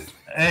 What? No.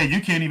 Hey,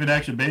 you can't even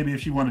ask your baby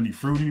if she want any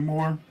fruit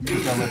anymore. You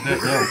just gotta let that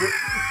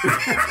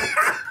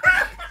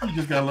go. You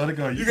just gotta let it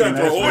go. You gotta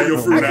throw all your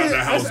fruit out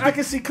the house. I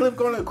can see Cliff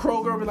going to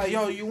Kroger and be like,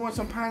 yo, you want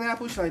some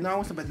pineapple? She's like, no, I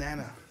want some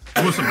banana.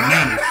 I want some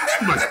bananas.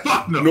 I'm like,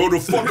 fuck no. No, the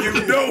fuck you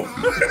don't.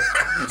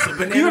 It's a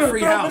banana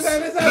free house.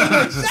 Shut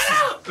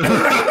up!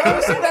 I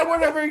don't say that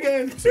word ever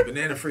again. It's a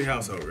banana free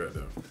household right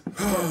there.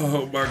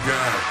 Oh my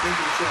God.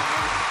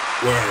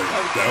 Word.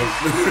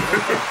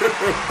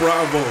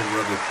 Bravo,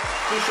 brother.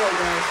 Good show,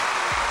 guys.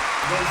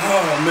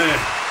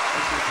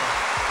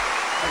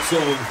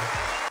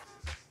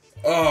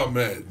 Oh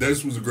man,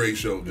 this was a great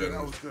show, gentlemen.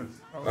 That was good.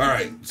 All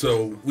right,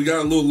 so we got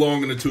a little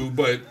long in the tooth,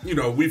 but you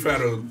know we've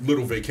had a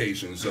little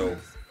vacation, so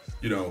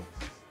you know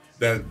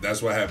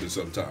that's what happens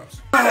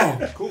sometimes. Oh,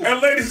 cool.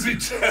 And ladies and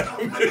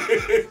gentlemen,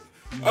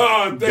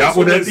 thanks got for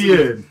one at listening.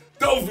 the end.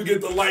 Don't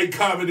forget to like,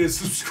 comment, and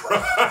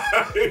subscribe.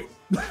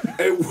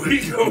 And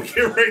we gonna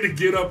get ready to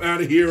get up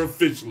out of here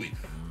officially.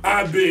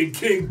 I've been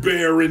King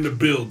Bear in the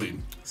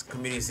building. It's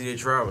comedian City of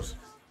Trowers.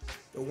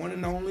 The one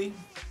and only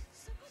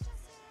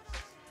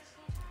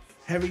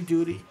Heavy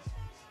Duty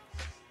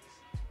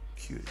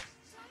Cutie.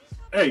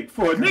 Hey,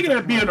 for a nigga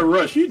that be in a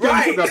rush, you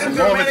done took out the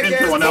longest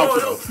intro and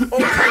outro.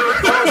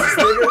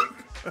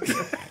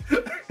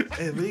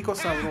 Rico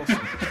Sabroso.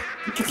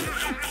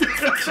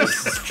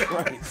 Jesus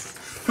Christ.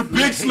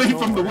 Big Sleep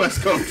from the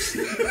West Coast.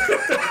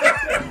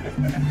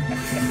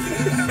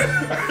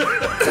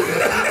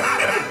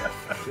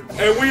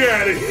 And we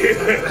out of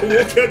here.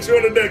 We'll catch you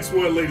on the next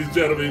one, ladies and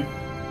gentlemen.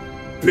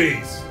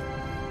 Peace.